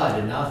in God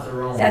and not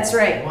their own That's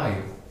right.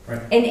 might.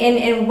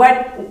 And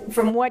what?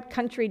 From what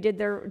country did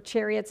their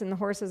chariots and the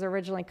horses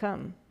originally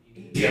come?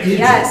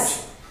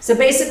 Yes. So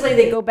basically,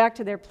 They go back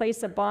to their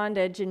place of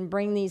bondage and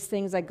bring these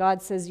things that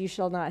God says you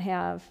shall not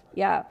have.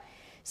 Yeah.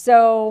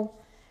 So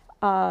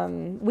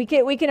we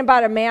can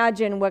about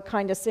imagine what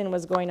kind of sin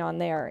was going on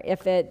there.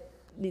 If it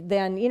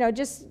then,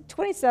 just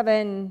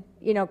 27,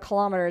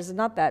 kilometers is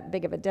not that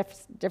big of a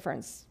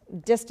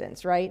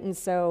distance, right? And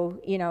so,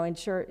 and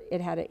sure,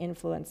 it had an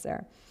influence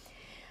there.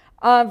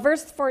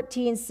 Verse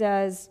 14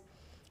 says,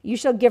 "You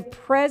shall give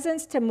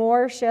presents to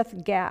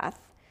Moresheth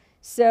Gath."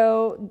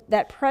 So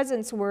that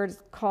presents word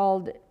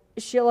called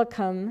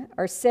shilachim,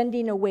 or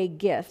sending away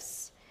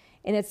gifts,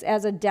 and it's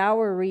as a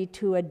dowry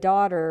to a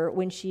daughter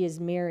when she is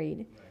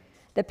married.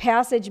 The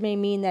passage may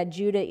mean that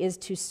Judah is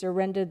to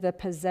surrender the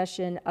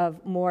possession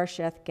of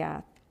Moresheth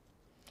Gath.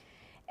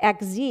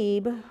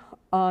 Akzib,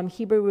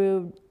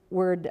 Hebrew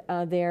word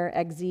there,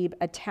 Akzib,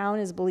 a town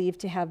is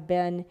believed to have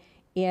been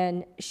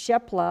in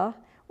Sheplah,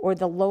 or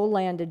the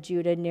lowland of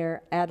Judah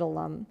near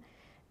Adullam.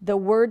 The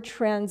word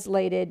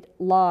translated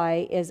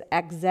lie is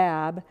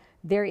Akzab.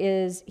 There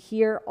is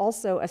here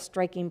also a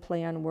striking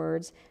play on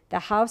words. The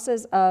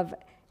houses of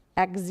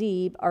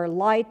Akzib, or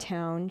lie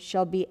town,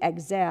 shall be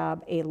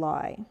Akzab, a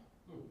lie.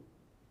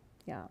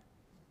 Yeah.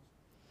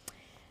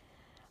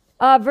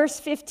 Verse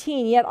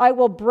 15, "Yet I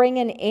will bring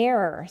an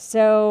heir."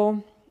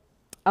 So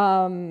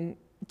to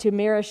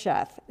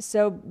Meresheth.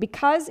 So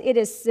because it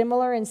is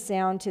similar in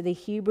sound to the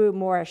Hebrew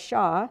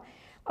Morashah,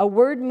 a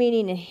word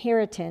meaning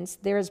inheritance,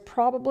 there is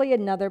probably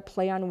another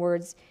play on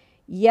words.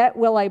 "Yet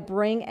will I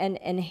bring an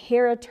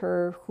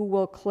inheritor who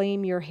will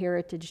claim your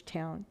heritage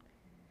town."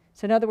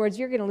 So in other words,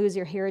 you're going to lose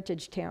your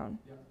heritage town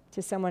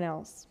to someone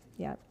else.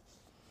 Yeah.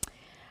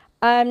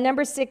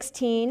 Number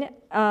 16,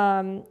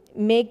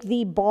 "Make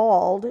thee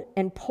bald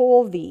and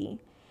poll thee."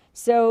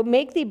 So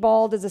 "make thee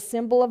bald" is a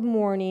symbol of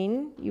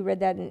mourning. You read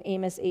that in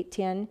Amos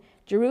 8:10.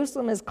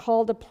 Jerusalem is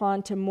called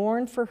upon to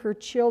mourn for her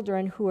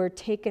children who are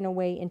taken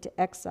away into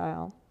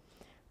exile.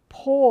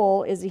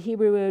 Poll is a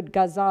Hebrew word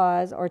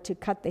gazaz, or to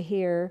cut the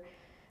hair.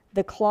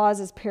 The clause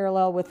is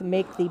parallel with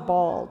 "make thee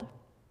bald."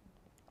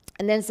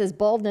 And then it says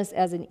baldness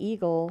as an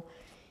eagle.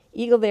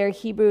 Eagle there,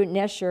 Hebrew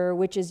nesher,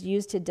 which is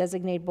used to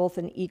designate both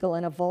an eagle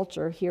and a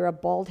vulture. Here, a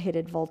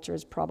bald-headed vulture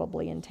is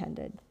probably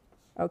intended.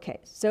 Okay,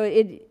 so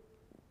it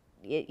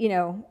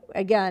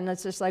again,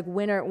 it's just like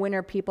when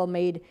are people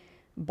made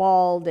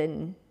bald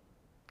and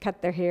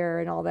cut their hair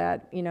and all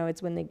that?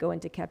 It's when they go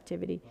into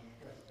captivity.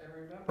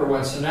 Remember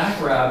when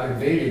Sennacherib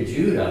invaded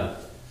Judah,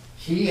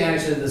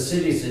 the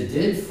cities that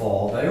did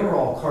fall, they were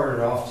all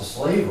carted off to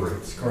slavery.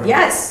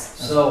 yes.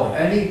 So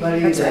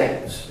anybody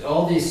That's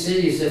all these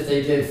cities, if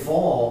they did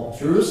fall,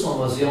 Jerusalem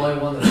was the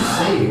only one that was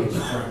saved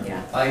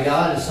Yeah. by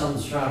God and some of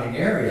the surrounding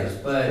areas.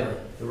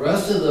 But the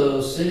rest of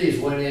those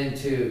cities went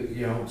into,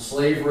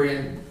 slavery,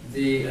 and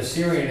the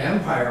Assyrian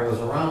Empire was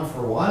around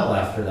for a while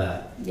after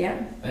that. Yeah.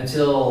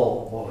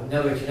 Until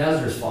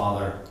Nebuchadnezzar's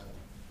father,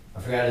 I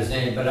forgot his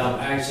name, but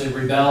actually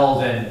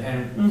rebelled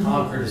and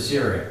conquered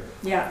Assyria.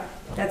 Yeah.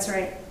 That's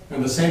right.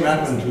 And the same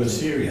happened to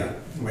Assyria.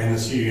 When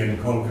Assyria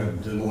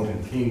conquered the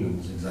northern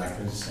kingdoms,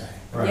 exactly the same.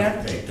 Right.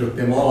 Yep. They took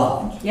them all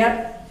out.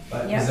 Yep.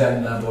 But Yeah. Is that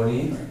in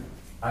Bonin?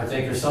 I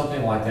think or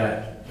something like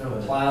that,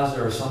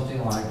 Plaza or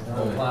something like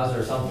Plaza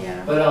or something.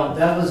 Yeah. But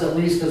that was at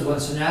least because when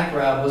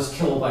Sennacherib was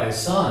killed by his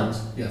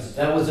sons, Yes.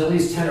 that was at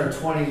least 10 or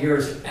 20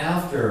 years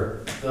after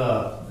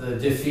the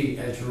defeat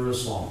at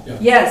Jerusalem. Yeah.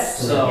 Yes.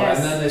 So yes.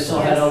 and then they still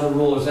had other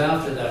rulers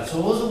after that. So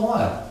it was a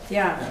while.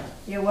 Yeah.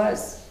 It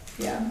was.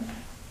 Yeah.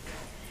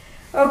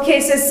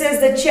 Okay, so it says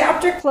the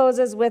chapter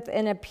closes with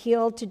an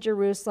appeal to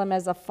Jerusalem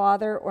as a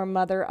father or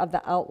mother of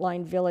the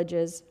outlying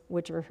villages,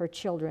 which are her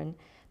children.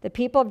 The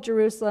people of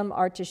Jerusalem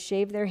are to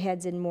shave their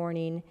heads in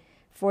mourning,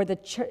 for the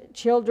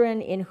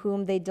children in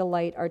whom they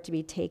delight are to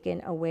be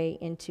taken away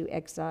into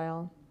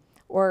exile.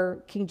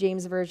 Or King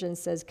James Version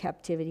says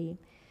captivity.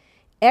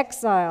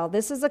 Exile,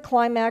 this is the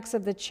climax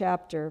of the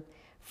chapter.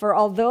 For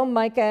although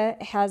Micah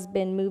has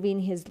been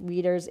moving his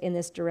readers in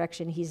this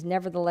direction, he's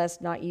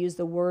nevertheless not used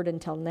the word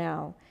until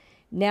now.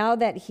 Now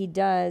that he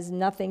does,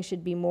 nothing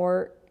should be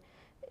more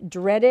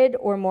dreaded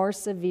or more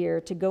severe.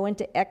 To go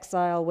into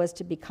exile was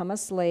to become a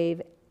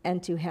slave,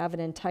 and to have an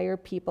entire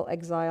people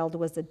exiled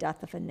was the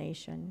death of a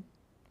nation.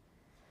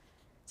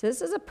 So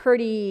this is a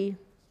pretty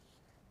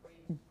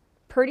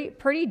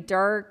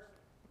dark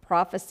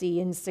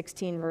prophecy in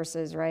 16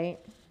 verses, right?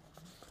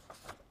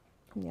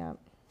 Yeah.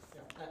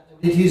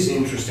 It is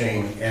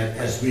interesting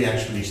as we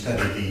actually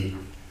study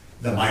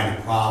the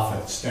minor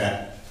prophets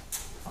that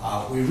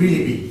we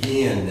really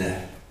begin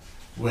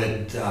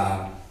with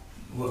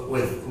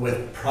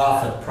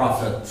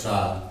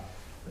prophet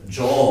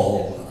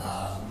Joel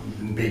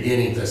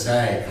beginning to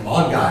say, "Come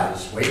on,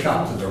 guys, wake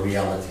up to the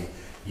reality.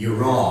 You're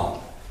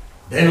wrong."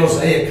 Then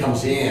Hosea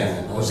comes in,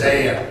 and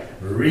Hosea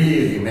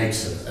really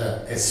makes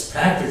a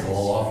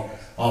spectacle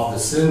of the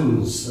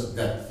sins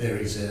that there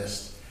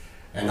exist.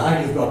 And now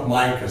you've got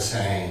Micah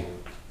saying,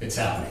 it's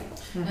happening.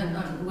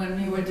 And when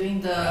we were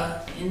doing the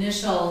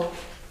initial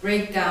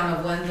breakdown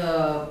of when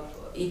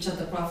each of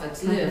the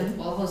prophets lived,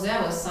 well,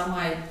 Hosea was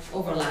somehow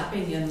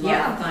overlapping in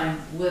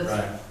lifetime with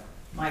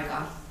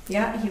Micah.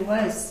 Yeah, he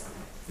was.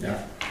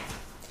 Yeah.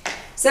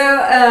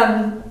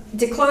 So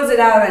to close it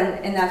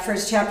out in that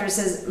first chapter, it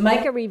says,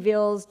 Micah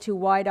reveals to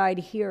wide-eyed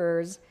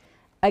hearers,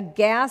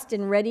 aghast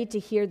and ready to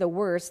hear the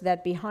worst,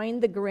 that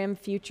behind the grim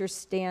future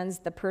stands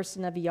the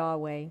person of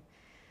Yahweh,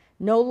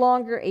 no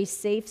longer a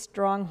safe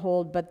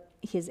stronghold, but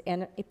his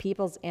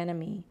people's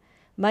enemy.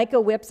 Micah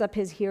whips up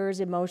his hearers'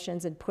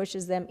 emotions and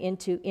pushes them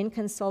into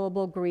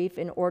inconsolable grief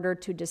in order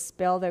to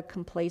dispel their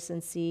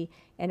complacency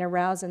and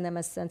arouse in them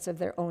a sense of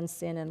their own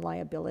sin and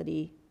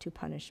liability to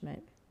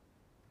punishment.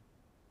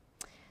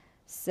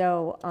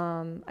 So,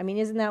 I mean,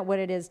 isn't that what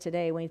it is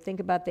today? When you think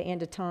about the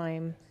end of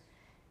time,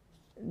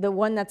 the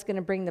one that's going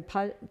to bring the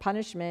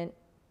punishment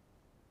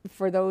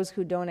for those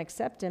who don't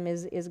accept him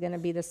is going to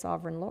be the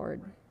sovereign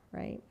Lord,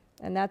 right?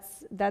 And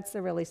that's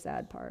the really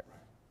sad part.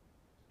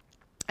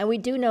 And we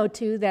do know,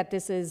 too, that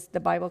the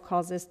Bible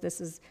calls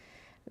this is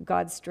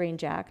God's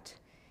strange act.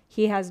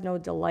 He has no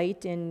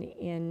delight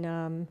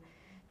in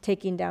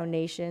taking down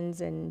nations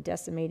and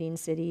decimating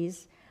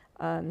cities.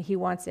 He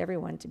wants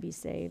everyone to be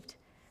saved.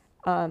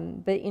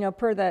 But, we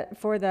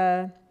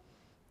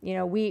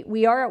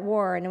are at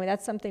war, and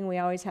that's something we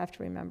always have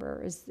to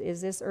remember,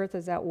 is this earth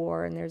is at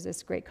war, and there's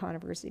this great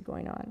controversy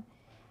going on.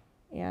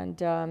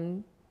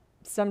 And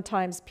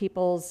sometimes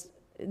peoples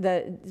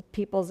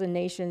and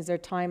nations, their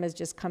time has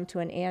just come to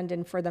an end,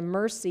 and for the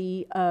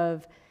mercy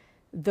of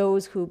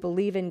those who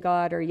believe in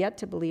God or yet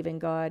to believe in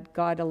God,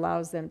 God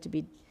allows them to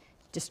be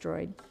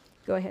destroyed.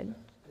 Go ahead.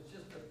 It's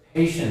just the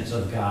patience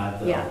of God,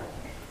 though. yeah,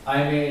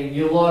 I mean,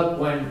 you look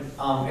when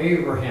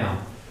Abraham,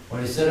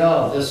 when he said,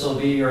 "Oh, this will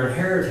be your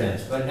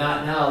inheritance," but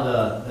not now.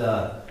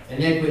 The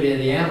iniquity of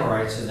the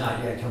Amorites is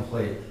not yet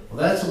complete. Well,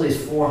 that's at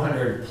least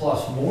 400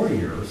 plus more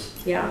years.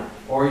 yeah,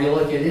 Or you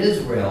look at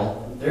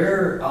Israel,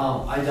 their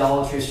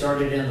idolatry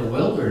started in the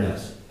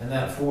wilderness in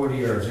that 40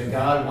 years, and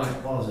God went,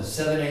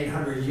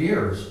 700-800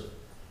 years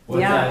with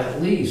that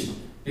at least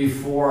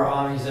before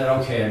he said,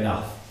 "Okay,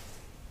 enough."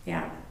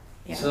 yeah.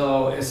 Yeah.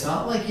 So it's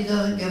not like he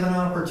doesn't give an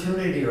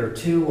opportunity or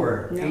two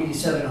or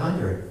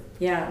 8,700.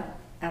 Yeah,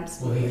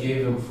 absolutely. Well, he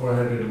gave them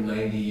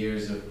 490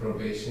 years of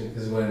probation,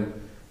 because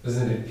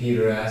wasn't it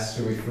Peter asked,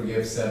 "Should we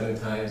forgive 7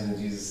 times?" and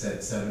Jesus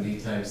said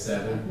 70 times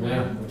 7,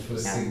 which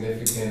was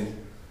significant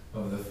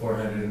of the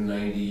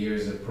 490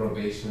 years of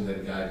probation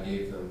that God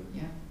gave them.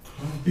 Yeah.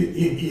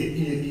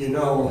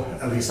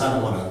 At least I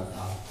don't want to,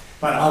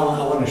 but I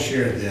want to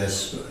share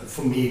this.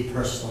 For me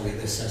personally,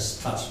 this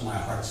has touched my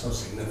heart so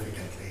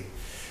significantly.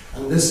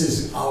 And this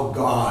is our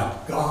God.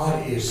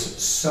 God is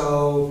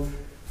so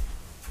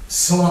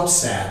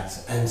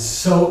upset and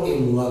so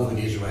in love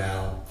with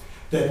Israel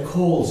that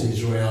calls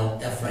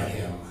Israel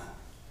Ephraim.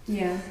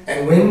 Yeah.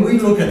 And when we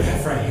look at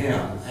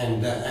Ephraim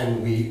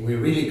and we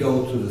really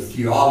go to the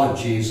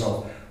theologies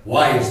of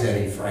why is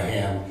that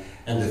Ephraim,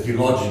 and the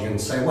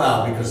theologians say,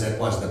 well, because that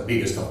was the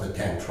biggest of the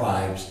 10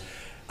 tribes.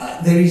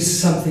 There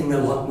is something a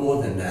lot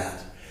more than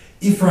that.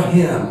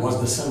 Ephraim was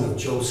the son of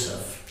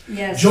Joseph.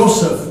 Yes.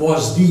 Joseph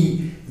was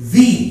the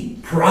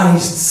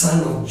prized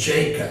son of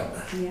Jacob.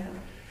 Yeah.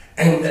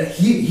 And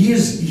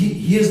here's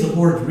the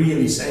Lord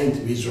really saying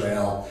to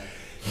Israel,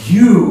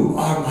 "You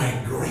are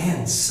my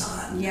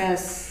grandson."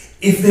 Yes.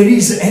 If there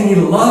is any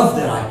love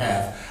that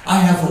I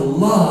have a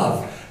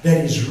love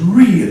that is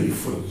really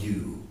for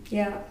you.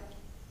 Yeah.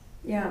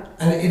 Yeah.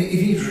 And it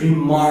is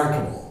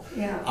remarkable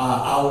Yeah.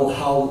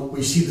 how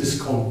we see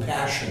this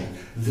compassion,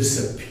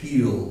 this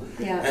appeal,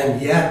 Yeah.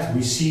 and yet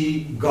we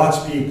see God's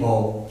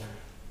people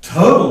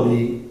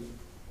totally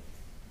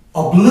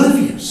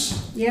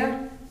oblivious.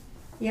 Yeah.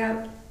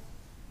 Yeah.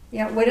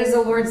 Yeah. What does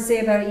the Lord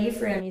say about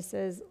Ephraim? He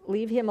says,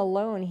 leave him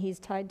alone. He's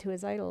tied to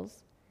his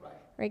idols.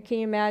 Right? Can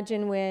you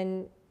imagine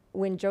when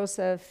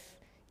Joseph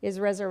is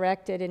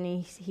resurrected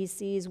and he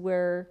sees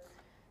where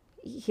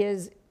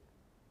his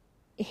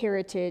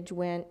heritage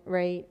went,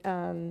 right?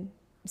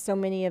 So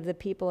many of the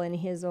people in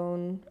his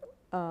own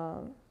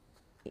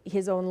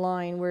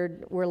line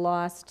were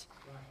lost,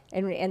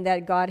 and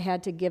that God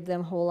had to give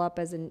them whole up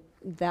as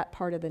that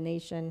part of the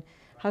nation.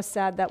 How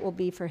sad that will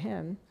be for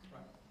him.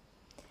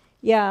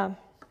 Yeah,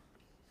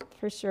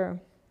 for sure.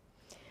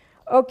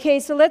 Okay,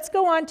 so let's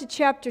go on to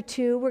chapter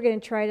 2. We're going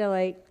to try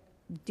to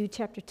do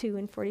chapter 2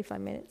 in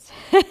 45 minutes.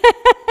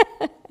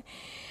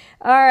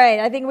 All right,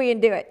 I think we can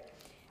do it.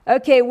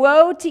 Okay,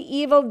 woe to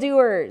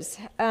evildoers.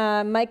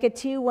 Micah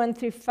 2, 1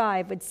 through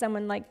 5. Would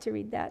someone like to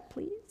read that,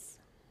 please?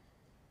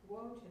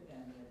 Woe to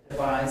them that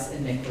devise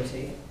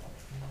iniquity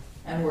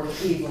and work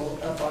evil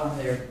upon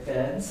their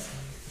beds.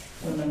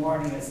 When the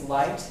morning is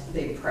light,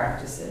 they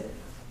practice it,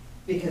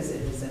 because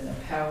it is in the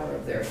power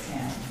of their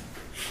hand.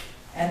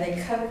 And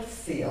they covet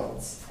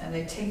fields, and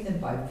they take them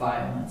by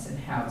violence in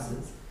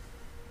houses,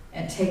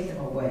 and take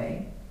them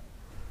away,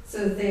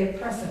 so that they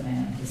oppress a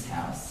man in his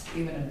house,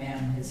 even a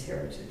man in his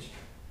heritage.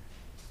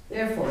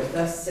 Therefore,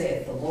 thus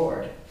saith the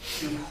Lord,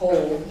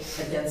 behold,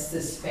 against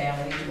this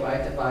family do I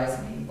devise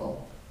an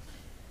evil,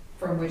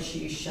 from which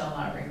ye shall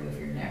not remove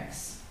your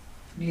necks,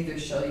 neither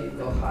shall you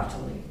go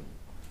haughtily,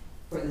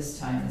 for this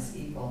time is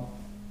evil.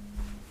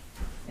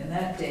 In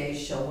that day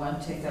shall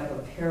one take up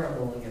a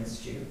parable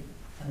against you,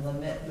 and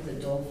lament with a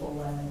doleful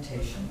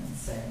lamentation, and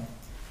say,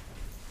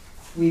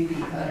 we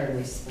be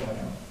utterly spoiled.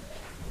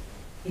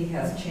 He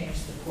hath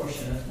changed the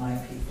portion of my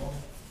people.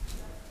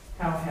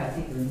 How hath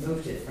he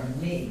removed it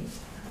from me?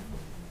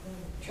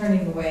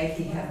 Turning away,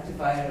 he hath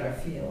divided our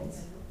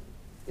fields.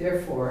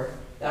 Therefore,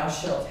 thou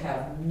shalt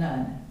have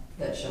none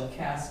that shall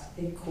cast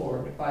a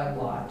cord by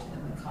lot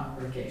in the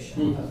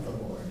congregation of the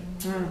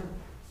Lord.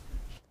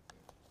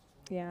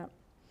 Yeah.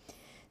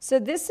 So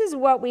this is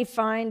what we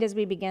find as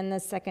we begin the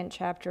second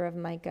chapter of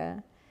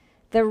Micah.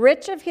 The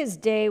rich of his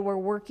day were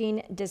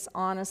working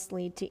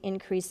dishonestly to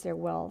increase their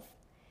wealth.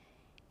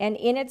 And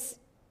in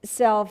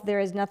itself, there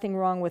is nothing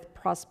wrong with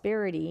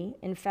prosperity.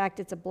 In fact,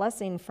 it's a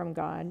blessing from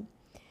God.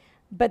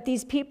 But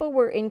these people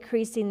were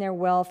increasing their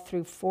wealth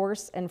through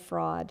force and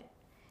fraud.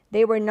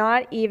 They were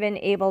not even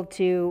able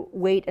to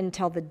wait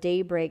until the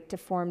daybreak to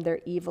form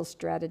their evil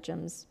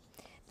stratagems.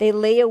 They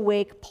lay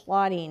awake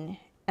plotting,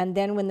 and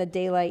then when the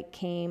daylight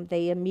came,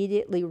 they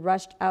immediately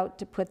rushed out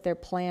to put their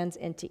plans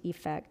into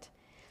effect.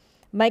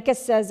 Micah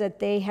says that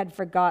they had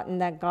forgotten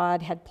that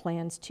God had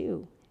plans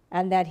too,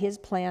 and that his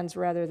plans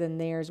rather than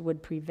theirs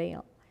would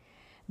prevail.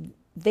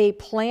 They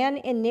plan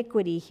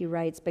iniquity, he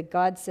writes, but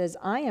God says,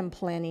 I am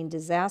planning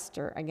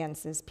disaster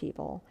against this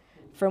people,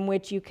 from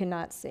which you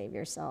cannot save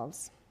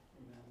yourselves.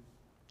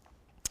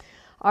 Amen.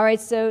 All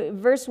right, so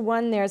verse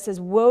 1 there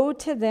says, woe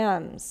to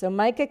them. So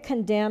Micah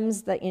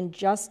condemns the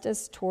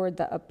injustice toward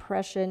the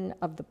oppression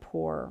of the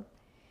poor.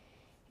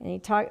 And he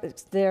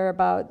talks there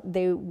about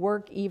they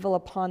work evil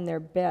upon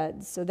their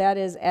beds. So that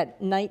is at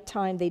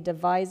nighttime they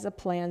devise the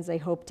plans they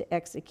hope to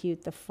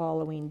execute the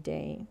following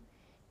day.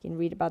 You can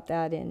read about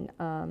that in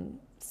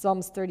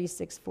Psalms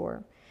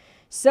 36:4.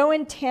 So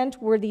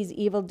intent were these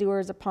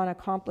evildoers upon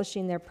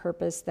accomplishing their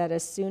purpose that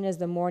as soon as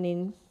the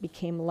morning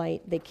became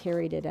light, they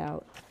carried it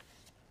out.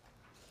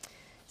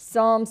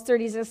 Psalms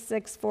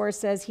 36:4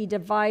 says, he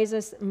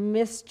deviseth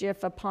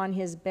mischief upon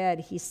his bed.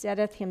 He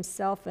setteth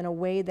himself in a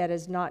way that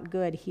is not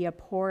good. He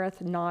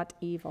abhorreth not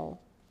evil.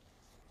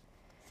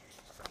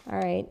 All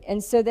right,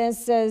 and so then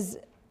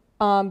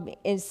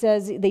it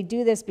says they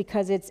do this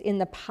because it's in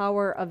the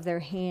power of their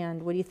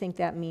hand. What do you think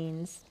that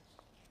means?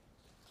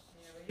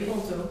 They were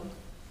able to.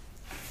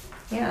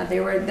 Yeah, they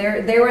were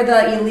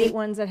the elite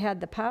ones that had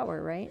the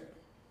power, right?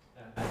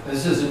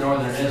 This is in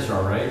northern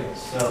Israel, right?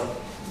 So.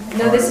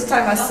 No, this is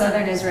talking about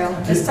southern Israel.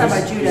 This is talking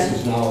about Judah. This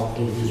is now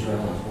in Israel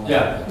as well.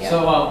 Yeah.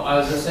 So I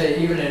was going to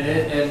say, even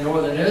in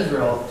northern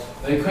Israel,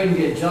 they couldn't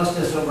get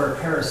justice over a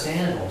pair of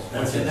sandals.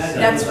 That's and that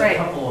That's was right. A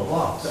couple of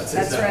bucks.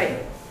 That's right.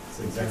 That's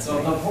exactly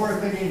So the poor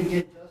couldn't even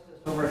get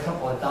justice over a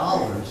couple of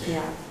dollars.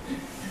 Yeah.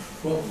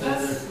 Well,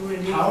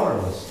 They're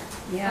powerless.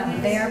 Yeah,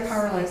 they are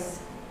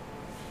powerless.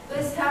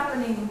 That's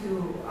happening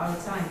to our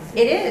time.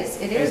 It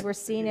is. We're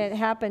seeing it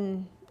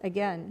happen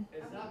again.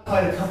 It's not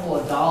quite a couple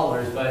of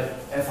dollars, but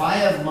if I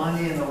have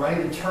money and the right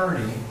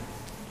attorney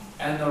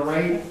and the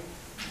right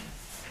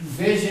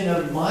vision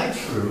of my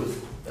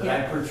truth that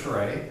I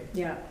portray,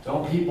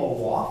 don't people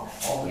walk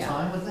all the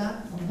time with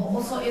that?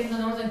 Also, in the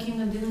Northern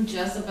Kingdom, didn't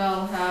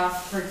Jezebel have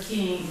her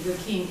king, the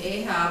king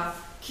Ahab,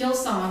 kill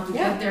someone to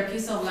get their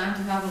piece of land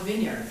to have a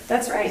vineyard?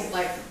 That's right. It's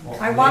like,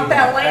 I want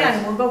that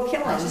land. We'll go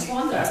kill I him. just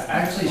wonder.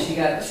 Actually, she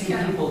got two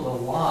people to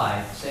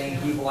lie,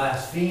 saying he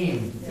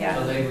blasphemed,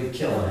 so they would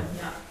kill him.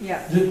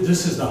 Yeah.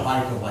 This is the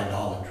height of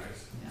idolatry.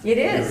 It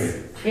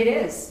is. It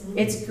is.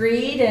 It's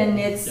greed and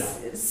it's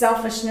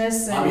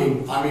selfishness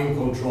and. I'm in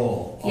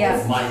control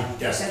of my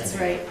destiny. That's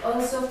right.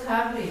 Also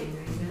coveting,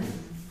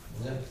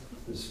 Yeah,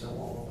 it's still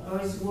all or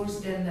it's worse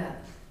than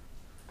that.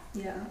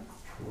 Yeah.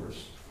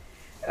 worse.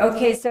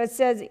 Okay, so it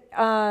says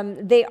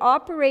they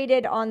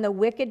operated on the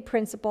wicked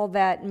principle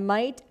that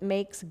might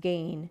makes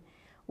gain.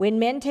 When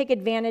men take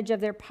advantage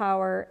of their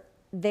power,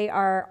 they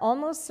are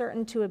almost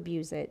certain to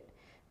abuse it.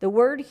 The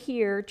word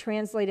here,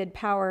 translated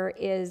power,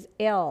 is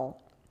El.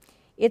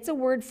 It's a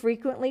word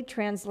frequently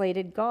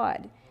translated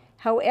God.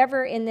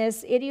 However, in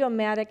this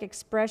idiomatic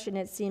expression,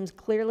 it seems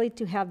clearly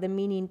to have the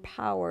meaning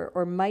power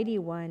or mighty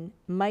one,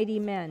 mighty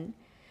men.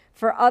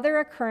 For other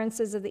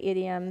occurrences of the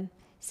idiom,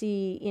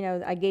 see,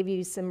 I gave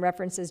you some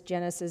references,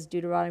 Genesis,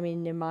 Deuteronomy,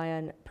 Nehemiah,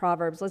 and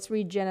Proverbs. Let's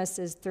read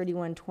Genesis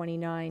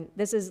 31:29.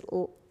 This is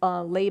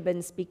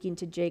Laban speaking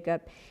to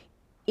Jacob.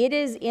 It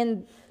is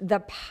in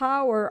the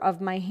power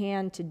of my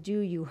hand to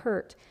do you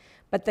hurt.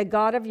 But the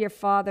God of your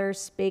father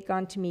spake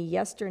unto me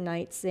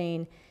yesternight,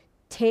 saying,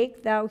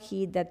 take thou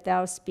heed that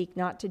thou speak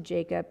not to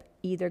Jacob,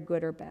 either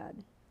good or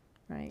bad.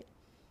 Right?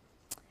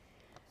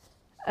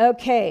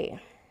 Okay.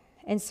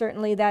 And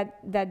certainly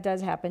that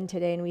does happen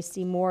today, and we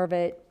see more of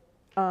it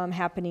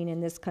happening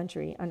in this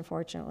country,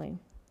 unfortunately.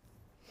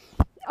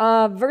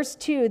 Verse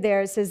 2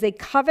 there, it says, they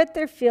covet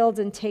their fields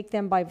and take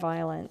them by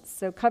violence.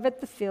 So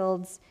covet the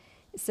fields.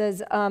 It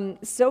says,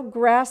 so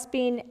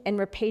grasping and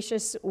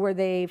rapacious were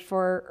they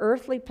for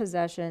earthly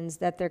possessions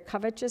that their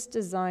covetous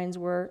designs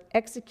were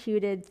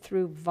executed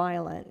through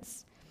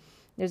violence.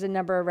 There's a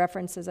number of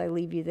references, I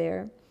leave you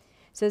there.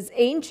 It says,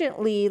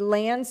 anciently,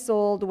 land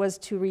sold was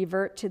to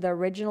revert to the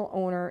original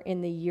owner in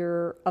the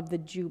year of the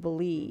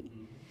Jubilee.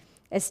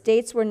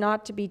 Estates were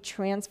not to be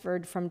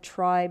transferred from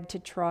tribe to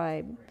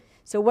tribe.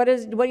 So what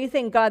do you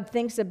think God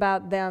thinks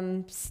about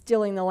them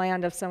stealing the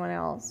land of someone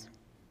else?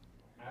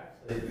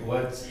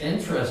 What's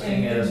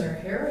interesting is their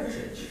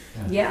heritage,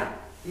 Yeah,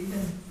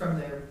 even from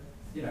their,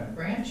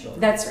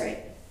 grandchildren. that's right.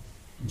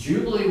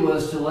 Jubilee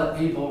was to let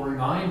people,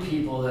 remind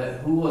people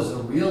that who was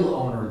the real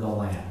owner of the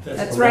land.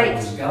 That's Well, right. That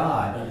was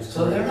God. That is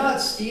So they're correct.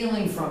 not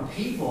stealing from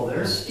people,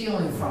 they're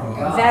stealing from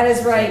God. That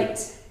is right.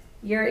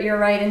 You're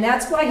right. And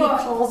that's why he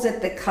calls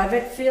it the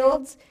covet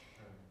fields.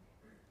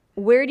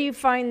 Where do you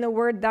find the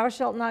word thou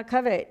shalt not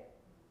covet?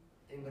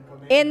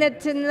 In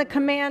the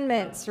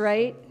commandments,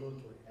 right?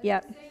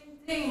 Yep.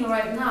 Thing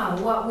right now,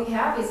 what we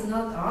have is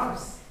not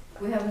ours.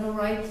 We have no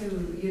right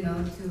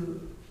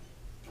to,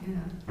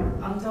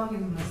 I'm talking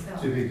to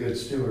myself. To be good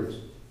stewards.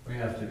 We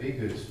have to be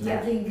good I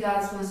stewards. think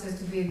God wants us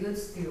to be a good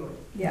steward.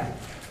 Yeah.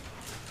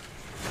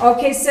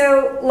 Okay,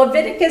 so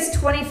Leviticus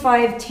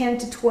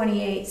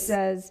 25:10-28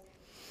 says,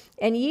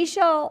 and ye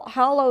shall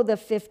hallow the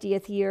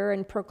 50th year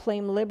and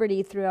proclaim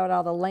liberty throughout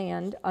all the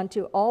land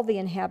unto all the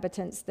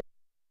inhabitants.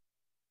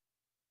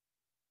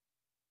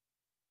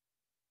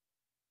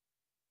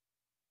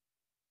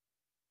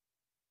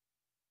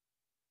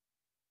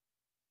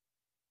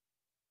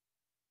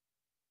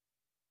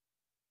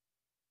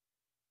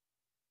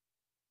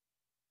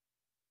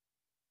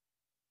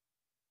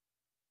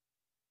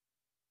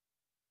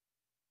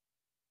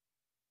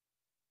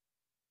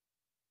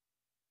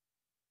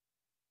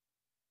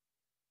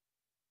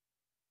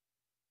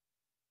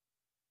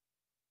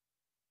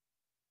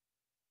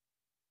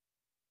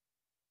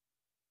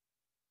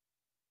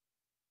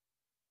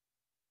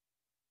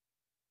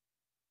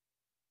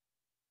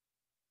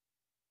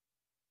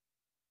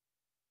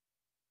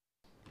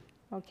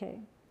 Okay,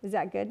 is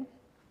that good?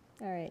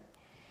 All right.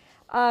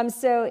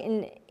 So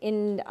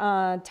in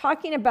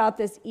talking about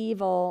this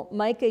evil,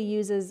 Micah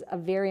uses a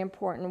very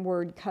important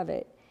word,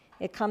 covet.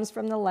 It comes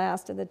from the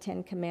last of the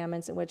 10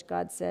 Commandments, in which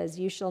God says,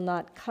 you shall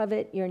not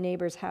covet your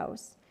neighbor's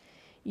house.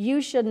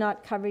 You should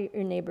not covet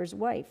your neighbor's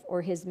wife,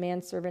 or his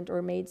manservant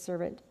or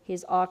maidservant,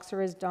 his ox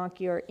or his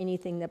donkey, or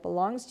anything that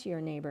belongs to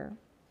your neighbor.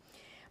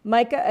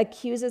 Micah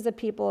accuses the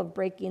people of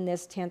breaking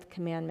this 10th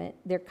commandment.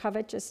 Their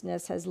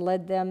covetousness has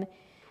led them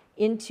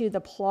into the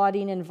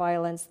plotting and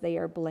violence they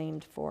are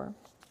blamed for.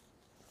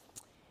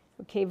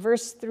 Okay,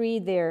 verse 3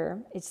 there,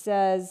 it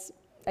says,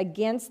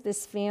 against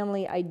this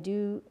family I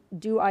do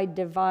I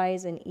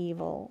devise an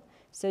evil.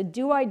 So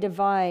do I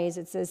devise,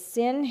 it says,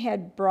 sin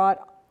had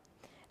brought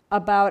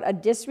about a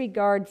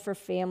disregard for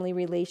family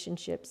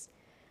relationships.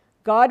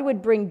 God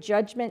would bring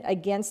judgment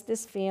against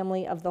this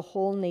family of the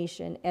whole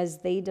nation as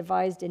they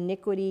devised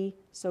iniquity,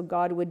 so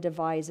God would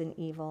devise an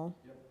evil.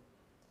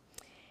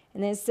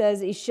 And then it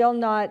says, ye shall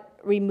not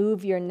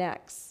remove your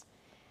necks.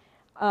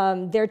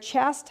 Their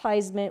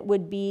chastisement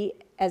would be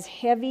as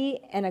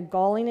heavy and a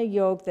galling a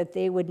yoke that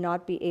they would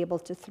not be able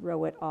to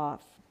throw it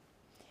off.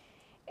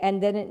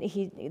 And then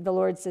the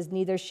Lord says,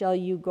 neither shall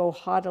you go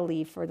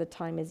haughtily, for the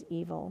time is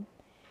evil.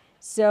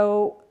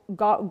 So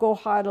go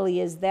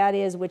haughtily is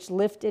which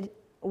lifted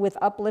with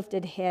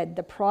uplifted head.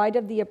 The pride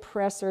of the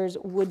oppressors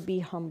would be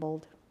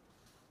humbled.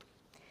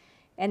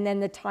 And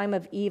then the time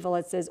of evil,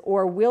 it says,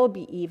 or will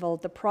be evil.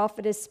 The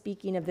prophet is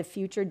speaking of the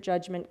future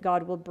judgment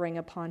God will bring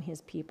upon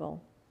his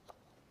people.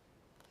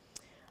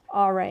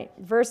 All right,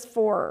 verse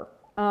 4.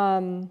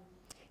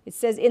 It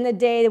says, in the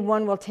day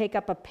one will take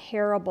up a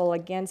parable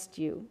against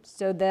you.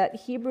 So that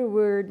Hebrew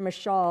word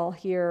mashal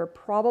here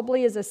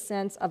probably is a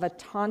sense of a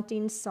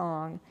taunting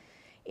song.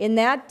 In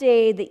that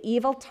day, the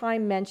evil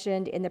time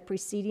mentioned in the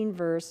preceding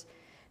verse,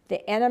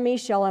 the enemy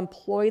shall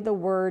employ the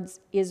words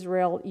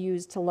Israel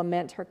used to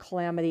lament her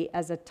calamity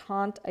as a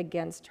taunt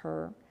against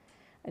her.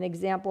 An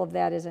example of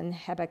that is in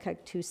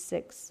Habakkuk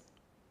 2:6.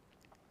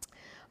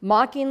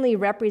 Mockingly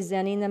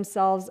representing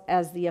themselves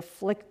as the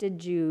afflicted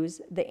Jews,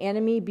 the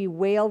enemy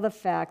bewail the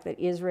fact that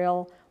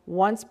Israel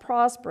once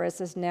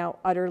prosperous, is now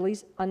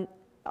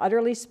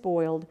utterly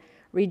spoiled,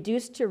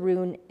 reduced to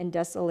ruin and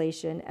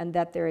desolation, and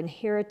that their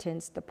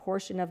inheritance, the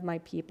portion of my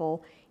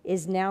people,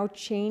 is now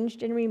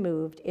changed and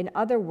removed. In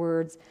other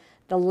words,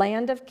 the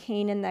land of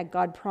Canaan that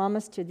God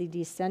promised to the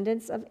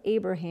descendants of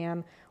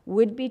Abraham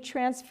would be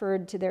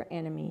transferred to their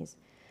enemies.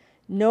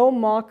 No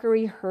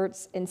mockery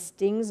hurts and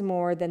stings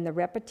more than the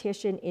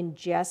repetition in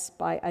jest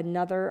by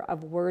another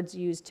of words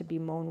used to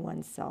bemoan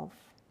oneself.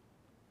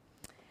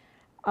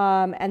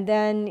 And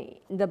then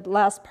the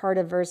last part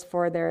of verse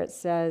 4 there, it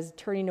says,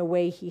 turning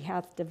away he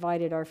hath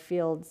divided our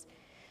fields.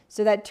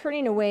 So that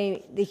turning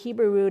away, the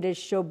Hebrew root is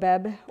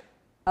shobeb,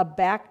 a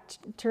back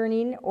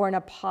turning or an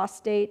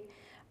apostate.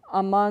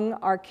 Among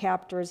our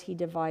captors he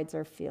divides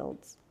our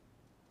fields.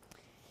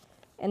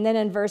 And then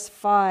in verse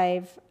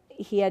 5,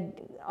 he had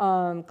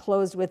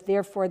closed with,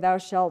 therefore thou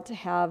shalt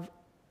have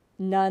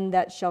none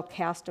that shall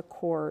cast a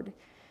cord.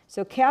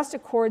 So cast a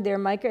cord there,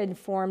 Micah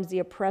informs the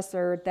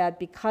oppressor that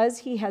because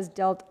he has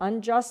dealt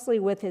unjustly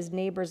with his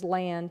neighbor's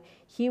land,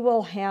 he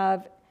will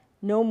have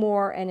no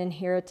more an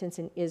inheritance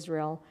in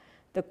Israel.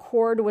 The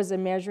cord was a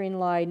measuring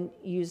line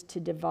used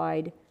to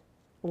divide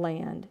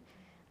land.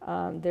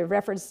 The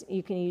reference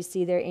you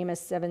see there,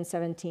 Amos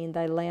 7:17,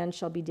 thy land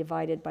shall be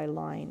divided by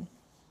line.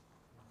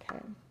 Okay.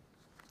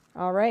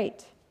 All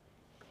right.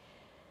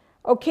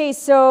 Okay,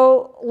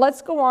 so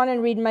let's go on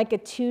and read Micah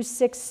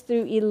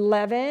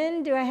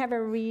 2:6-11. Do I have a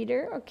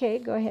reader? Okay,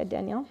 go ahead,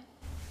 Daniel.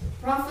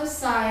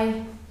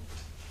 Prophesy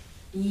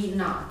ye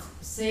not,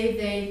 say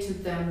they to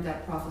them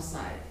that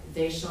prophesy.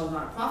 They shall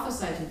not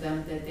prophesy to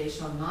them, that they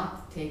shall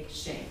not take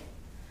shame.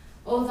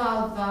 O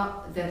thou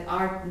that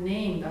art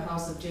named the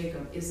house of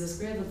Jacob, is the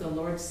spirit of the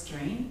Lord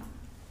strained?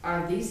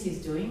 Are these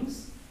his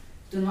doings?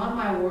 Do not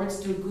my words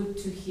do good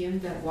to him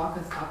that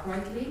walketh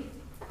uprightly?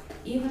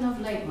 Even of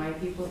late my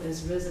people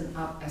is risen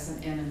up as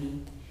an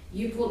enemy.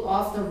 You pull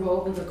off the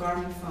robe of the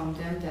garment from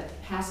them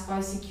that pass by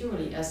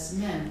securely, as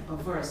men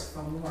averse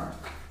from war.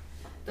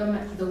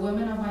 The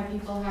women of my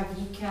people have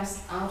ye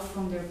cast out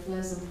from their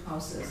pleasant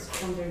houses.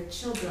 From their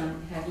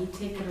children have ye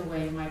taken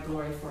away my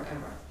glory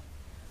forever.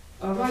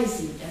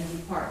 Arise ye and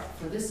depart,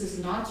 for this is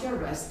not your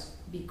rest,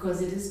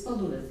 because it is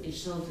polluted. It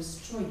shall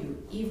destroy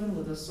you, even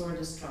with a sore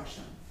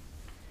destruction.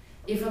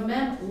 If a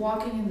man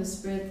walking in the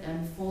spirit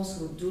and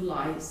falsehood do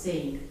lie,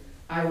 saying,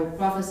 I will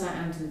prophesy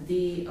unto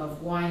thee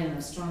of wine and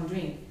of strong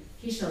drink,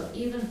 he shall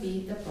even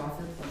be the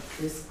prophet of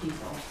this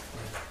people.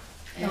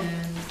 And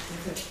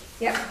that's it.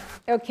 Yep.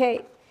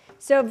 Okay.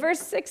 So verse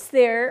 6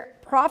 there,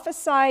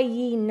 prophesy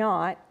ye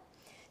not.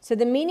 So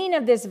the meaning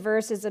of this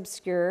verse is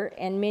obscure,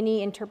 and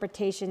many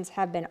interpretations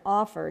have been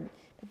offered.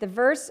 But the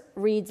verse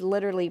reads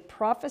literally,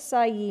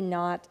 prophesy ye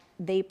not,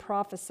 they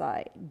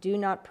prophesy. Do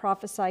not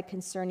prophesy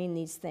concerning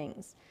these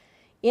things.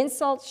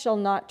 Insults shall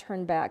not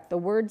turn back. The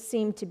words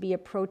seem to be a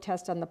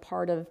protest on the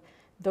part of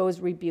those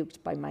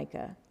rebuked by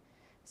Micah.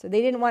 So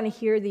they didn't want to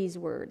hear these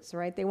words,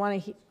 right? They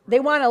want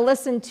to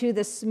listen to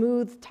the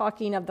smooth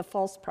talking of the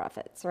false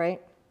prophets,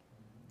 right?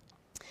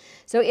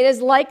 So it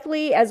is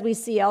likely, as we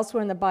see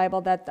elsewhere in the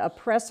Bible, that the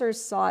oppressors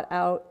sought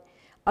out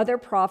other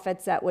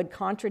prophets that would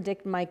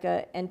contradict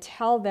Micah and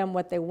tell them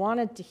what they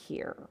wanted to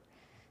hear.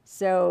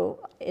 So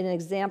an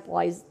example,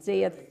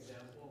 Isaiah...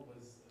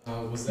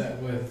 Was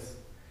that with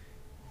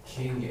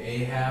King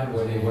Ahab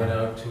when he went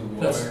out to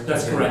war?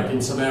 That's correct,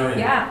 in Samaria.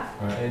 Yeah.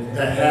 And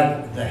The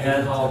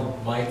head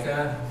called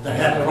Micah. The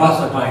head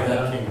prophet like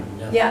that king.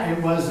 Yeah.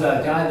 It was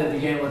a guy that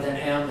began with an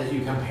M that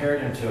you compared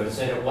him to. It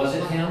said it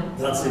wasn't him,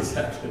 That's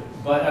exactly.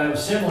 but it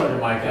was similar to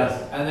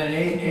Micah. And then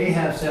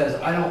Ahab says,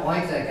 I don't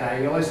like that guy.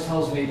 He always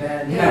tells me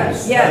bad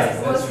news. Yes.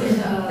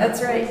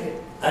 That's right.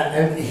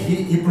 And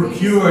he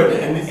procured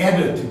an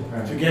edit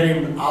to get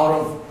him out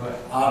of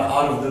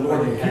the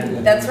northern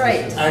kingdom. That's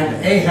right.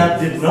 And Ahab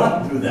did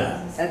not do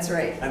that. That's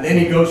right. And then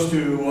he goes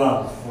to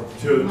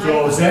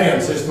Hosea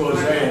and says to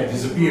Hosea,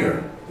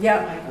 disappear.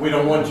 Yep. We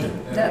don't want you.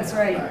 That's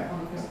right. Yeah.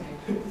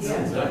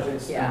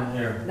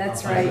 Yeah.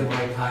 That's Was right. it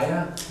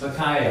Micaiah?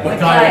 Micaiah.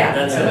 Micaiah,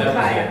 that's it.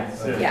 Micaiah.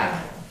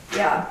 Yeah.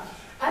 Yeah.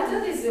 I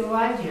thought it's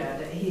Elijah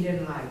that he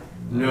didn't like.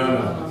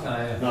 No.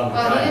 Micaiah. No,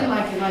 Oh, he didn't Micaiah.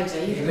 like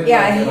Elijah He either. didn't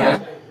Yeah, like yeah.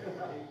 Elijah. He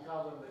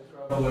called him the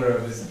troubler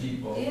of his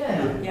people.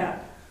 Yeah. Yeah.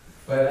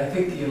 But I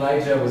think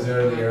Elijah was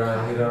earlier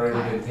on. He'd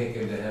already been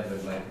taken to heaven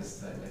by this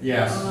time. I think.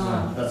 Yes,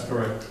 Oh. that's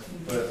correct.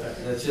 But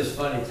that's just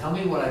funny. Tell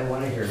me what I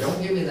want to hear. Don't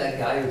give me that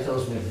guy who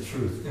tells me the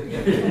truth.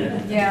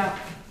 Yeah.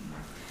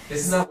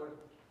 It's not what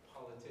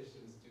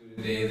politicians do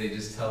today. They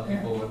just tell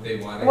people what they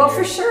want to Well,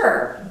 hear. for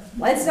sure.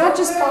 It's not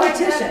just We're like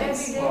that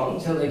politicians. every day. Well,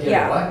 until they get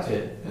Yeah.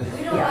 elected.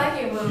 We don't Yeah. like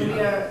it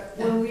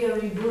when we are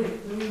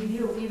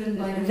reviewed even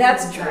by the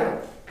That's people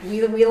true.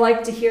 We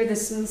like to hear the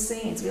smooth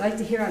sayings. We like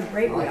to hear how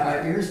great we Like our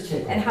are ears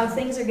tickle. and how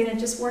things are going to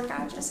just work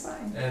out just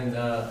fine. And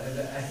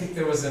I think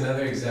there was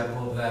another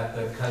example of that.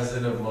 The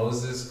cousin of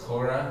Moses,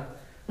 Korah.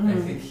 I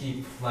Mhm. think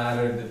he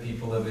flattered the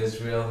people of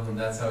Israel, and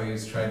that's how he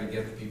was trying to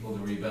get the people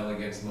to rebel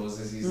against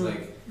Moses. He's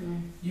like,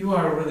 you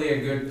are really a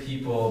good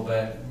people,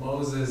 but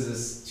Moses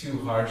is too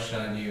harsh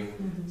on you.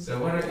 So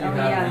why don't you Oh,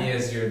 have yeah. me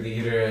as your your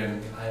leader,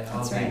 and I'll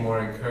That's be right. more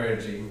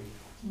encouraging.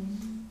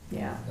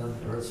 Yeah. The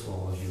earth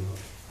swallows you up.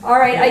 All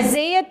right,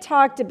 Isaiah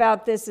talked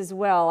about this as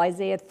well.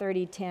 Isaiah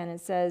 30:10,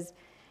 it says,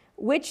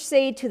 which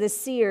say to the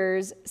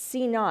seers,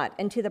 see not,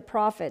 and to the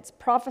prophets,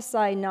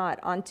 prophesy not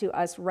unto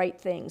us right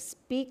things,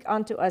 speak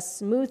unto us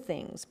smooth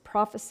things,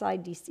 prophesy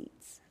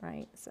deceits,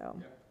 right?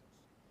 So,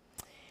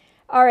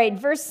 all right,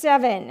 verse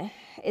 7,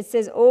 it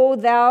says, O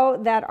thou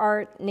that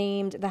art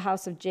named the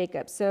house of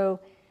Jacob. So,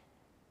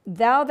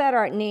 thou that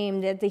art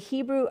named, the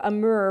Hebrew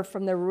amur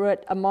from the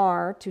root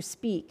amar, to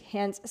speak,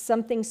 hence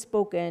something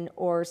spoken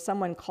or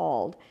someone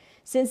called.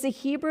 Since the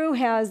Hebrew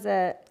has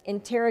the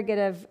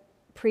interrogative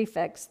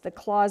prefix, the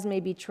clause may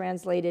be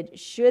translated,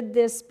 should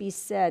this be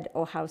said,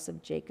 O house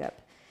of Jacob?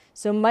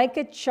 So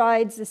Micah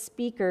chides the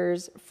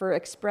speakers for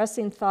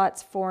expressing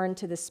thoughts foreign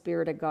to the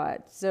Spirit of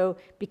God. So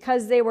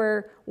because they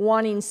were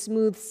wanting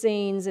smooth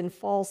sayings and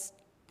false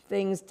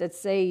things that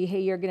say,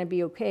 hey, you're going to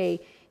be okay,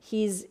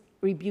 he's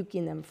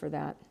rebuking them for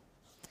that.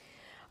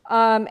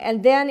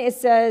 And then it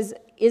says,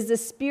 is the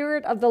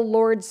Spirit of the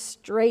Lord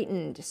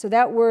straitened? So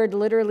that word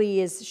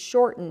literally is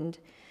shortened.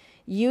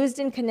 Used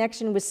in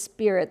connection with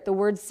spirit, the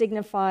word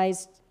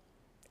signifies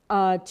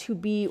to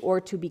be or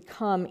to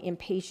become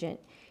impatient.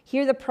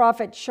 Here the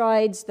prophet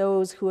chides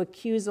those who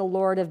accuse the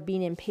Lord of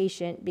being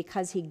impatient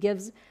because he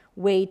gives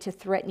way to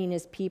threatening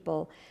his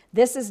people.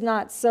 This is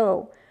not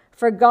so,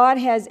 for God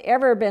has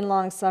ever been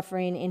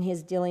long-suffering in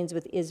his dealings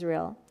with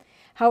Israel.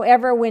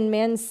 However, when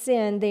men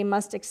sin, they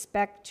must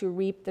expect to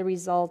reap the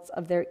results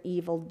of their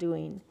evil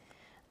doing.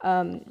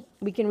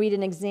 We can read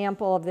an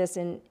example of this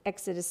in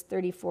Exodus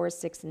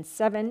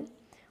 34:6-7,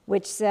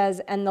 which says,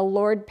 and the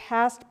Lord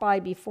passed by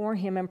before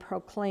him and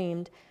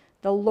proclaimed,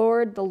 the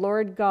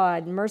Lord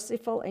God,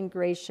 merciful and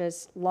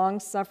gracious,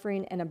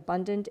 long-suffering and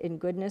abundant in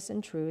goodness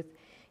and truth,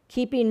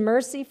 keeping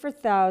mercy for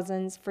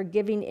thousands,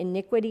 forgiving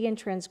iniquity and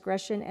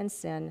transgression and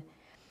sin,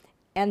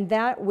 and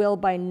that will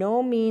by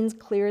no means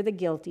clear the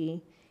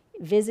guilty,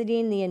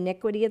 visiting the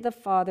iniquity of the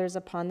fathers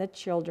upon the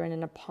children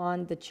and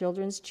upon the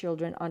children's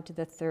children unto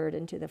the third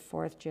and to the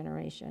fourth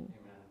generation.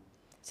 Amen.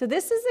 So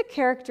this is the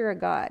character of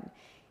God.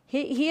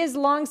 He is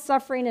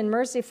long-suffering and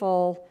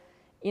merciful,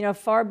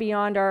 far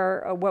beyond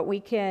our what we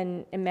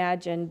can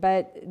imagine.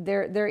 But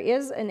there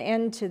is an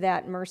end to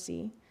that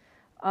mercy.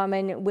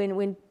 And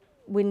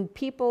when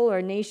people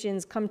or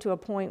nations come to a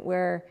point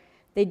where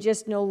they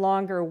just no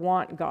longer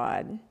want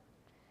God,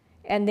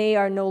 and they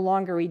are no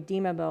longer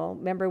redeemable.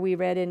 Remember, we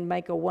read in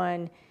Micah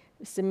 1,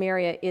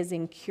 Samaria is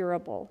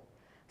incurable.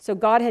 So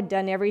God had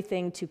done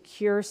everything to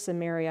cure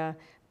Samaria,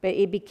 but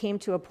it became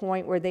to a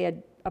point where they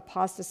had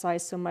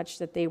apostatized so much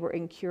that they were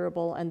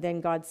incurable, and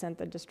then God sent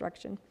the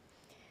destruction.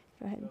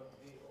 Go ahead. The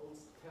Old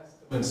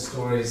Testament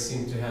stories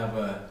seem to have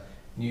a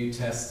New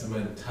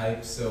Testament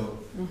type, so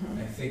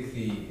I think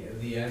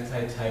the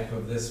anti-type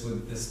of this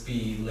would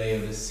be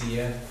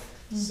Laodicea.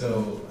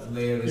 So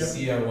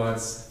Laodicea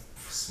wants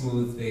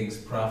smooth things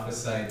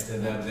prophesied to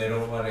them. They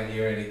don't want to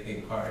hear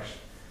anything harsh.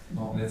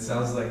 And it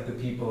sounds like the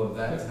people of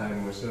that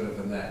time were sort of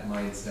in that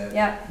mindset.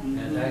 Yeah.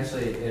 And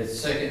actually,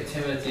 it's 2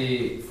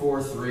 Timothy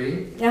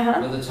 4:3.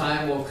 But the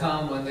time will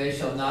come when they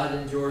shall not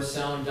endure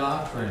sound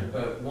doctrine,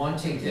 but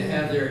wanting to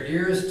have their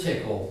ears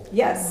tickled.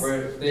 Yes.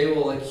 For they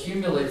will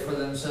accumulate for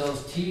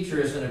themselves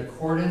teachers in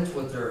accordance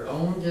with their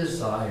own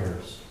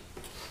desires.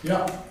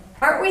 Yeah.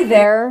 Aren't we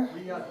there?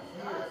 We are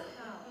here.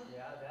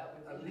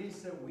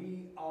 Elisa,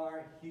 we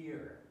are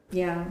here.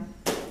 Yeah.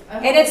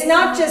 And it's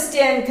not just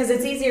because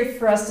it's easier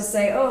for us to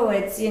say, oh,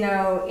 it's,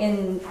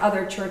 in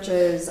other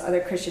churches,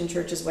 other Christian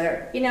churches,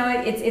 whatever.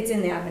 It's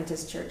in the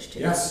Adventist church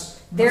too.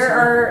 Yes. There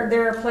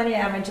are plenty of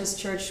Adventist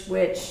church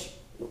which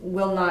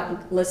will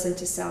not listen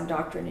to sound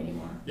doctrine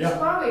anymore. Yeah.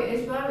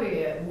 It's probably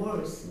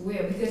worse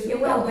because we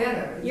It know will.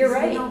 better. You're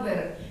right. We know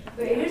better.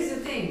 But here's the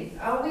thing: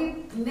 are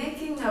we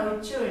making our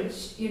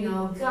church,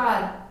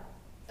 God,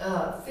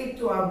 fit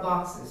to our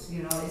boxes?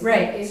 It's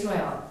Right. like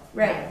Israel.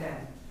 Right. Like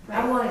that. Right.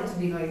 I want it to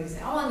be like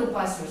this. I want the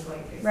pastors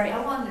like this. Right.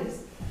 I want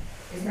this.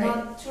 It's Right.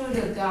 not through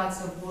the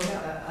God's of word.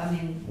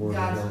 Word of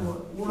God's God.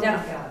 word No.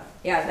 of God.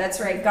 Yeah,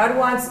 that's right. God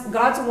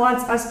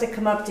wants us to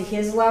come up to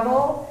his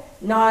level,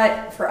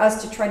 not for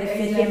us to try to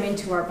fit him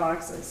into our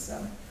boxes. So.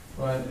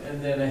 Well,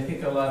 and then I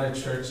think a lot of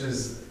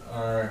churches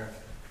are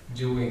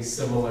doing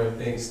similar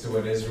things to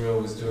what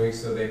Israel was doing,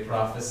 so they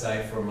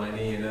prophesy for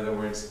money. In other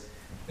words,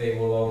 they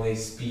will only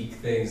speak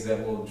things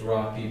that will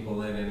draw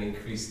people in and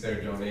increase their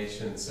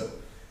donations. So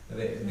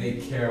they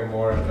care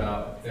more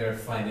about their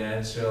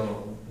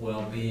financial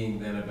well-being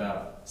than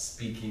about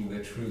speaking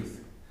the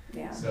truth.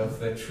 Yeah. So if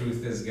the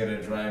truth is going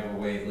to drive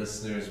away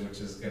listeners, which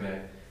is going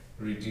to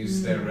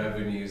reduce their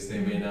revenues, they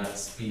may not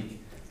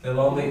speak. They'll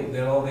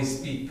only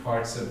speak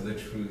parts of the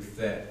truth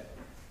that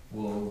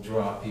will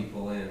draw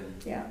people in.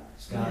 Yeah.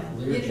 Scott,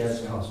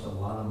 Learjets cost a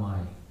lot of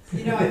money.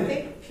 I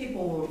think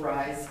people will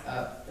rise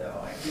up,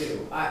 though. I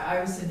do.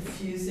 I was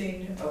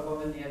infusing a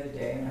woman the other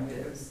day, and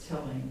I was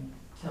telling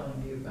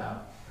you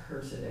about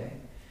her today.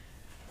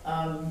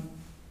 And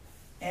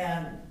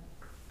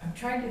I'm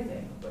trying to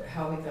think about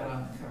how we got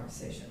on the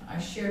conversation. I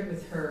shared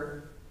with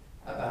her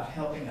about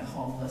helping a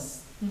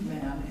homeless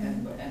man,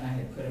 and I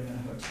had put him in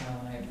a hotel,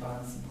 and I had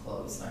bought him some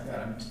clothes, and I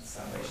got him to the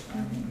Salvation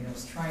Army, and I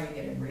was trying to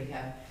get him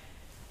rehab.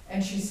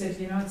 And she said,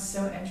 you know, it's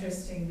so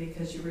interesting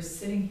because you were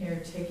sitting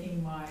here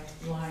taking my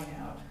line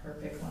out, her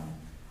big line.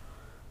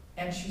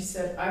 And she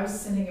said, I was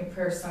sending a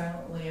prayer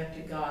silently up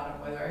to God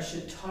on whether I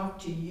should talk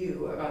to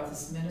you about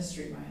this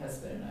ministry my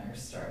husband and I are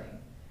starting.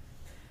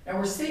 Now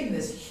we're seeing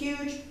this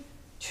huge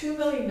 $2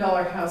 million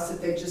house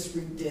that they just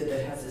redid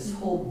that has this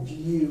whole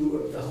view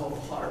of the whole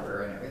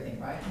harbor and everything,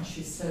 right? And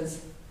she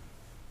says,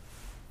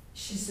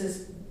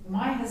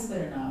 my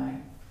husband and I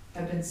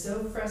have been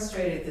so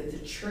frustrated that the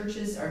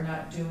churches are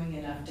not doing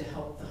enough to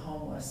help the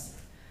homeless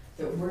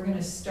that we're going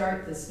to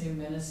start this new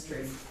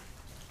ministry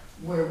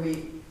where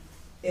we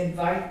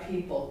invite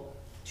people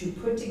to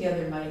put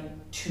together money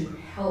to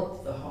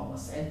help the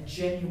homeless and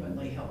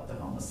genuinely help the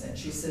homeless. And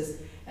she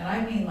says, and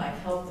I mean like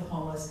help the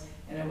homeless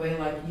in a way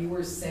like you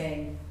were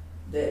saying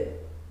that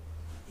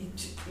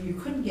you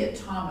couldn't get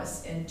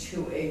Thomas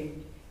into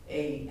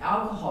a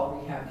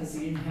alcohol rehab because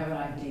he didn't have an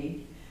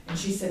ID. And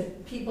she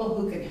said, people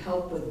who could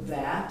help with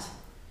that.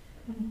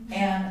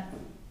 And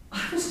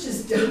I was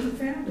just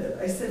dumbfounded.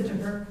 I said to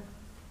her,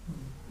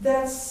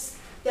 that's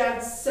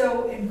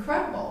so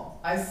incredible.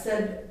 I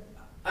said,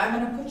 I'm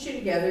going to put you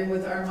together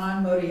with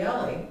Armand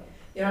Modielli.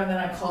 You know, and then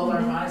I called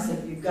Armand, I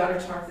said, you've got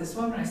to talk to this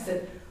woman. I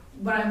said,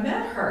 when I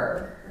met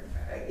her,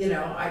 you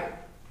know, I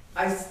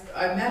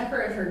met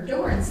her at her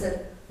door and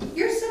said,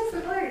 you're so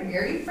familiar to me.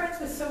 Are you friends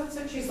with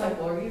so-and-so? She's like,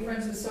 well, are you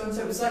friends with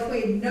so-and-so? It was like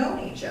we had known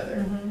each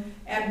other.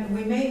 And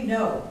we may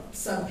know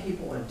some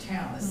people in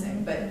town the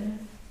same, but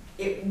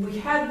we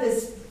had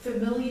this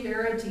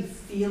familiarity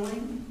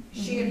feeling,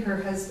 she and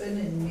her husband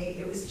and me.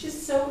 It was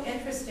just so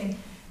interesting.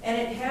 And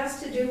it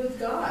has to do with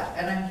God.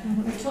 And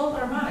I told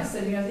Armand, I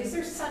said, you know, these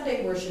are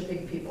Sunday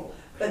worshiping people,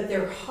 but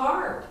their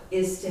heart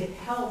is to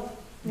help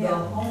the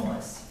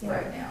homeless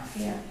right now.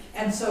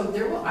 And so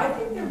I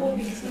think there will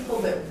be people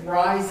that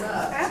rise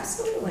up.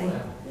 Absolutely.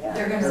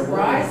 They're going to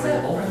rise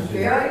up from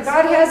various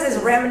God has places.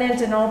 his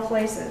remnant in all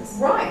places.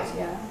 Right.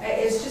 Yeah.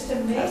 It's just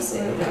amazing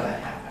Absolutely. how that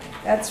happened.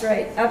 That's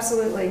right.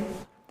 Absolutely.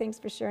 Thanks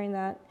for sharing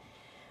that.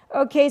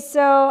 Okay,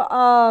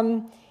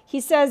 so he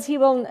says he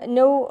will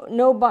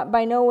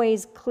by no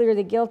ways clear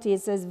the guilty.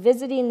 It says,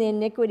 visiting the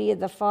iniquity of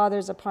the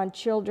fathers upon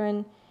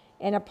children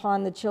and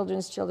upon the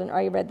children's children. Oh,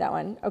 you read that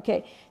one.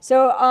 Okay,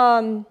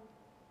 so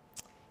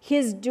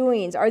his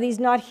doings, are these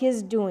not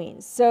his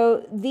doings?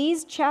 So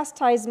these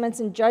chastisements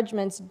and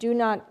judgments do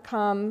not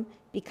come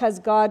because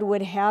God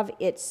would have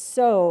it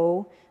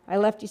so. I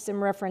left you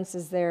some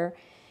references there.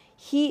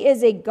 He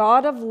is a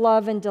God of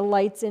love and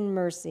delights in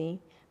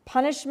mercy.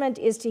 Punishment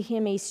is to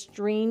him a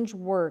strange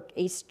work,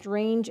 a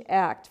strange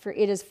act, for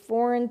it is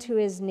foreign to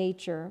his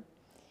nature.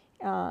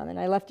 And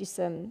I left you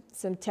some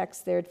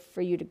text there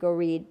for you to go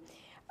read.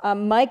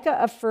 Micah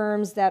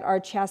affirms that our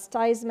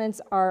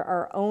chastisements are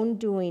our own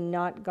doing,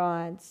 not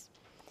God's.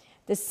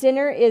 The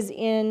sinner is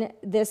in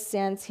this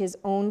sense his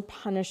own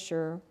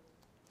punisher.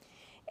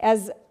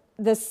 As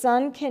the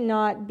sun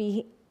cannot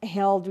be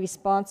held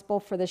responsible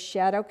for the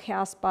shadow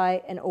cast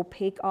by an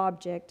opaque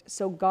object,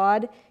 so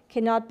God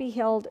cannot be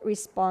held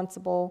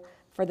responsible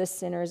for the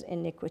sinner's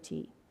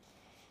iniquity.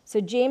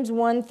 So James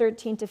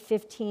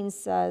 1:13-15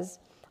 says,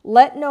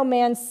 let no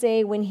man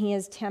say when he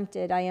is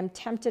tempted, I am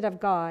tempted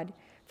of God.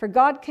 For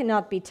God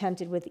cannot be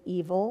tempted with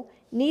evil,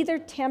 neither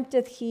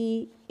tempteth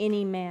he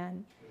any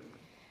man.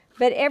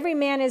 But every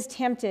man is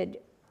tempted,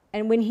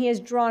 and when he is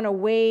drawn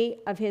away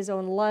of his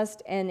own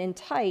lust and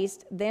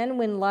enticed, then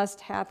when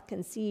lust hath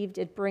conceived,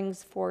 it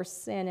brings forth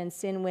sin, and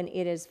sin, when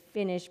it is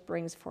finished,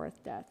 brings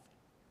forth death.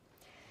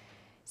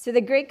 So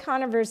the Great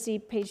Controversy,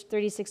 page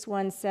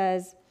 36:1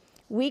 says,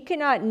 we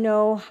cannot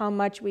know how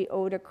much we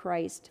owe to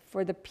Christ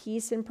for the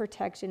peace and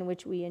protection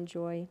which we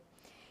enjoy.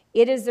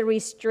 It is the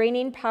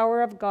restraining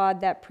power of God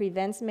that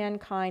prevents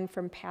mankind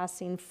from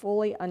passing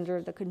fully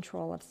under the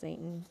control of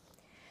Satan.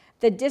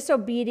 The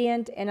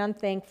disobedient and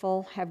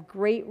unthankful have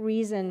great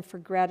reason for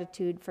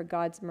gratitude for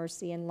God's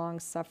mercy and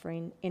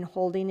long-suffering in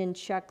holding in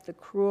check the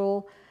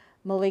cruel,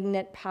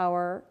 malignant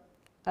power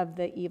of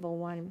the evil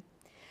one.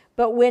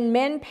 But when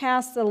men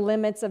pass the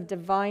limits of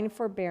divine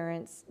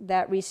forbearance,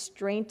 that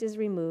restraint is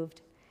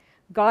removed.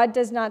 God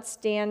does not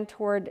stand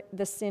toward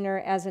the sinner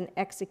as an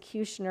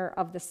executioner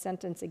of the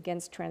sentence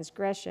against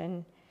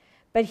transgression,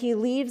 but he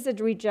leaves the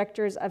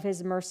rejectors of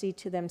his mercy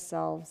to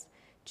themselves,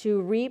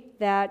 to reap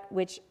that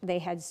which they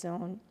had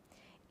sown.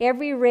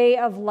 Every ray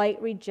of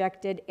light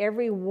rejected,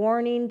 every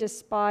warning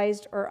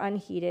despised or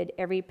unheeded,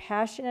 every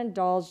passion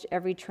indulged,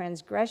 every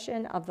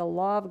transgression of the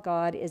law of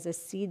God is a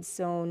seed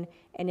sown,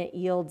 and it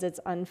yields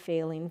its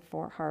unfailing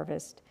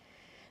harvest.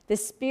 The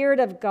Spirit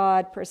of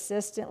God,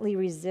 persistently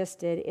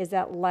resisted, is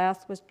at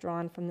last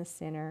withdrawn from the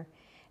sinner,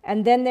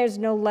 and then is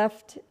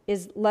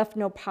left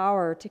no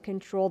power to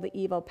control the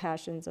evil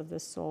passions of the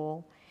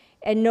soul,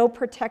 and no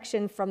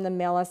protection from the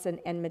malice and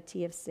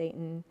enmity of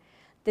Satan.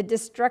 The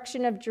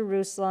destruction of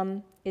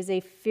Jerusalem is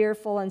a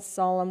fearful and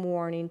solemn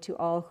warning to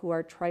all who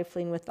are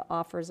trifling with the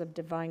offers of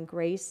divine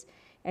grace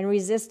and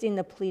resisting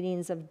the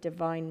pleadings of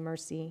divine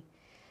mercy.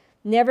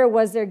 Never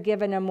was there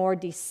given a more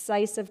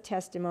decisive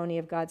testimony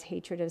of God's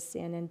hatred of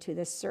sin and to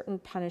the certain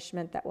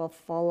punishment that will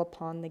fall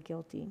upon the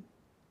guilty.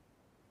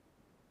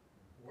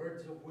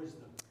 Words of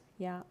wisdom.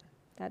 Yeah,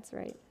 that's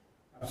right.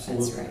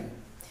 Absolutely. That's right.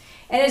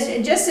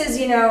 And just as,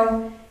 you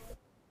know,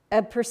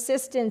 a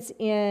persistence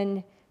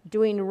in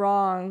doing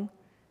wrong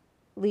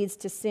leads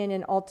to sin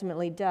and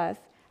ultimately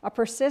death, a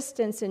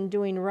persistence in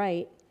doing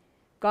right,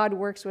 God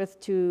works with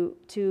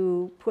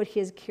to put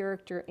his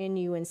character in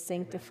you and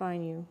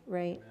sanctifying you,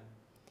 right?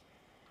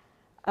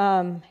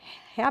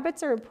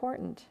 Habits are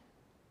important.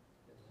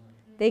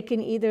 They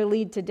can either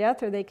lead to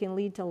death or they can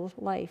lead to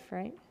life,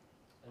 right?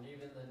 And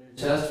even the New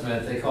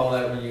Testament, they call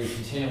that when you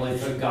continually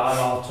put God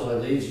off till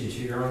it leads you to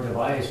your own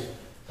device.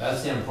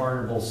 That's the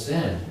unpardonable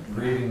sin,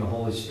 grieving the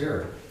Holy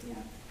Spirit. Yeah.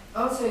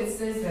 Also, it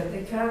says that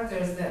the character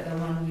is that the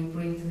one we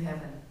bring to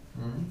heaven.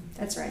 Mm-hmm.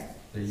 That's right.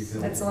 That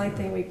That's the only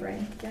thing we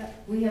bring. Yeah.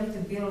 We have to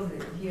build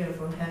it here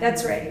for heaven.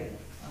 That's right.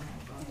 Oh,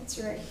 God. That's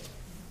right.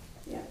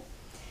 Yeah.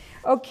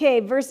 Okay,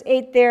 verse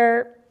 8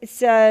 there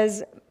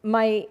says,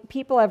 my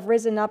people have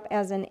risen up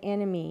as an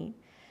enemy.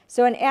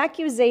 So an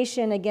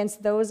accusation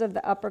against those of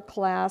the upper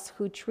class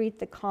who treat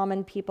the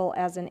common people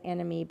as an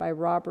enemy by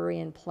robbery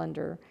and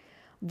plunder.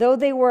 Though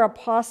they were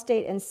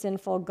apostate and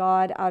sinful,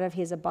 God, out of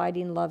his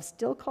abiding love,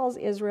 still calls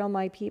Israel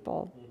my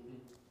people.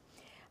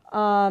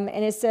 And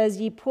it says,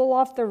 ye pull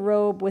off the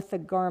robe with the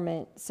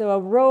garment. So a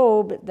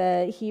robe,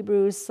 the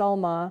Hebrew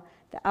salma,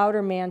 the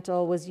outer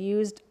mantle, was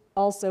used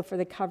also for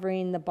the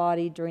covering the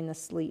body during the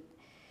sleep.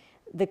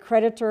 The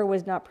creditor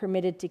was not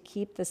permitted to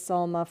keep the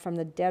salma from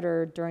the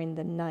debtor during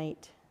the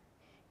night.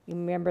 You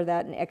remember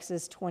that in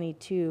Exodus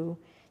 22.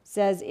 It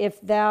says,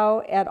 if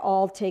thou at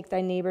all take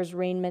thy neighbor's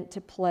raiment to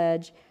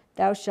pledge,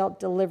 thou shalt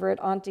deliver it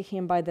unto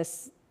him by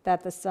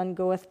that the sun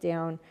goeth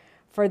down.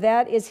 For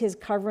that is his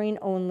covering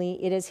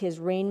only, it is his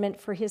raiment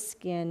for his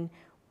skin,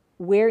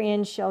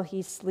 wherein shall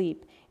he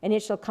sleep? And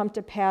it shall come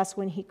to pass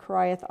when he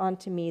crieth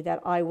unto me that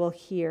I will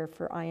hear,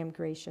 for I am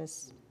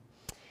gracious.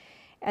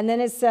 And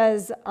then it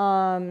says,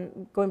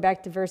 going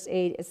back to verse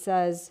 8, it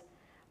says,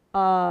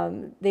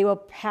 they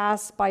will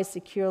pass by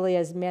securely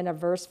as men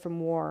averse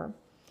from war.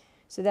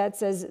 So that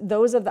says,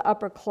 those of the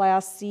upper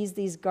class seize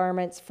these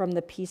garments from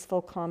the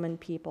peaceful common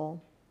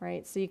people.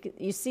 Right, so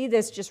you see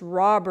this just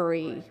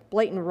robbery,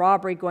 blatant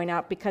robbery going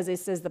out because it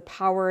says the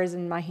power is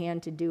in my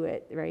hand to do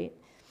it, right?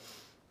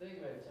 Think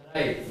of it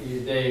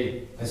tonight,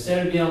 they,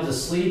 instead of being able to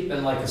sleep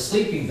in like a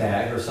sleeping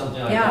bag or something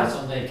like that,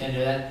 something can do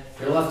that,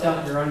 you're left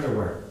out in your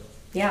underwear.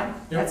 Yeah,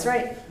 that's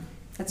right.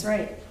 That's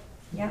right.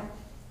 Yeah,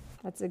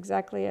 that's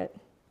exactly it.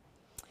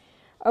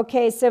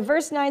 Okay, so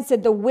verse 9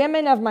 said, the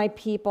women of my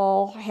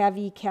people have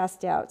ye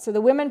cast out. So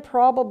the women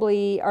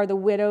probably are the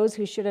widows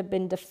who should have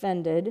been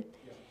defended.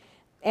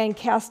 And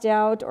cast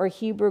out, or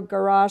Hebrew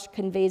garash,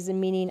 conveys the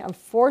meaning of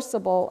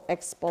forcible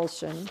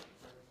expulsion.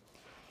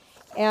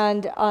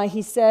 And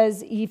he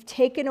says, you've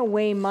taken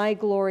away my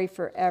glory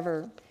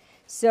forever.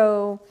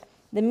 So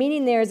the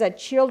meaning there is that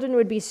children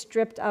would be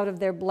stripped out of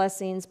their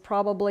blessings,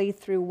 probably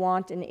through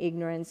want and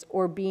ignorance,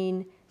 or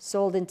being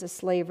sold into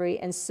slavery,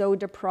 and so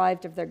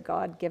deprived of their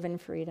God-given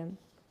freedom.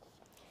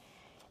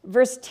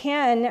 Verse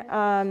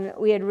 10,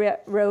 we had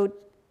read,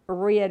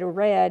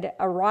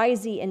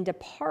 arise ye and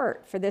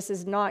depart, for this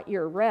is not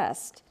your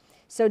rest.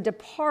 So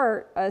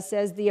depart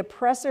says the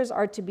oppressors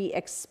are to be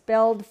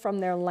expelled from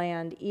their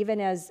land,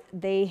 even as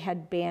they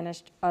had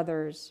banished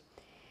others.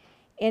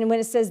 And when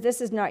it says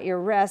this is not your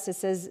rest, it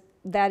says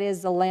that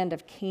is the land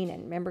of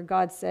Canaan. Remember,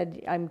 God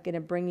said, I'm going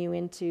to bring you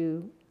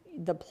into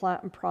the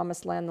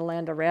promised land, the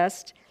land of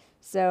rest.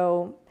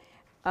 So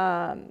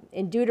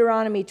in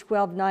Deuteronomy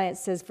 12:9, it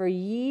says, for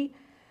ye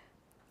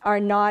are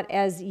not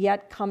as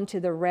yet come to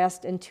the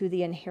rest and to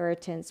the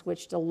inheritance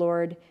which the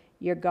Lord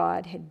your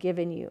God had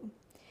given you.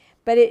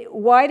 But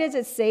why does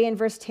it say in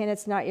verse 10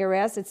 it's not your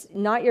rest? It's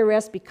not your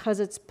rest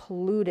because it's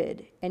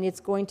polluted and it's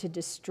going to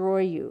destroy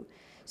you.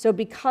 So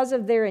because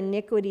of their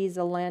iniquities,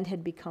 the land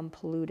had become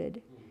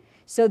polluted.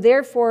 So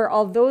therefore,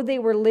 although they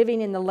were living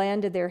in the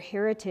land of their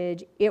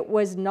heritage, it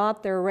was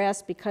not their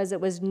rest because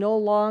it was no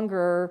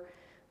longer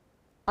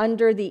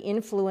under the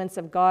influence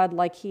of God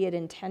like he had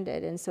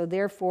intended. And so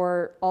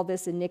therefore all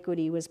this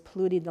iniquity was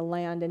polluting the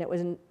land, and it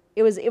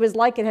was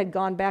like it had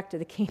gone back to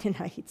the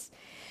Canaanites.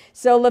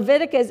 So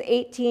Leviticus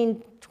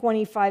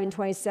 18:25 and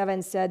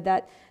 27 said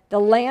that the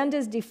land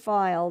is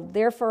defiled,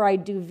 therefore I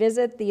do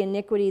visit the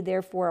iniquity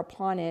therefore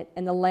upon it,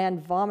 and the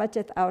land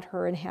vomiteth out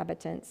her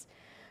inhabitants.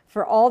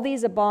 For all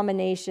these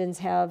abominations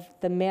have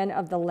the men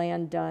of the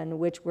land done,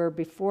 which were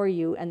before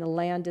you, and the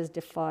land is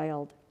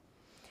defiled.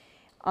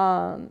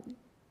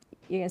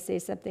 You're going to say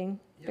something,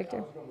 Victor?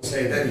 I was going to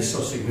say that is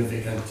so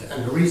significant.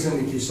 And the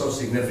reason it is so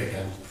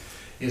significant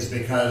is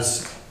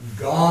because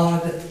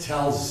God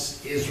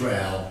tells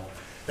Israel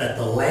that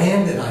the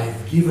land that I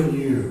have given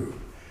you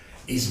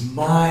is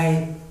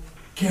my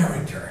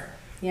character.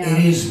 Yeah.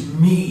 It is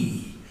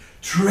me.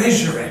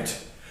 Treasure it.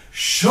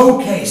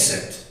 Showcase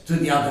it to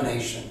the other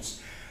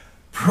nations.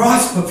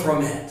 Prosper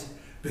from it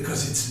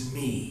because it's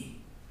me.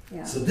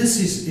 Yeah. So this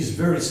is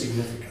very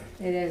significant.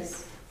 It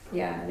is.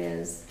 Yeah, it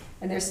is.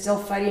 And they're still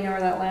fighting over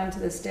that land to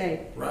this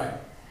day. Right.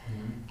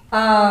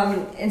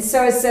 And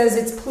so it says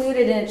it's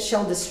polluted and it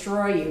shall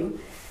destroy you.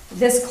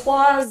 This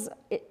clause,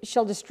 it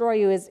shall destroy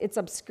you, it's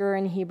obscure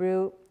in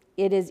Hebrew.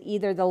 It is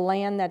either the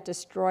land that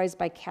destroys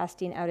by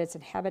casting out its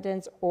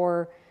inhabitants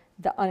or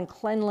the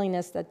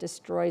uncleanliness that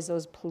destroys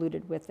those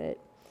polluted with it.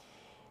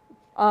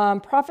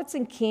 Prophets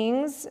and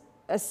Kings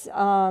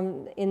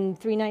in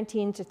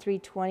 3:19 to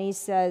 3:20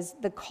 says,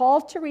 the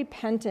call to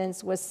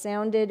repentance was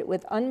sounded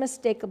with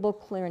unmistakable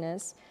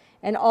clearness,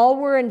 and all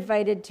were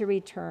invited to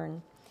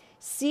return.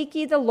 Seek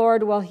ye the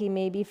Lord while he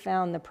may be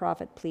found, the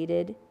prophet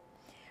pleaded.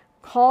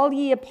 Call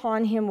ye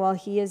upon him while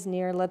he is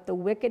near. Let the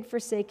wicked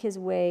forsake his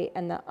way,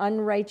 and the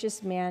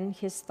unrighteous man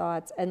his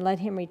thoughts, and let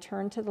him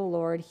return to the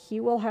Lord. He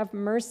will have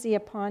mercy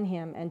upon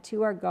him, and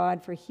to our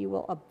God, for he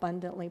will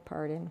abundantly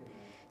pardon.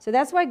 So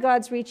that's why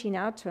God's reaching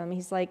out to him.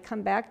 He's like,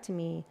 come back to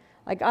me.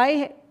 Like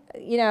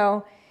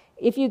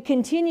if you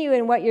continue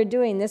in what you're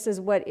doing, this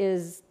is what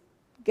is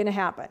going to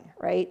happen,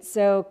 right?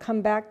 So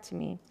come back to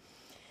me.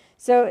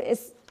 So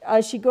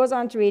she goes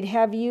on to read,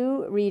 have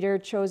you, reader,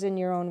 chosen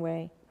your own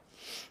way?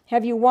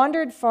 Have you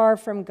wandered far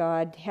from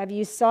God? Have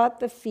you sought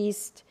the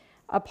feast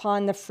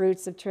upon the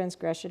fruits of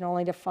transgression,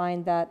 only to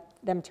find that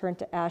them turn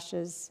to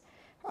ashes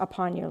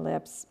upon your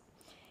lips?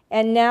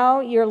 And now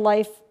your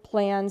life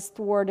plans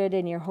thwarted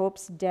and your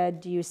hopes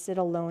dead, do you sit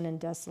alone and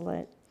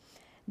desolate?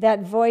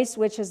 That voice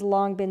which has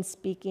long been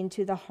speaking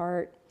to the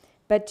heart,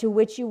 but to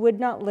which you would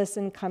not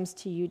listen, comes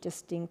to you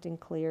distinct and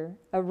clear.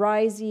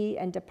 Arise ye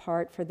and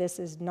depart, for this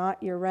is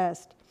not your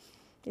rest.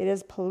 It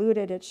is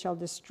polluted, it shall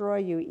destroy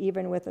you,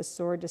 even with a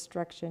sore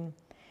destruction.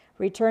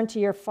 Return to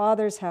your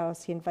father's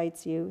house, he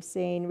invites you,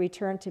 saying,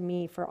 return to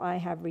me, for I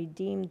have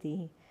redeemed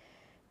thee.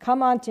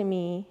 Come unto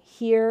me,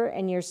 hear,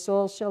 and your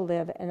soul shall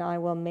live, and I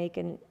will make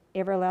an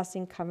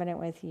everlasting covenant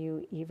with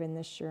you, even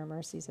the sure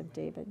mercies of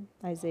David.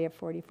 Isaiah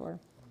 44.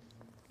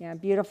 Yeah,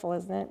 beautiful,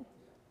 isn't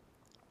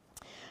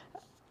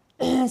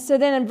it? So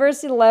then in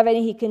verse 11,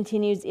 he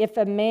continues, if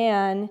a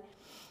man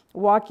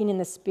walking in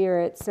the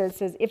Spirit, so it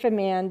says, if a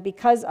man,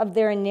 because of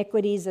their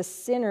iniquities, the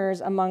sinners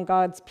among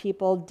God's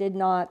people did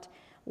not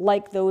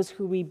like those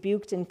who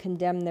rebuked and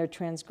condemned their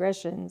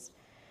transgressions.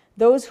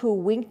 Those who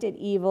winked at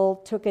evil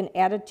took an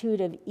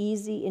attitude of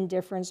easy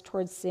indifference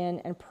towards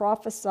sin and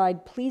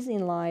prophesied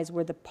pleasing lies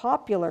were the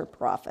popular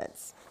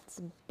prophets. It's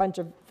a bunch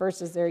of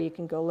verses there you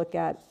can go look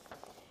at.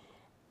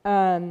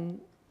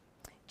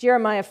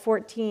 Jeremiah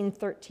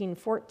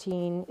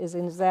 14:13-14 is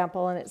an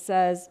example, and it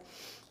says,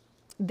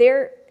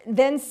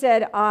 Then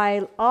said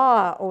I,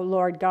 O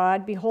Lord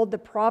God, behold, the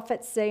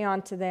prophets say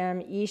unto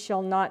them, ye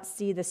shall not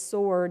see the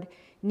sword,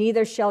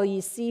 neither shall ye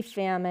see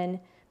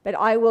famine, but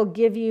I will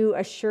give you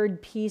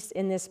assured peace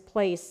in this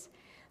place.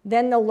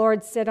 Then the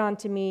Lord said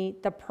unto me,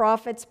 the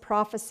prophets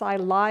prophesy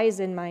lies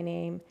in my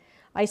name.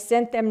 I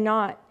sent them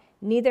not,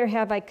 neither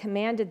have I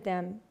commanded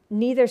them,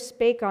 neither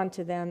spake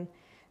unto them.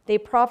 They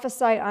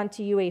prophesy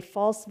unto you a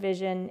false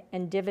vision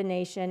and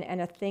divination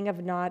and a thing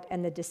of naught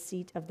and the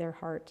deceit of their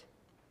heart.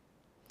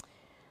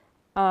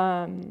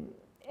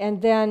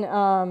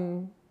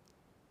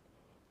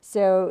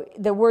 So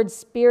the word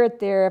spirit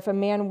there, if a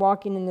man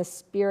walking in the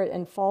spirit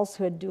and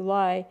falsehood do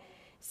lie,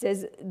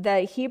 says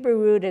the Hebrew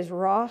root is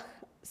rach,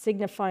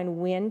 signifying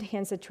wind,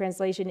 hence the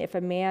translation, if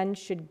a man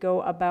should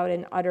go about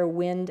and utter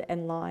wind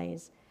and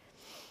lies.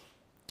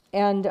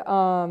 And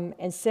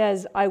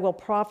says, I will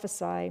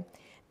prophesy.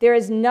 There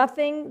is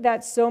nothing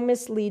that so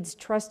misleads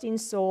trusting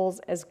souls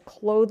as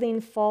clothing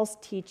false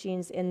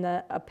teachings in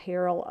the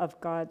apparel of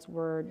God's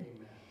word.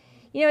 Amen.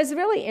 You know, it's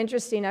really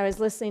interesting. I was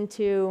listening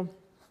to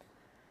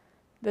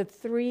the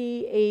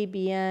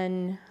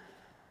 3ABN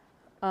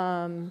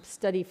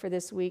study for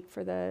this week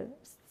for the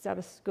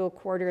Sabbath School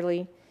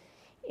Quarterly.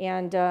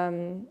 And,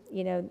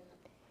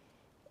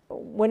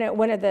 one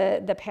of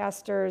the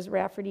pastors,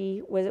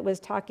 Rafferty, was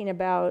talking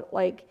about,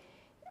 like,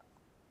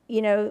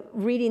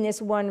 reading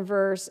this one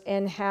verse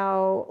and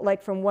how,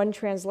 like, from one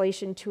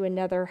translation to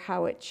another,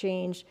 how it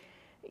changed.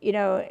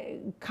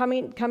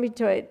 Coming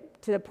to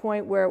the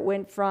point where it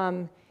went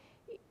from,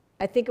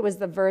 I think it was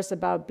the verse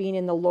about being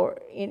in the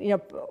Lord,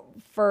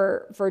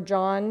 for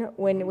John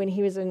when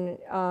he was in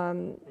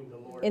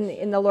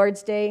the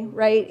Lord's Day,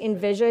 right, in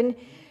vision.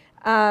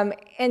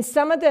 And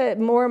some of the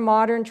more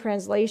modern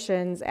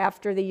translations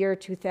after the year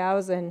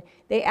 2000,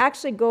 they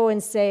actually go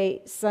and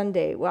say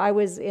Sunday. Well, I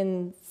was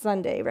in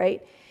Sunday,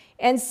 right?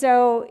 And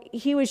so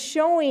he was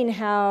showing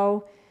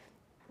how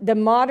the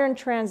modern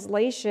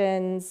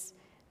translations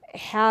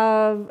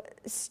have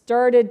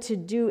started to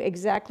do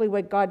exactly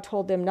what God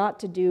told them not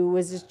to do,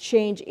 was to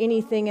change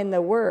anything in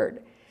the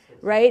word,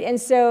 right? And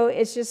so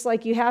it's just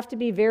like you have to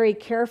be very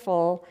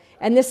careful.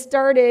 And this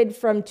started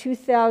from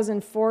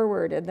 2000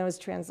 forward in those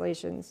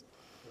translations.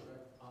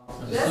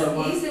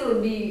 That's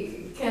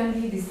easily can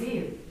be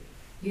deceived,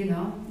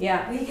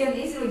 Yeah. We can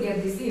easily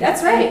get deceived.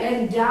 That's right.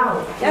 And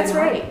doubt. That's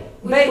right.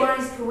 Which one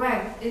is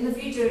correct? In the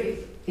future,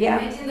 Yeah.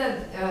 imagine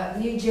that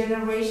new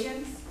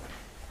generations,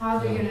 how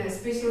they're going to,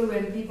 especially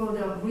when people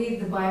don't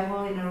read the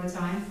Bible in our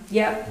time.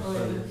 Yep.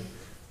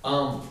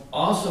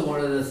 Also,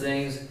 one of the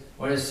things,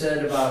 when it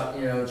said about,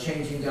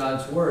 changing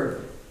God's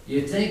word,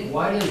 you think,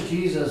 why does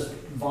Jesus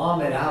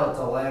vomit out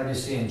the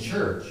Laodicean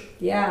church?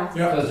 Yeah,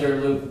 Because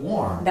they're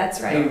lukewarm. that's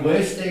He right.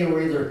 wished they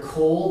were either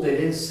cold, they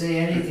didn't say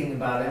anything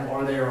about him,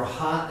 or they were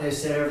hot, they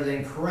said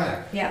everything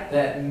correct. Yeah,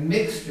 That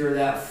mixture,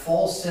 that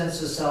false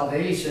sense of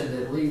salvation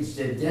that leads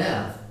to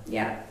death,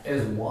 yeah,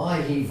 is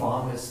why he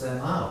vomits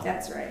them out.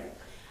 that's right.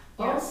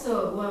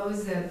 Also, what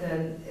was that?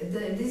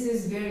 This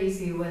is very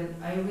easy. When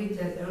I read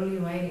that early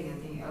writing,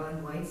 I think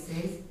Ellen White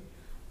says,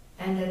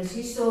 and then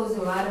she shows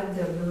a lot of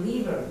the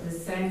believer, the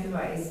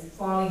sanctified, is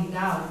falling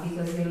down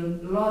because they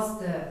lose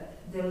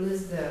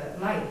the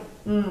light,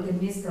 they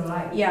miss the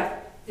light. Yeah,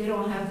 They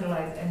don't have the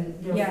light,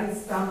 and their Yeah. feet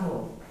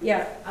stumble.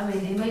 yeah. I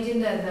mean,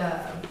 imagine that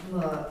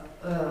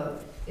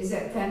is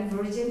that 10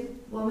 virgin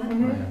woman?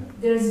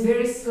 Mhm. There's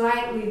very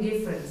slightly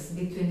difference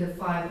between the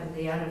 5 and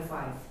the other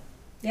 5.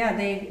 Yeah,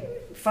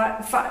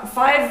 five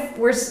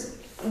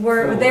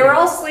they were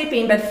all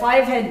sleeping, but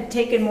 5 had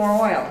taken more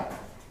oil,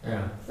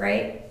 Yeah.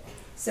 right?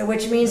 So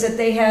which means that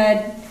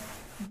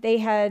they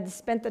had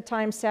spent the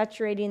time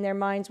saturating their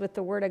minds with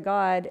the Word of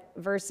God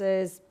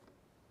versus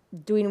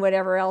doing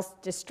whatever else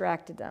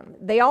distracted them.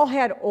 They all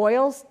had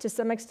oils to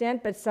some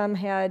extent, but some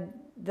had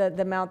the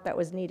amount that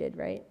was needed,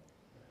 right?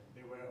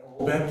 They were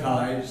all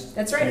baptized.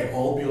 That's right. They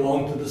all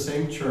belong to the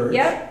same church.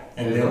 Yep.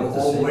 And they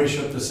all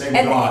worship the same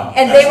And, God.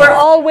 and they were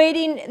all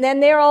waiting,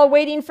 then they're all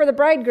waiting for the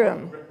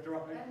bridegroom.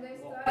 And they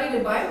study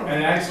the Bible.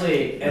 And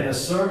actually, in a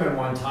sermon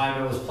one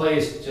time, it was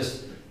placed,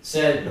 just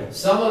said,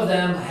 some of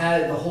them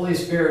had the Holy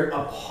Spirit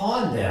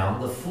upon them,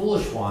 the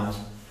foolish ones.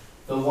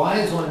 The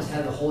wise ones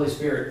had the Holy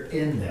Spirit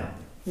in them.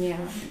 Yeah.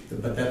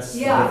 But that's.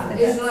 Yeah,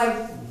 it's like,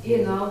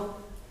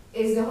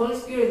 is the Holy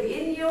Spirit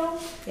in you?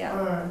 Yeah.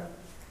 Or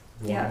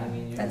Yeah,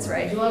 that's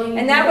right. dwelling in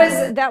And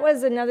you? That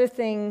was another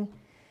thing,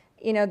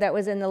 that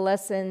was in the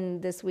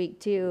lesson this week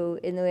too,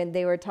 when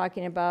they were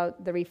talking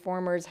about the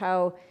reformers,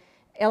 how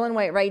Ellen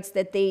White writes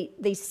that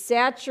they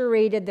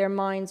saturated their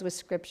minds with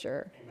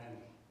Scripture. Amen.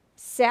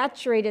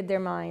 Saturated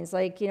their minds.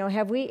 Like,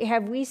 have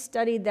we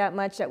studied that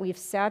much that we've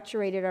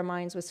saturated our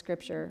minds with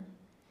Scripture?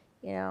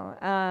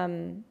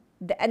 And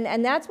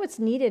that's what's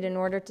needed in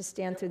order to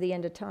stand through the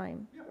end of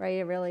time, right?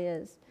 It really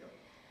is.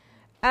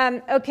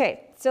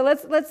 Okay, so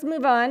let's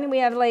move on. We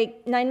have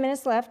like 9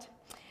 minutes left.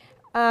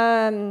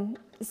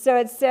 So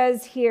it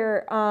says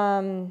here,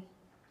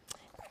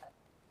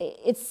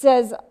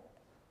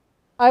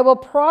 I will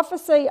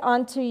prophesy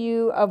unto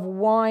you of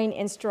wine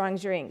and strong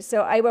drink.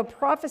 So I will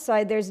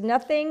prophesy, there's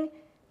nothing,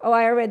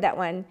 I read that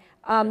one.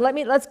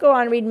 Let's go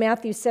on and read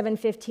Matthew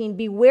 7:15.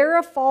 Beware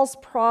of false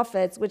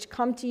prophets which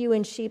come to you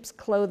in sheep's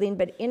clothing,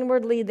 but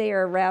inwardly they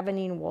are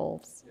ravening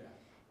wolves. Yeah.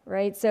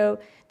 Right? So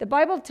the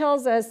Bible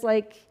tells us,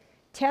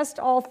 test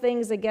all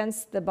things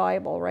against the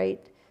Bible,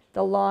 right?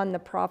 The law and the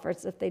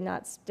prophets. If they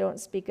don't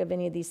speak of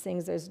any of these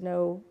things, there's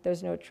no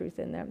truth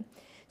in them.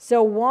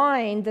 So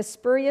wine, the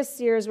spurious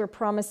seers were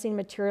promising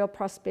material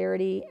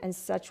prosperity and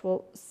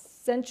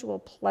sensual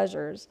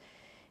pleasures.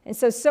 And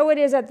so it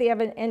is at the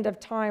end of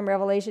time.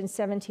 Revelation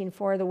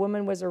 17:4, the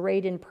woman was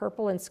arrayed in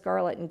purple and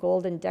scarlet and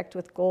gold and decked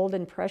with gold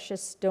and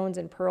precious stones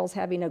and pearls,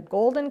 having a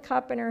golden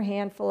cup in her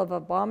hand full of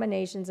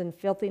abominations and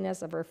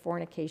filthiness of her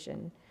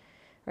fornication.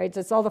 Right,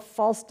 so it's all the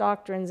false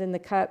doctrines in the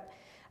cup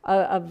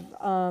of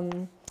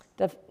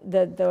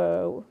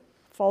the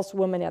false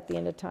woman at the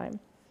end of time.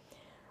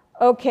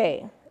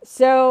 Okay,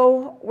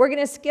 so we're going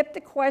to skip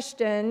the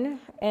question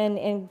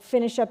and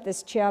finish up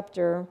this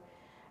chapter.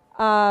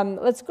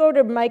 Let's go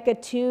to Micah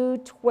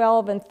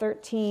 2:12 and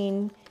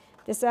 13.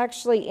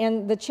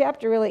 The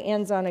chapter really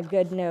ends on a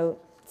good note,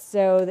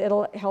 so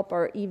it'll help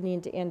our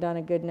evening to end on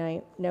a good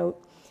note.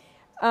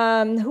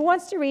 Who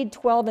wants to read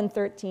 12 and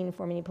 13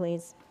 for me,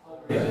 please?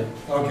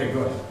 Okay,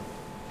 go ahead.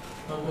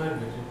 Oh, go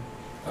ahead, Richard.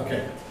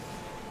 Okay.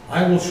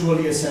 I will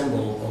surely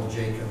assemble, O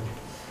Jacob,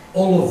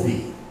 all of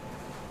thee.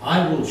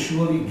 I will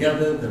surely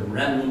gather the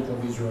remnant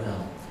of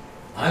Israel.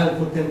 I will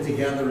put them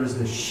together as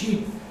the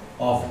sheep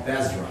of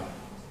Basra,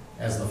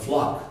 as the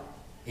flock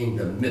in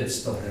the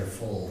midst of their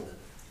fold.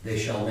 They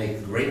shall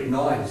make great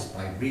noise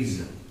by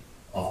reason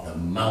of the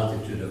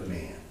multitude of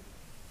man.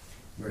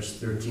 Verse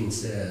 13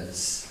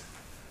 says,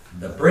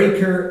 the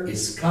breaker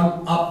is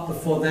come up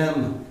before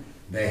them.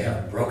 They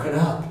have broken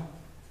up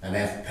and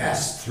have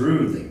passed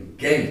through the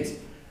gate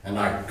and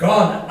are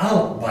gone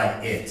out by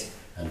it.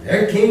 And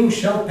their king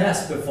shall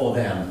pass before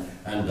them,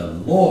 and the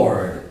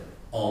Lord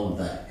on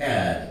the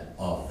head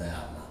of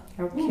them.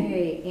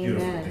 Okay,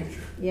 Beautiful amen.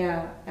 picture.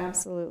 Yeah,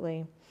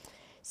 absolutely.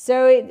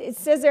 So it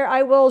says there,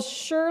 I will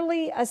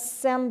surely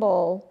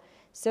assemble.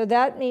 So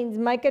that means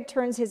Micah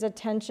turns his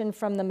attention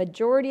from the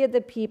majority of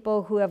the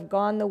people who have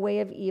gone the way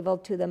of evil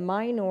to the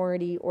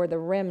minority or the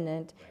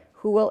remnant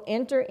who will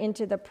enter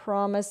into the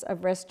promise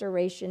of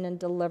restoration and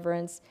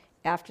deliverance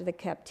after the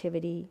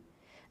captivity.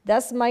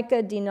 Thus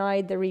Micah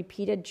denied the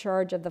repeated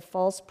charge of the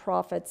false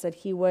prophets that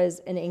he was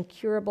an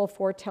incurable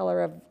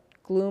foreteller of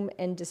gloom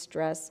and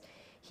distress.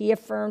 He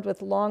affirmed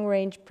with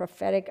long-range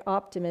prophetic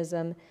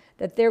optimism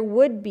that there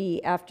would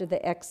be, after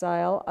the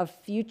exile, a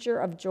future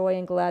of joy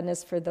and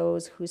gladness for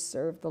those who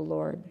serve the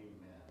Lord.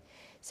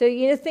 So,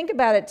 think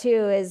about it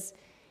too, is,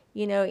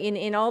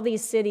 in all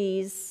these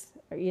cities,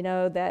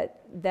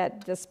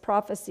 that this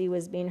prophecy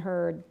was being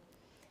heard,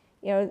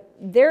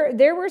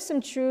 there were some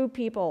true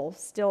people,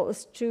 still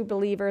true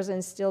believers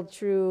and still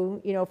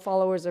true,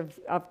 followers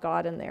of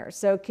God in there.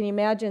 So can you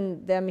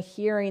imagine them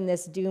hearing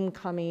this doom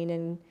coming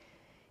and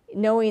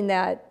knowing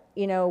that,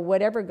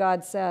 whatever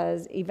God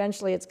says,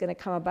 eventually it's going to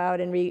come about,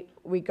 and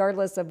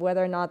regardless of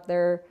whether or not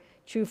they're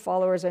true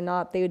followers or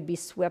not, they would be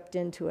swept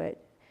into it.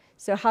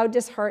 So how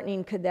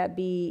disheartening could that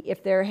be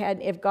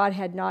if God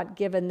had not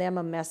given them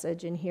a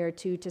message in here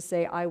too, to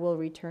say, I will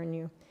return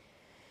you.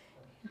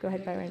 Go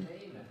ahead, Byron.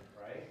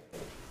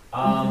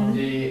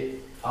 The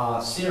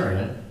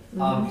Syrian,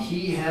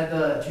 he had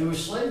the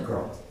Jewish slave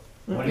girl.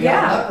 When he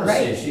Yeah, had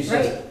leprosy, right, she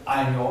says,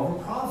 I know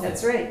of a prophet.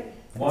 That's right.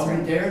 One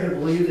would dare to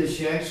believe that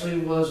she actually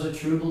was a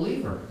true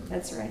believer.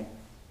 That's right.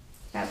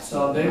 So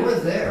Absolutely. they were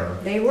there.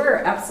 They were,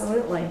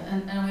 absolutely.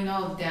 And we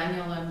know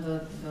Daniel and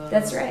the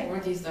That's right.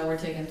 authorities that were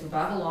taken to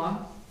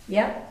Babylon,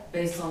 Yep,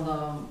 based on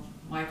the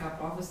Micah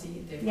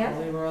prophecy, they Yeah.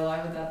 probably were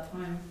alive at that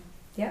time.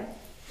 yep.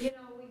 We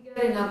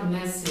get enough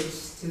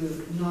message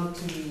to not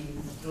to be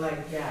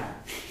like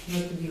that,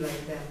 not to be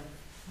like that.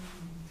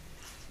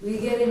 We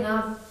get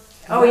enough.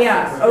 Oh,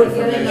 yeah. Oh,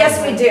 Yeah.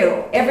 yes, we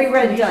do.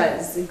 Everyone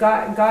does.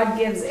 God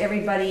gives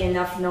everybody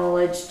enough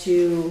knowledge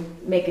to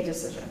make a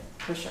decision,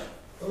 for sure.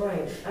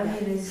 Right, I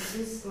mean, it's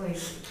just like,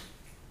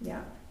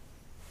 Yeah,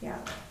 yeah,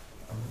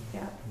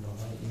 yeah.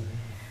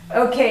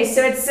 Okay,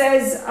 so it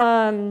says,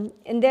 and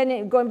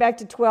then going back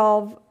to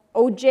 12,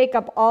 O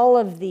Jacob, all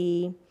of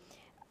thee,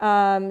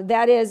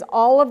 that is,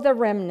 all of the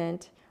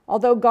remnant,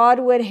 although God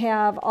would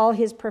have all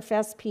his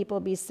professed people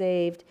be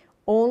saved,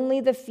 only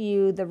the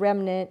few, the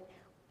remnant,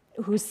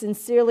 who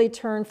sincerely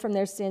turn from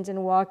their sins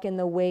and walk in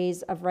the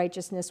ways of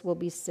righteousness will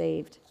be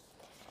saved.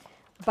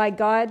 By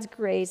God's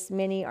grace,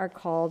 many are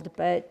called,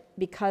 but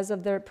because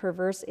of the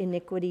perverse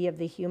iniquity of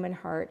the human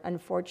heart,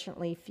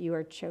 unfortunately, few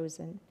are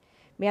chosen.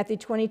 Matthew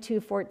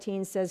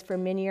 22:14 says, for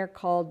many are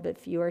called, but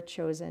few are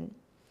chosen.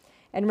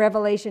 And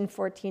Revelation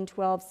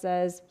 14:12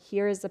 says,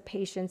 here is the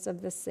patience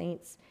of the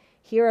saints.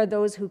 Here are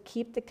those who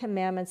keep the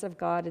commandments of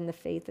God in the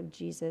faith of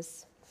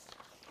Jesus.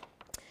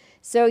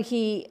 So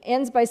he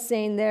ends by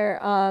saying there,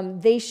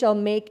 they shall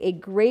make a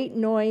great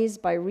noise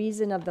by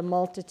reason of the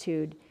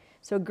multitude.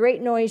 So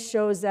great noise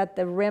shows that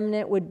the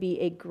remnant would be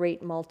a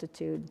great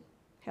multitude.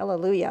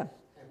 Hallelujah.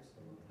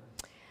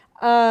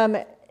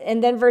 And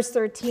then verse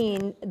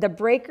 13, the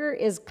breaker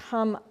is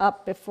come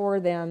up before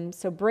them.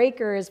 So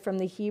breaker is from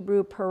the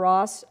Hebrew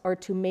paros, or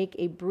to make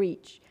a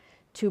breach,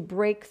 to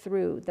break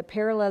through. The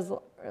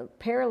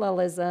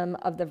parallelism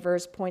of the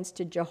verse points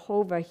to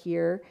Jehovah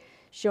here,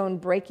 shown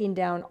breaking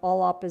down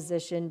all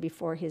opposition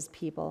before his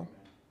people.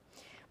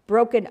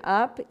 Broken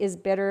up is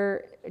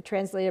better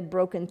translated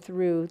broken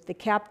through. The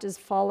captives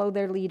follow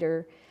their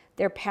leader.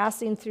 Their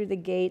passing through the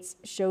gates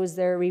shows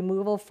their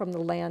removal from the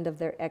land of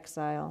their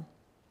exile.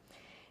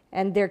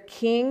 And their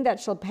king that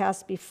shall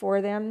pass before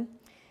them,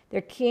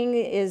 their king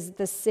is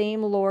the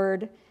same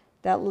Lord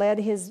that led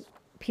his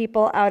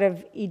people out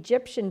of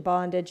Egyptian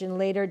bondage and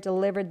later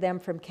delivered them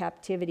from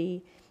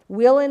captivity,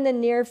 will in the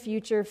near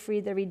future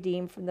free the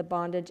redeemed from the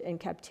bondage and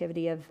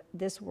captivity of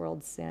this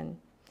world's sin.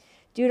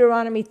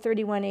 Deuteronomy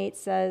 31:8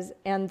 says,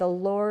 and the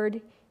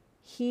Lord,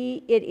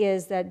 he it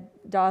is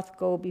that doth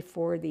go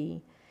before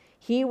thee.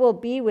 He will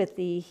be with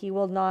thee, he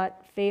will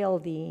not fail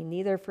thee,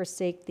 neither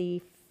forsake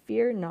thee.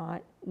 Fear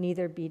not,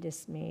 neither be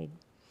dismayed.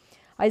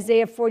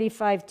 Isaiah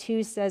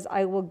 45:2 says,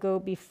 I will go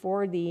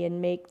before thee and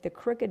make the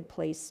crooked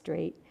place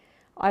straight.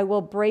 I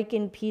will break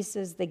in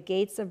pieces the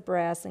gates of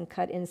brass and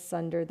cut in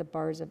sunder the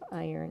bars of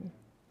iron.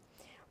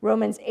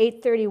 Romans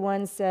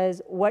 8:31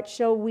 says, what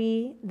shall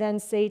we then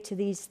say to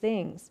these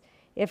things?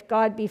 If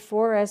God be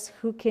for us,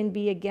 who can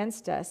be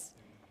against us?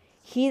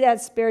 He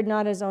that spared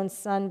not his own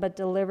son, but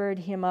delivered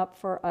him up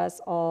for us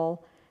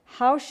all,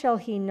 how shall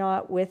he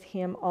not with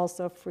him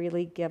also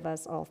freely give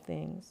us all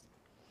things?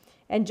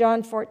 And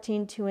John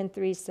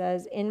 14:2-3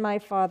 says, in my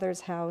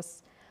Father's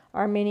house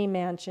are many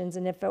mansions,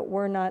 and if it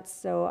were not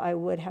so, I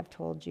would have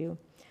told you.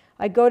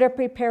 I go to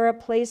prepare a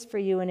place for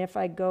you, and if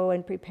I go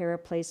and prepare a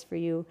place for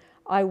you,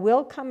 I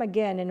will come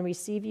again and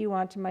receive you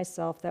unto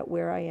myself, that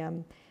where I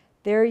am,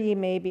 there ye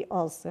may be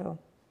also.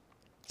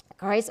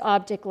 Christ's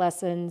Object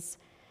Lessons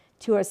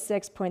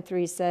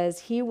 206.3 says,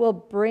 he will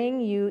bring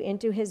you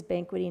into his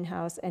banqueting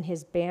house, and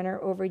his banner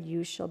over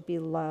you shall be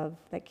love.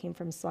 That came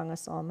from Song of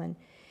Solomon.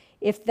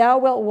 If thou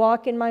wilt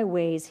walk in my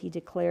ways, he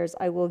declares,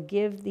 I will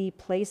give thee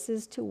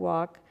places to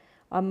walk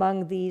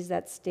among these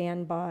that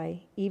stand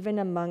by, even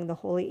among the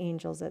holy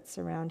angels that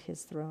surround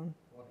his throne.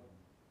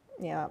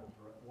 Yeah.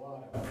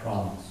 What a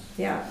promise.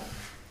 Yeah.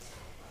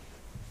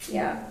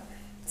 Yeah.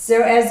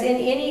 So as in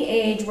any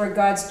age where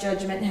God's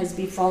judgment has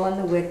befallen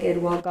the wicked,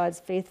 while God's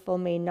faithful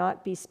may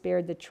not be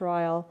spared the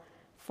trial,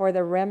 for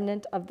the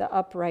remnant of the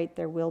upright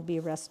there will be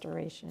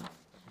restoration.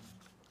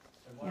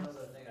 And one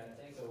other thing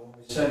I think of when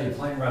we study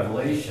plain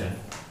Revelation,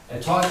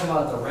 it talks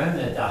about the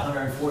remnant, the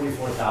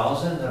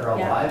 144,000 that are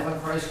alive when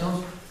Christ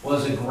comes.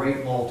 was a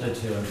great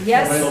multitude.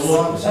 Yes, When it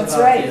talks that's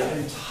about right. the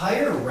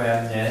entire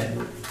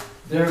remnant,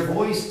 their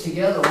voice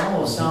together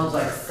almost sounds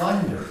like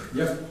thunder.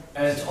 Yep.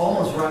 And it's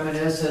almost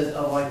reminiscent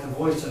of like the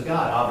voice of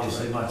God,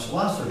 obviously much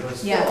lesser, but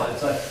still, Yeah.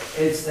 it's like,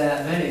 it's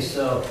that many.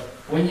 So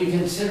when you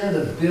consider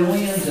the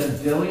billions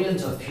and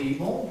billions of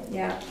people,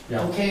 Yeah.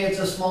 Yeah. okay, it's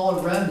a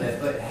smaller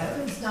remnant, but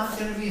heaven's not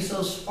gonna be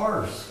so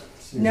sparse.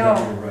 That's No,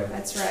 exactly right.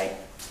 that's right.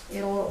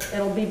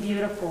 It'll be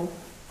beautiful.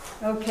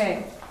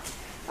 Okay.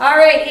 All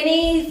right,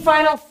 any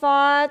final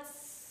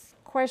thoughts,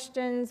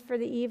 questions for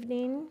the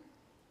evening?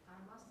 I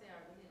must say, I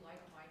really like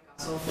Micah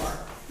so far.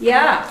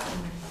 Yeah.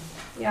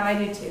 Yeah, I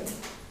do too.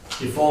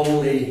 If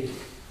only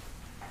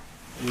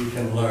we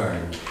can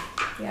learn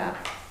Yeah,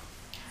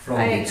 from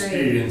I the agree.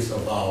 experience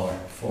of our I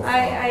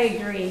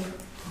forefathers. agree.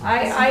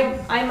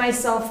 I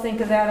myself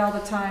think of that all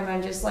the time.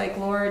 I'm just like,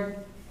 Lord,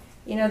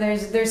 you know,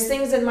 there's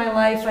things in my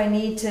life I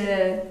need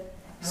to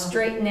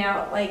straighten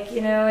out. Like,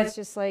 you know, it's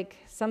just like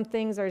some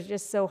things are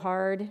just so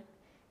hard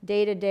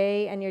day to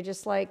day, and you're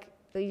just like,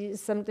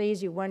 some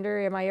days you wonder,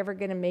 am I ever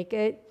going to make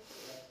it?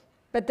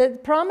 But the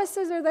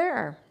promises are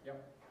there.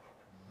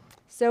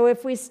 So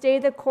if we stay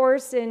the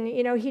course, and,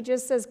 you know, he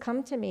just says,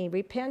 come to me,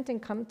 repent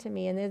and come to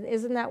me. And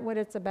isn't that what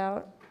it's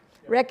about?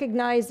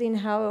 Recognizing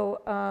how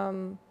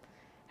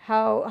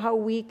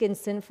weak and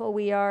sinful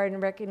we are,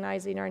 and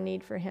recognizing our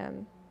need for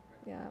him.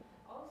 Yeah.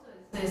 Also,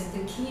 it says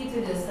the key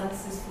to the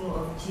successful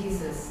of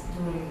Jesus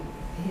during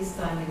his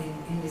time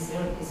in this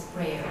earth is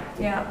prayer.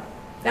 Yeah.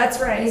 That's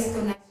right. His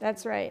connection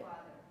That's right. with the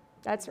Father.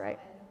 That's right.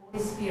 And the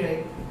Holy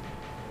Spirit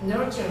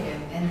nurture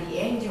him, and the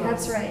angels,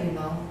 That's right. you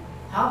know,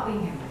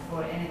 helping him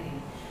for anything.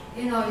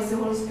 You know, it's the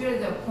Holy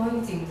Spirit that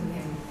pointing to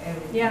him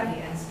everything Yeah.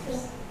 he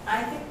answers.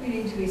 I think we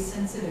need to be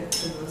sensitive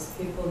to those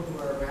people who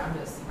are around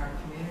us in our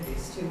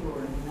communities too, who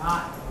are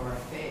not of our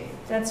faith.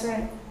 That's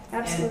right.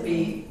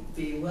 Absolutely. And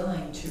be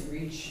willing to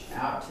reach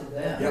out to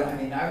them. Yep. I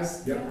mean,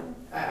 Yep.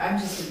 I'm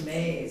just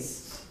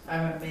amazed.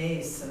 I'm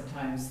amazed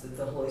sometimes that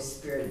the Holy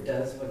Spirit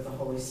does what the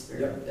Holy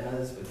Spirit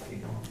does with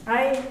people.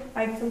 I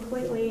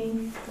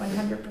completely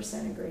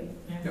 100% agree.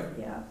 Yep.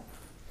 Yeah.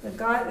 But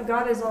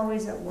God is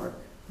always at work.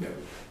 Yep.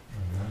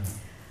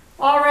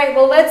 All right,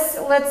 well,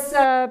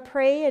 let's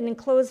pray and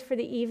close for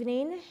the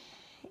evening.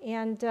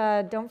 And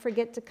don't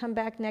forget to come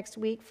back next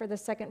week for the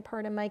second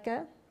part of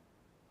Micah.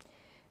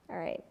 All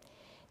right.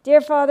 Dear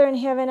Father in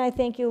heaven, I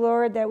thank you,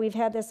 Lord, that we've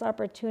had this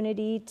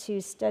opportunity to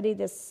study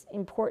this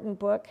important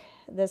book,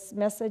 this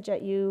message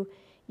that you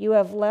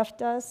have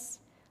left us.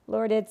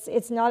 Lord,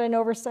 it's not an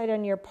oversight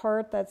on your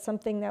part. That's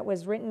something that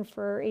was written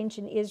for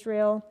ancient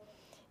Israel,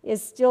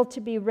 is still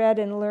to be read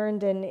and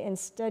learned and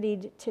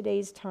studied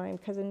today's time,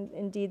 because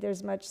indeed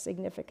there's much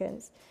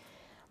significance.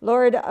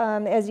 Lord,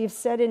 as you've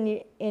said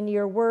in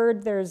your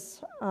word,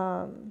 there's,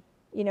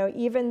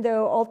 even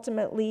though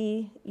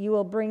ultimately you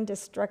will bring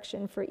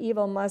destruction, for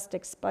evil must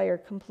expire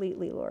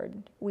completely,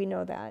 Lord. We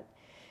know that.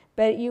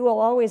 But you will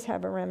always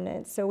have a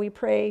remnant. So we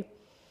pray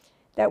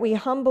that we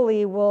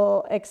humbly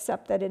will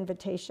accept that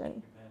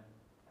invitation.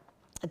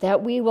 Amen.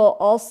 That we will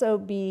also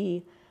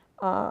be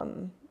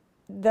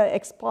the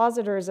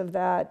expositors of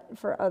that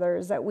for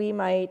others, that we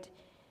might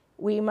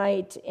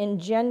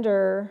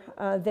engender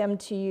them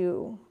to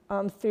you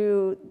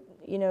through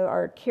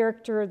our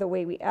character, the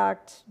way we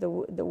act,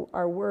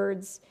 our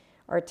words,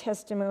 our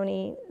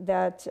testimony,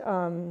 that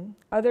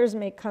others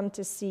may come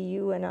to see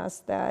you in us,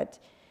 that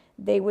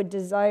they would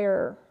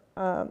desire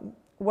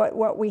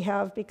what we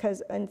have,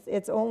 because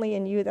it's only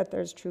in you that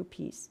there's true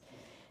peace.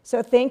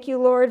 So thank you,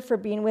 Lord, for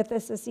being with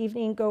us this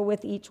evening. Go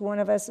with each one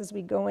of us as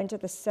we go into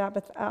the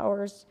Sabbath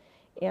hours,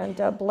 and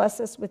bless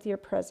us with your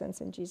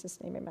presence. In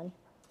Jesus' name, amen.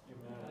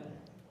 Amen.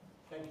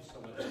 Thank you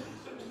so much.